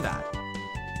would you do that?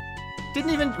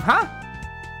 Didn't even... Huh?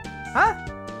 Huh?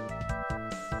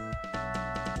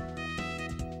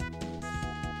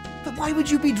 But why would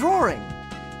you be drawing?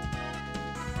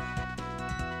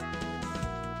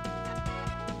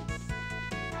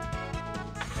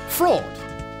 Fraud.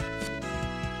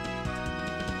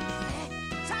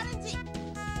 チャレンジ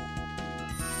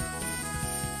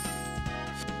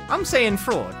I'm saying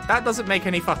fraud. That doesn't make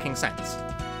any fucking sense.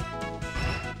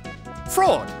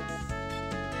 Fraud.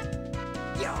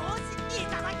 よーしい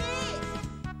ただき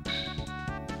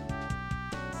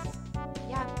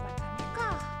やっぱダメか。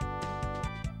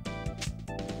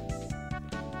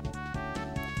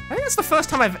 I think it's the first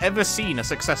time I've ever seen a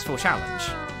successful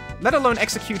challenge, let alone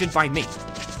executed by me.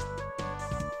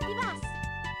 リバース。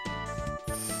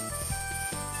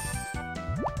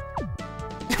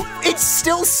 It's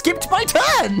still skipped my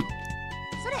turn!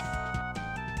 それ。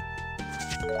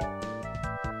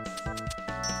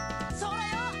それ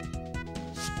よ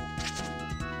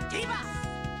リバー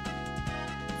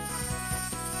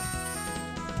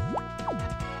や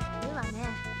るわね。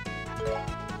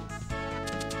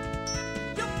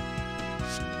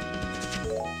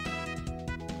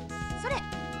それ。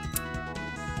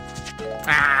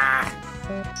 Ah.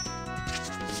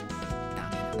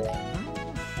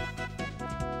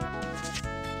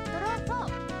 ドロー4。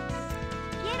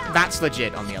イエロー。 That's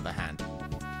legit, on the other hand.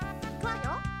 行くわよ。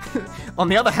 On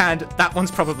the other hand, that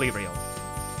one's probably real.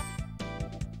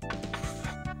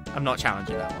 I'm not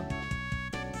challenging that one.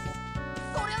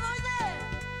 そりゃないぜ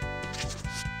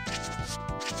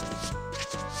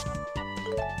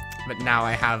But now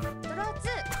I have... ドロー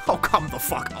2。 Oh, come the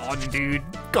fuck on, dude.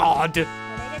 God. これ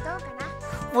でどうかな。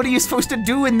 What are you supposed to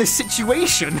do in this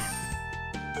situation?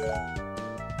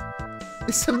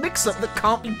 It's a mix-up that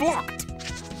can't be blocked.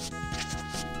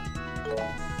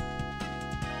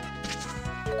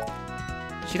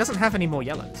 She doesn't have any more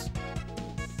yellows.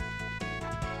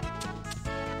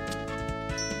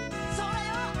 それ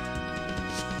よ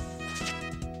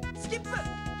スキップや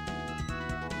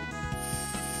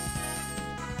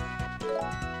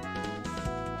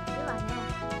るわね。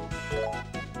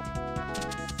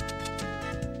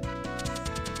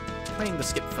 Playing the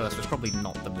skip first was probably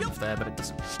not the move there, but it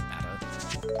doesn't matter.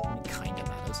 It kinda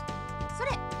matters. そ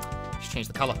れ。 Just change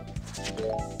the color.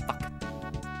 Fuck.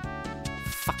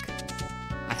 Fuck.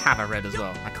 I have a red as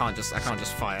well. I can't just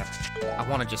fire. I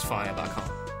want to just fire, but I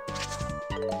can't.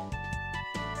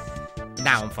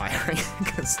 Now I'm firing,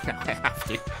 because now I have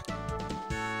to.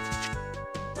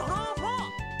 ドロー4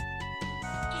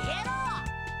イエロ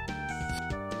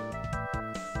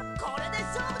ーこれで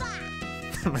勝負だ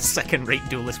I'm a second-rate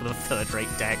duelist with a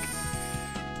third-rate deck.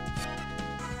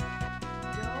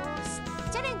 よーし。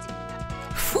チャレンジ。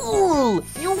 Fool!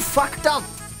 You fucked up!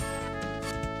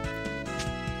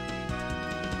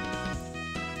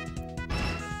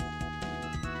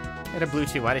 Hit a blue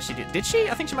too. Why did she do? Did she?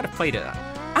 I think she might have played it.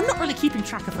 I'm not really keeping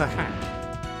track of her hand.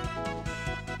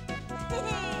 へへ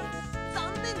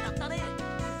残念だったね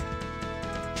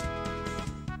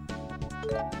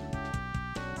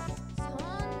そん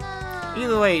な。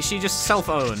 Either way, she just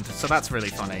self-owned, so that's really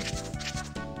funny.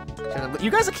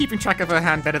 You guys are keeping track of her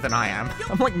hand better than I am.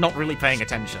 I'm like not really paying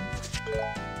attention.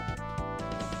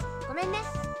 ごめんね。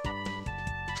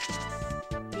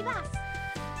リ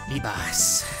バー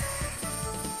ス。 Bebas.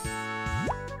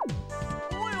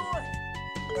 おいおい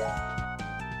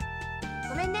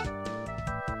ごめんね。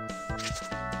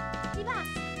リバ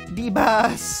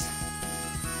ース。 Bebas!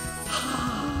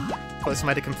 Close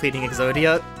to completing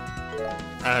Exodia?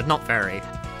 Not very.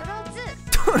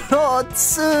 ドロー2。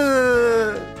 Rotsu!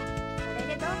 これ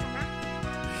でどうかな。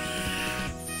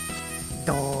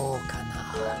 どうかな。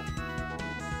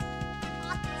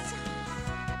あっち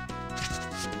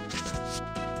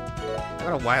I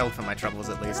got a wild for my troubles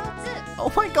at ゃ。 least. ドロー Oh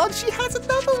my god, she has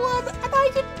another one, and I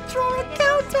didn't draw a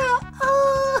counter.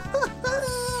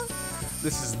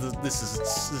 This is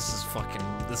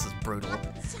brutal.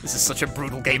 This is such a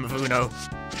brutal game of Uno.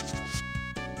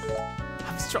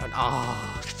 I'm trying.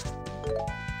 Ah.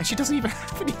 And she doesn't even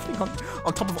have anything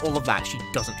on top of all of that. She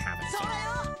doesn't have そ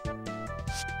anything.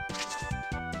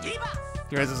 れよリバース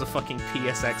Here's as a fucking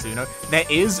PSX Uno. There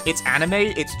is. It's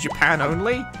anime. It's Japan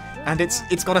only. And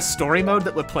it's got a story mode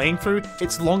that we're playing through.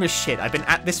 It's long as shit. I've been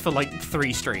at this for like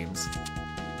 3 streams.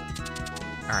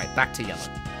 Alright, back to yellow.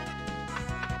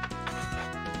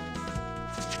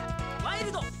 ワイ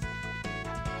ルドイ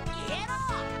エロ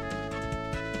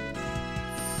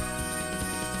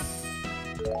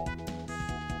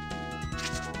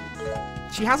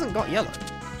ー She hasn't got yellow.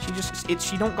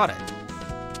 she don't got it.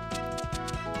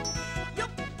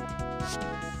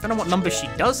 Don't know what number she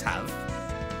does have,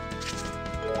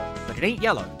 but it ain't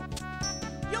yellow.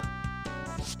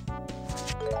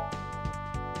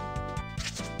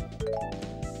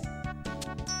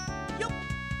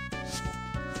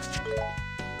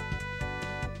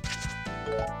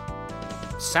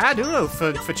 Sad Uno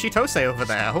for Chitose over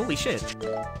there. Holy shit.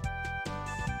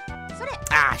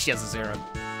 Ah, she has a 0.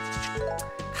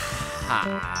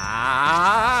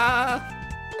 Ha.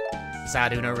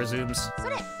 Sad Uno resumes.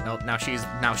 Nope, now she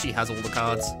has all the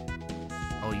cards.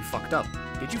 Oh, you fucked up.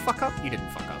 Did you fuck up? You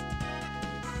didn't fuck up.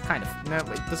 Kind of. No,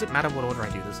 wait, does it matter what order I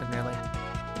do this in, really?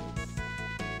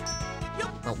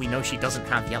 Well, we know she doesn't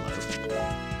have yellow.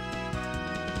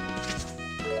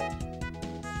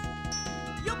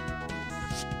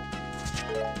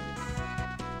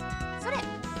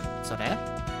 So there?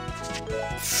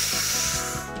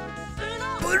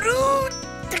 Blue!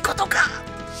 ってことか!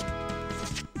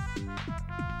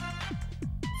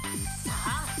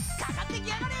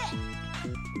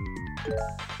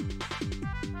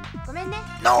 ごめんね。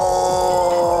 No!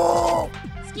 好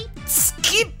き。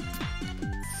 Skip!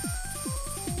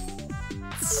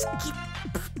 Skip!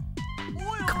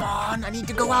 Come on, I need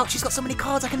to go out. She's got so many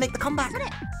cards, I can make the comeback.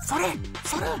 Sorry!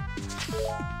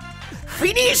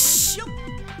 Finish!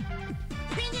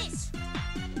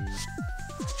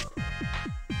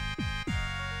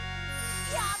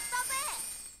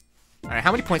 Alright,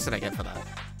 how many points did I get for that?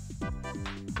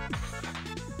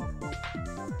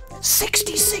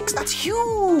 66! That's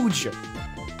huge!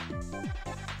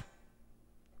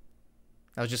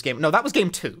 That was just game... No, that was game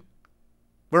 2.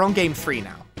 We're on game 3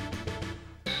 now.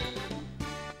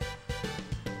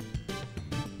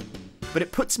 But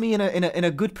it puts me in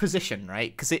a good position,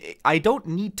 right? Because I don't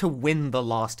need to win the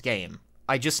last game.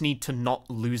 I just need to not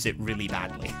lose it really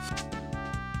badly.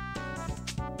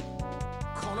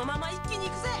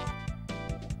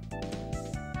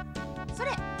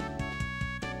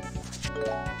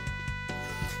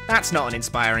 That's not an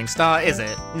inspiring start, is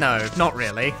it? No, not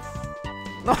really.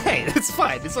 No, hey, it's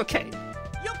fine. It's okay.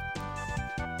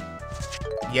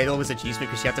 Yellow was a juice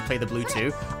because she had to play the blue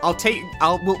too.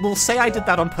 We'll say I did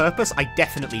that on purpose. I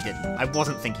definitely didn't. I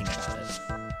wasn't thinking about it.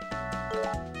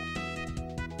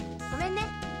 ごめんね。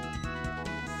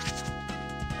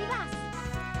リバー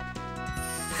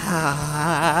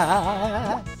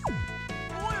ス。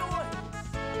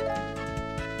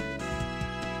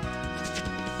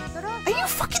 Are you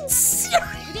fucking serious?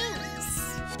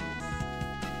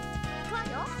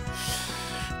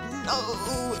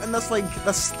 No, and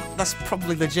that's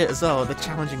probably legit as well. They're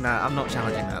challenging that. I'm not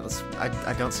challenging that.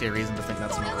 I don't see a reason to think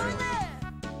that's not real.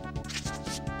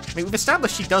 I mean, we've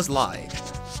established she does lie.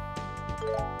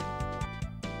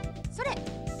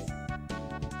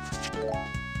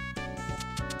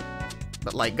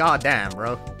 But like, goddamn,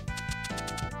 bro.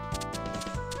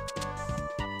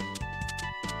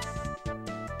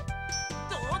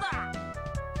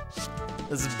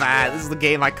 This is bad. This is the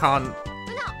game I can't.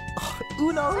 Oh,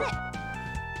 Uno.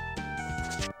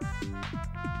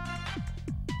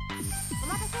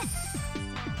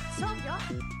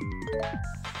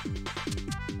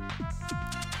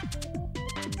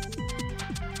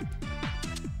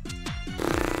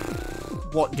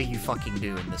 What do you fucking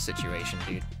do in this situation,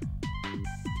 dude?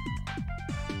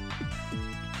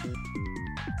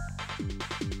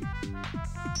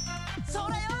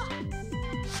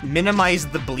 Minimize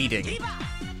the bleeding.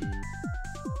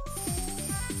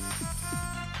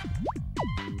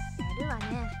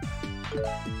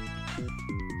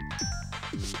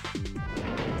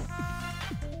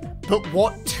 But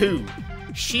what two?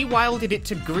 She wilded it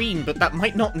to green, but that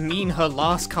might not mean her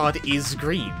last card is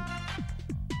green.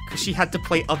 Because she had to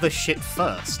play other shit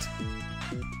first.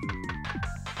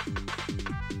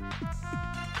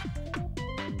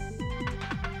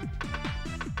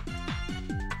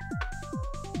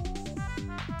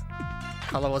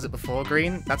 Color was it before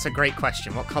green? That's a great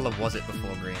question. What color was it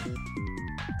before green?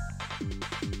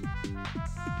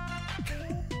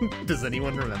 Does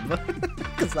anyone remember?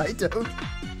 Because I don't.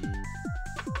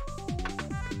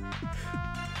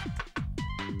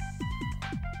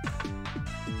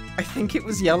 I think it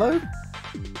was yellow?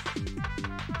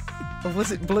 Or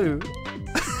was it blue?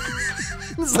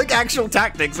 There's like actual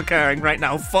tactics occurring right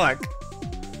now, fuck.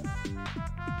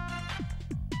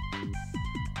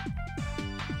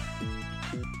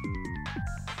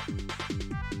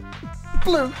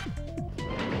 Blue.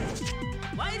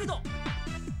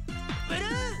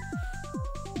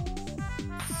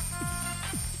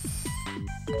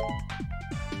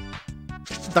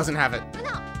 Doesn't have it.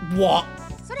 What?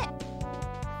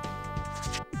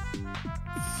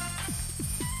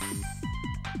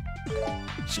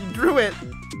 She drew it.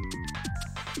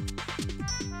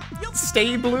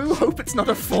 Stay blue, hope it's not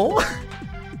a 4.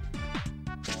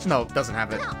 No, doesn't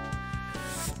have it.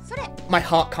 それ My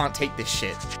heart can't take this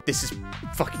shit. This is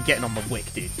fucking getting on my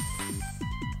wick, dude.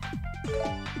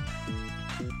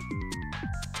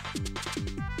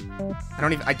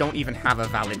 I don't even have a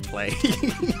valid play.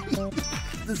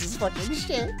 This is fucking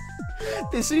shit.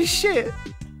 This is shit.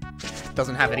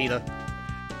 Doesn't have it either.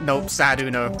 Nope, sad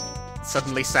Uno.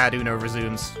 Suddenly sad Uno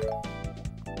resumes.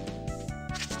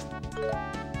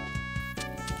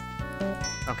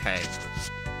 Okay.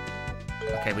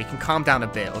 Okay, we can calm down a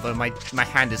bit, although my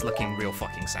hand is looking real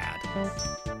fucking sad.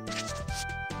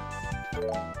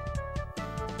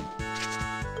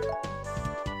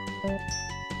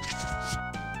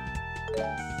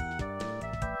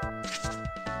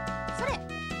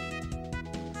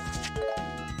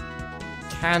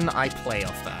 Can I play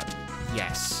off that?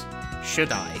 Yes.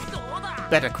 Should I?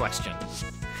 Better question.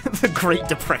 The Great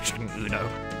Depression, Uno.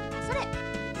 それ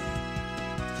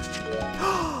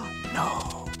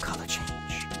No, color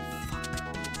change. Fuck.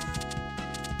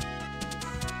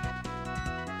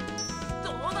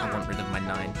 I want rid of my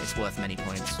 9. It's worth many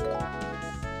points. そ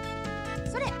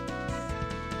れ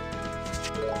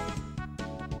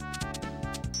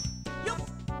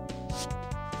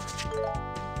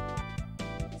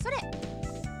それ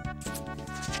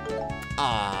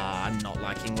Ah, I'm not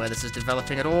liking where this is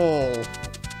developing at all.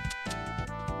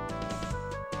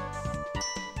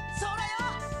 それよ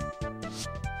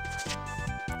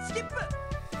スキップ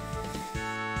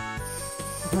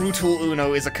Brutal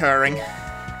Uno is occurring. や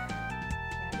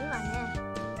るわね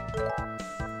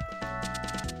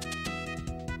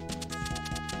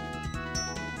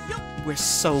We're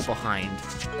so behind.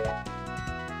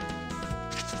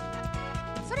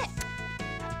 それ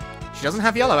She doesn't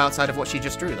have yellow outside of what she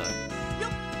just drew, though.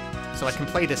 So I can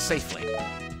play this safely.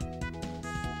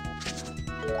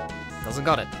 Doesn't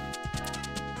got it.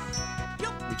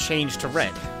 We change to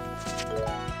red.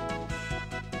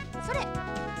 それ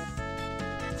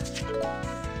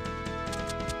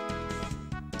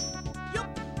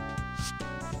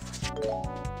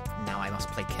Now I must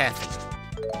play carefully.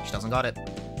 She doesn't got it.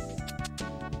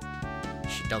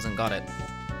 She doesn't got it.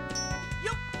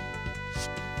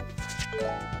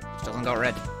 She doesn't got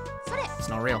red. それ It's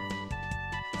not real.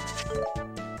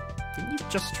 Didn't you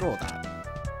just draw that?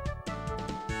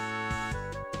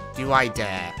 Do I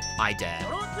dare? I dare. ド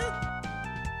ロー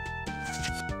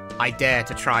I dare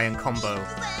to try and combo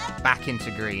back into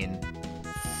green.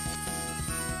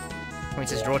 How many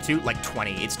says draw 2? Like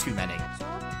 20. It's too many. ちょ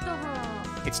っ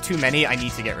と It's too many. I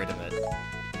need to get rid of it.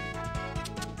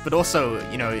 But also,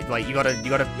 you know, like you gotta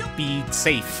be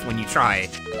safe when you try,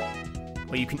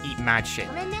 or you can eat mad shit.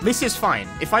 This is fine.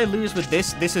 If I lose with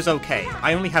this, this is okay.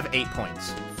 I only have 8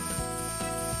 points.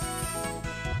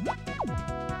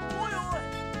 おいおい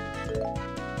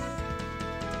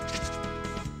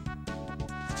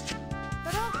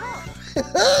ドロー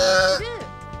4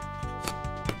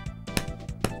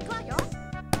 2 行くわよ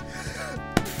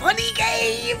Funny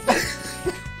game!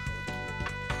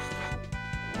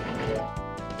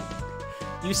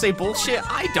 You say bullshit?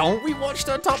 I don't. We watched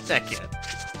our top deck yet.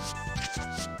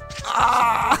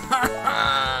 Ah!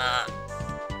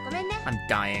 ごめんね I'm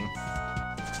dying.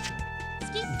 好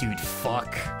き Dude,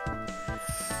 fuck.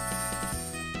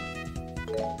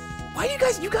 Why you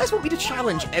guys want me to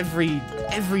challenge every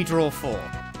draw 4?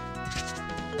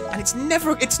 And it's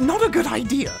not a good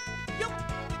idea.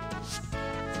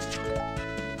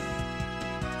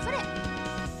 それ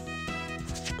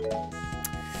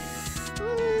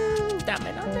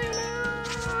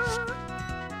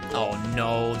Oh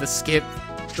no, the skip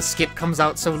comes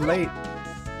out so late.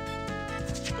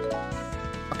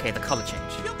 Okay, the color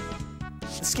change.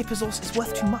 The skip is also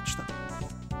worth too much though.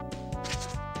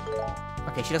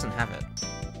 Okay, she doesn't have it.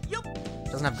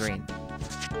 Doesn't have green.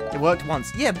 It worked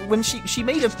once. Yeah, but when she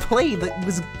made a play that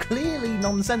was clearly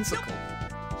nonsensical.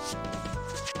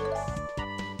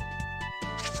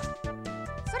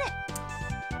 それ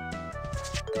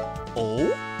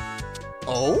Oh?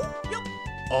 Oh?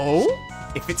 Oh?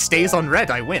 If it stays on red,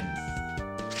 I win.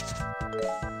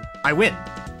 I win.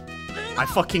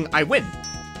 I win.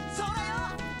 それよ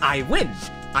I win.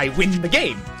 I win the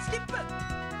game. スキップ さ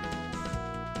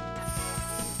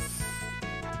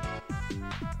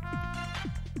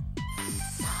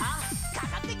あか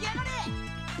かってきやがれ や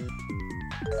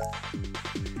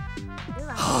る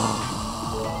わね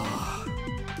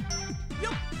よ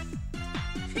っ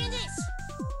フィニッシ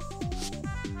ュ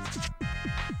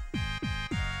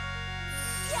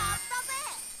やったぜ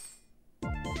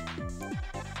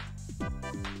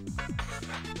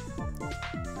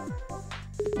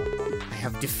I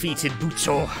have defeated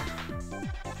Bucho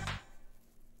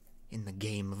in the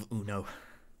game of Uno.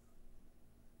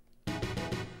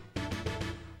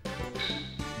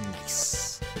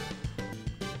 Nice.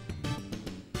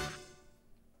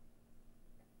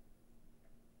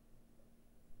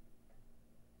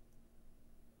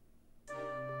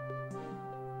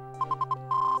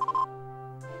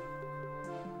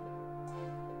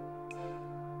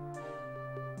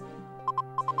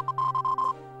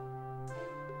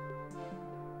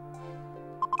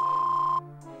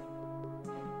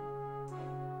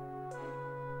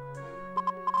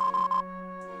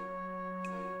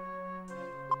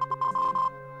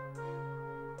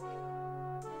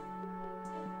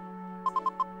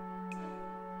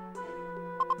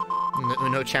 The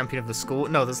Uno champion of the school?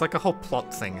 No, there's like a whole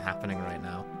plot thing happening right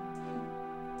now.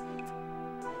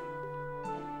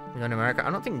 We're going to America? I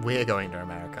don't think we're going to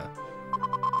America.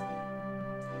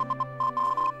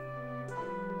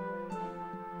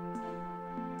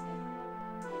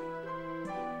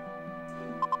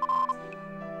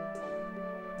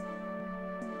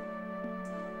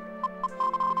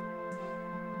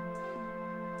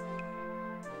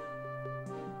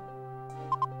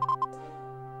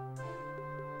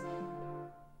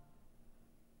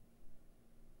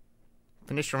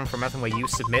 Finish run for marathon where you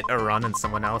submit a run and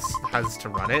someone else has to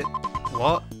run it?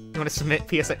 What? You want to submit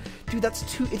PSA? Dude,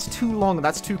 it's too long,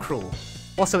 that's too cruel.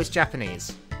 Also, it's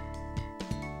Japanese.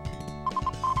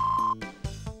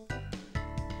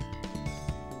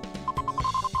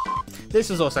 This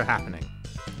is also happening.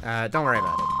 Don't worry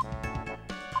about it.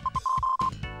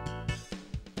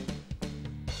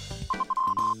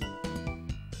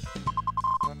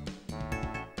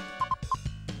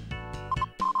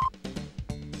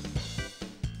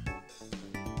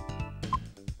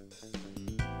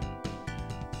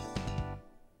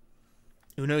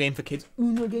 Uno game for kids.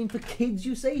 Uno game for kids,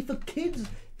 you say? For kids?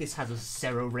 This has a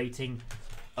 0 rating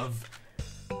of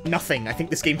nothing. I think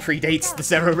this game predates the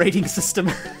 0 rating system.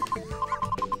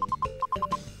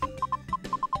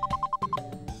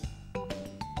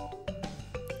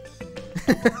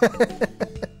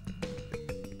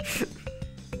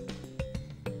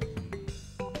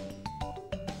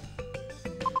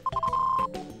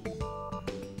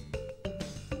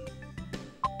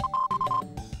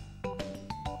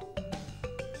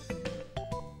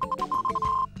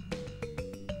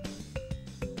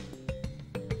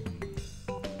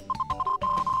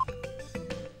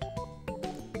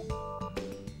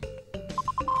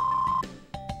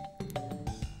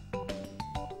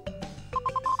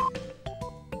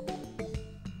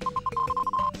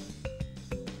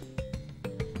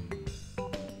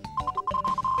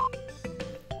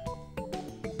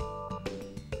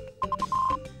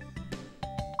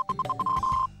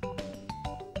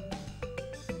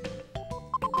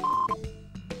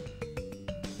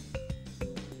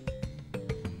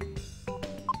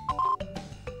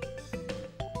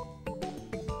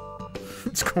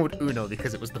 It's called Uno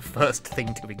because it was the first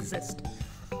thing to exist.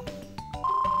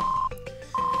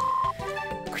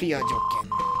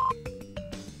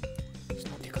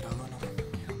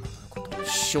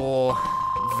 Sure,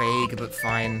 vague but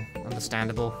fine,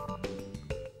 understandable.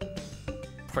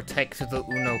 Protect the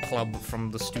Uno Club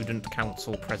from the student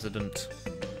council president,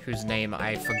 whose name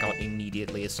I forgot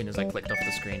immediately as soon as I clicked off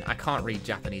the screen. I can't read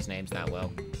Japanese names that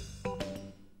well.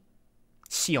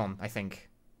 Shion, I think.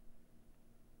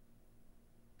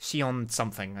 Shion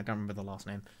something, I don't remember the last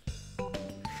name.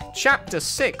 Chapter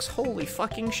 6, holy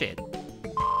fucking shit.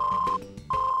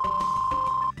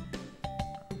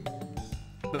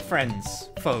 But friends,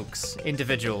 folks,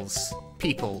 individuals,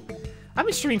 people, I've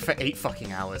been streaming for 8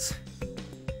 fucking hours.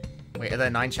 Wait, are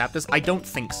there 9 chapters? I don't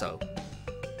think so.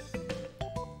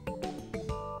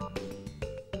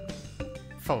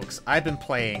 Folks, I've been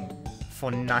playing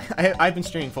for 9... I've been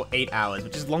streaming for 8 hours,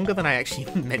 which is longer than I actually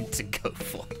meant to go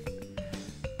for.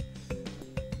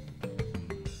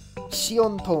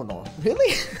 Shion Tono.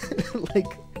 Really?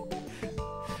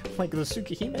 like the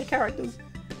Tsukihime characters?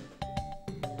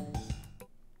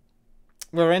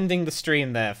 We're ending the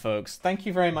stream there, folks. Thank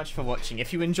you very much for watching.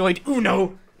 If you enjoyed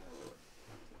Uno,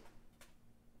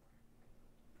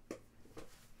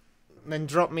 then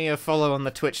drop me a follow on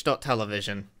the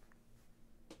twitch.television.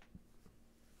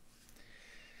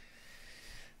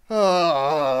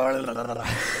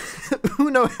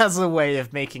 Uno has a way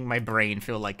of making my brain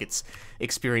feel like it's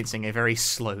experiencing a very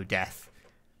slow death.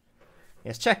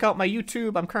 Yes, check out my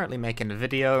YouTube. I'm currently making a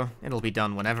video. It'll be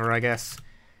done whenever, I guess.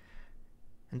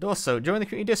 And also, join the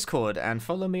community Discord and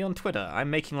follow me on Twitter. I'm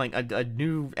making, like, a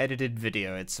new edited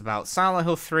video. It's about Silent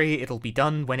Hill 3. It'll be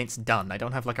done when it's done. I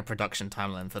don't have, like, a production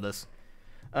timeline for this.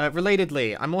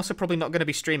 Relatedly, I'm also probably not going to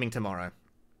be streaming tomorrow.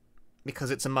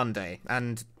 because it's a Monday,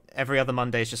 and every other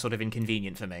Monday is just sort of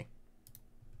inconvenient for me.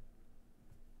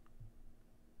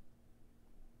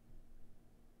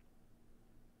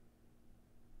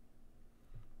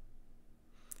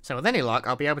 So with any luck,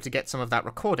 I'll be able to get some of that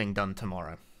recording done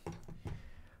tomorrow.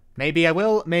 Maybe I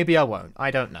will, maybe I won't.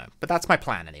 I don't know. But that's my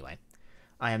plan anyway.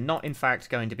 I am not, in fact,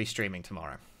 going to be streaming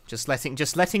tomorrow. Just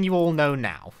letting you all know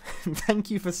now. Thank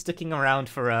you for sticking around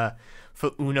for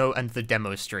Uno and the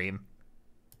demo stream.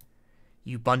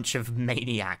 You bunch of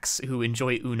maniacs who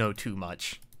enjoy Uno too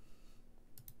much.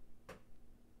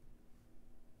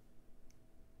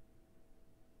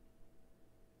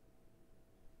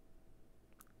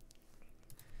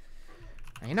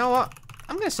 You know what?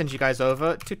 I'm going to send you guys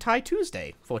over to Thai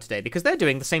Tuesday for today, because they're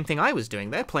doing the same thing I was doing.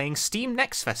 They're playing Steam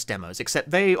Next Fest demos, except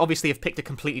they obviously have picked a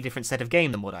completely different set of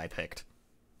game than what I picked.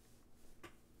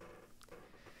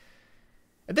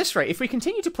 At this rate, if we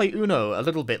continue to play Uno a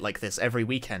little bit like this every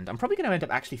weekend, I'm probably going to end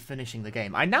up actually finishing the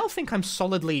game. I now think I'm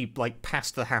solidly, like,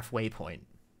 past the halfway point.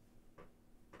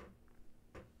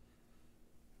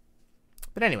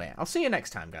 But anyway, I'll see you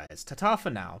next time, guys. Ta-ta for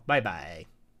now. Bye-bye.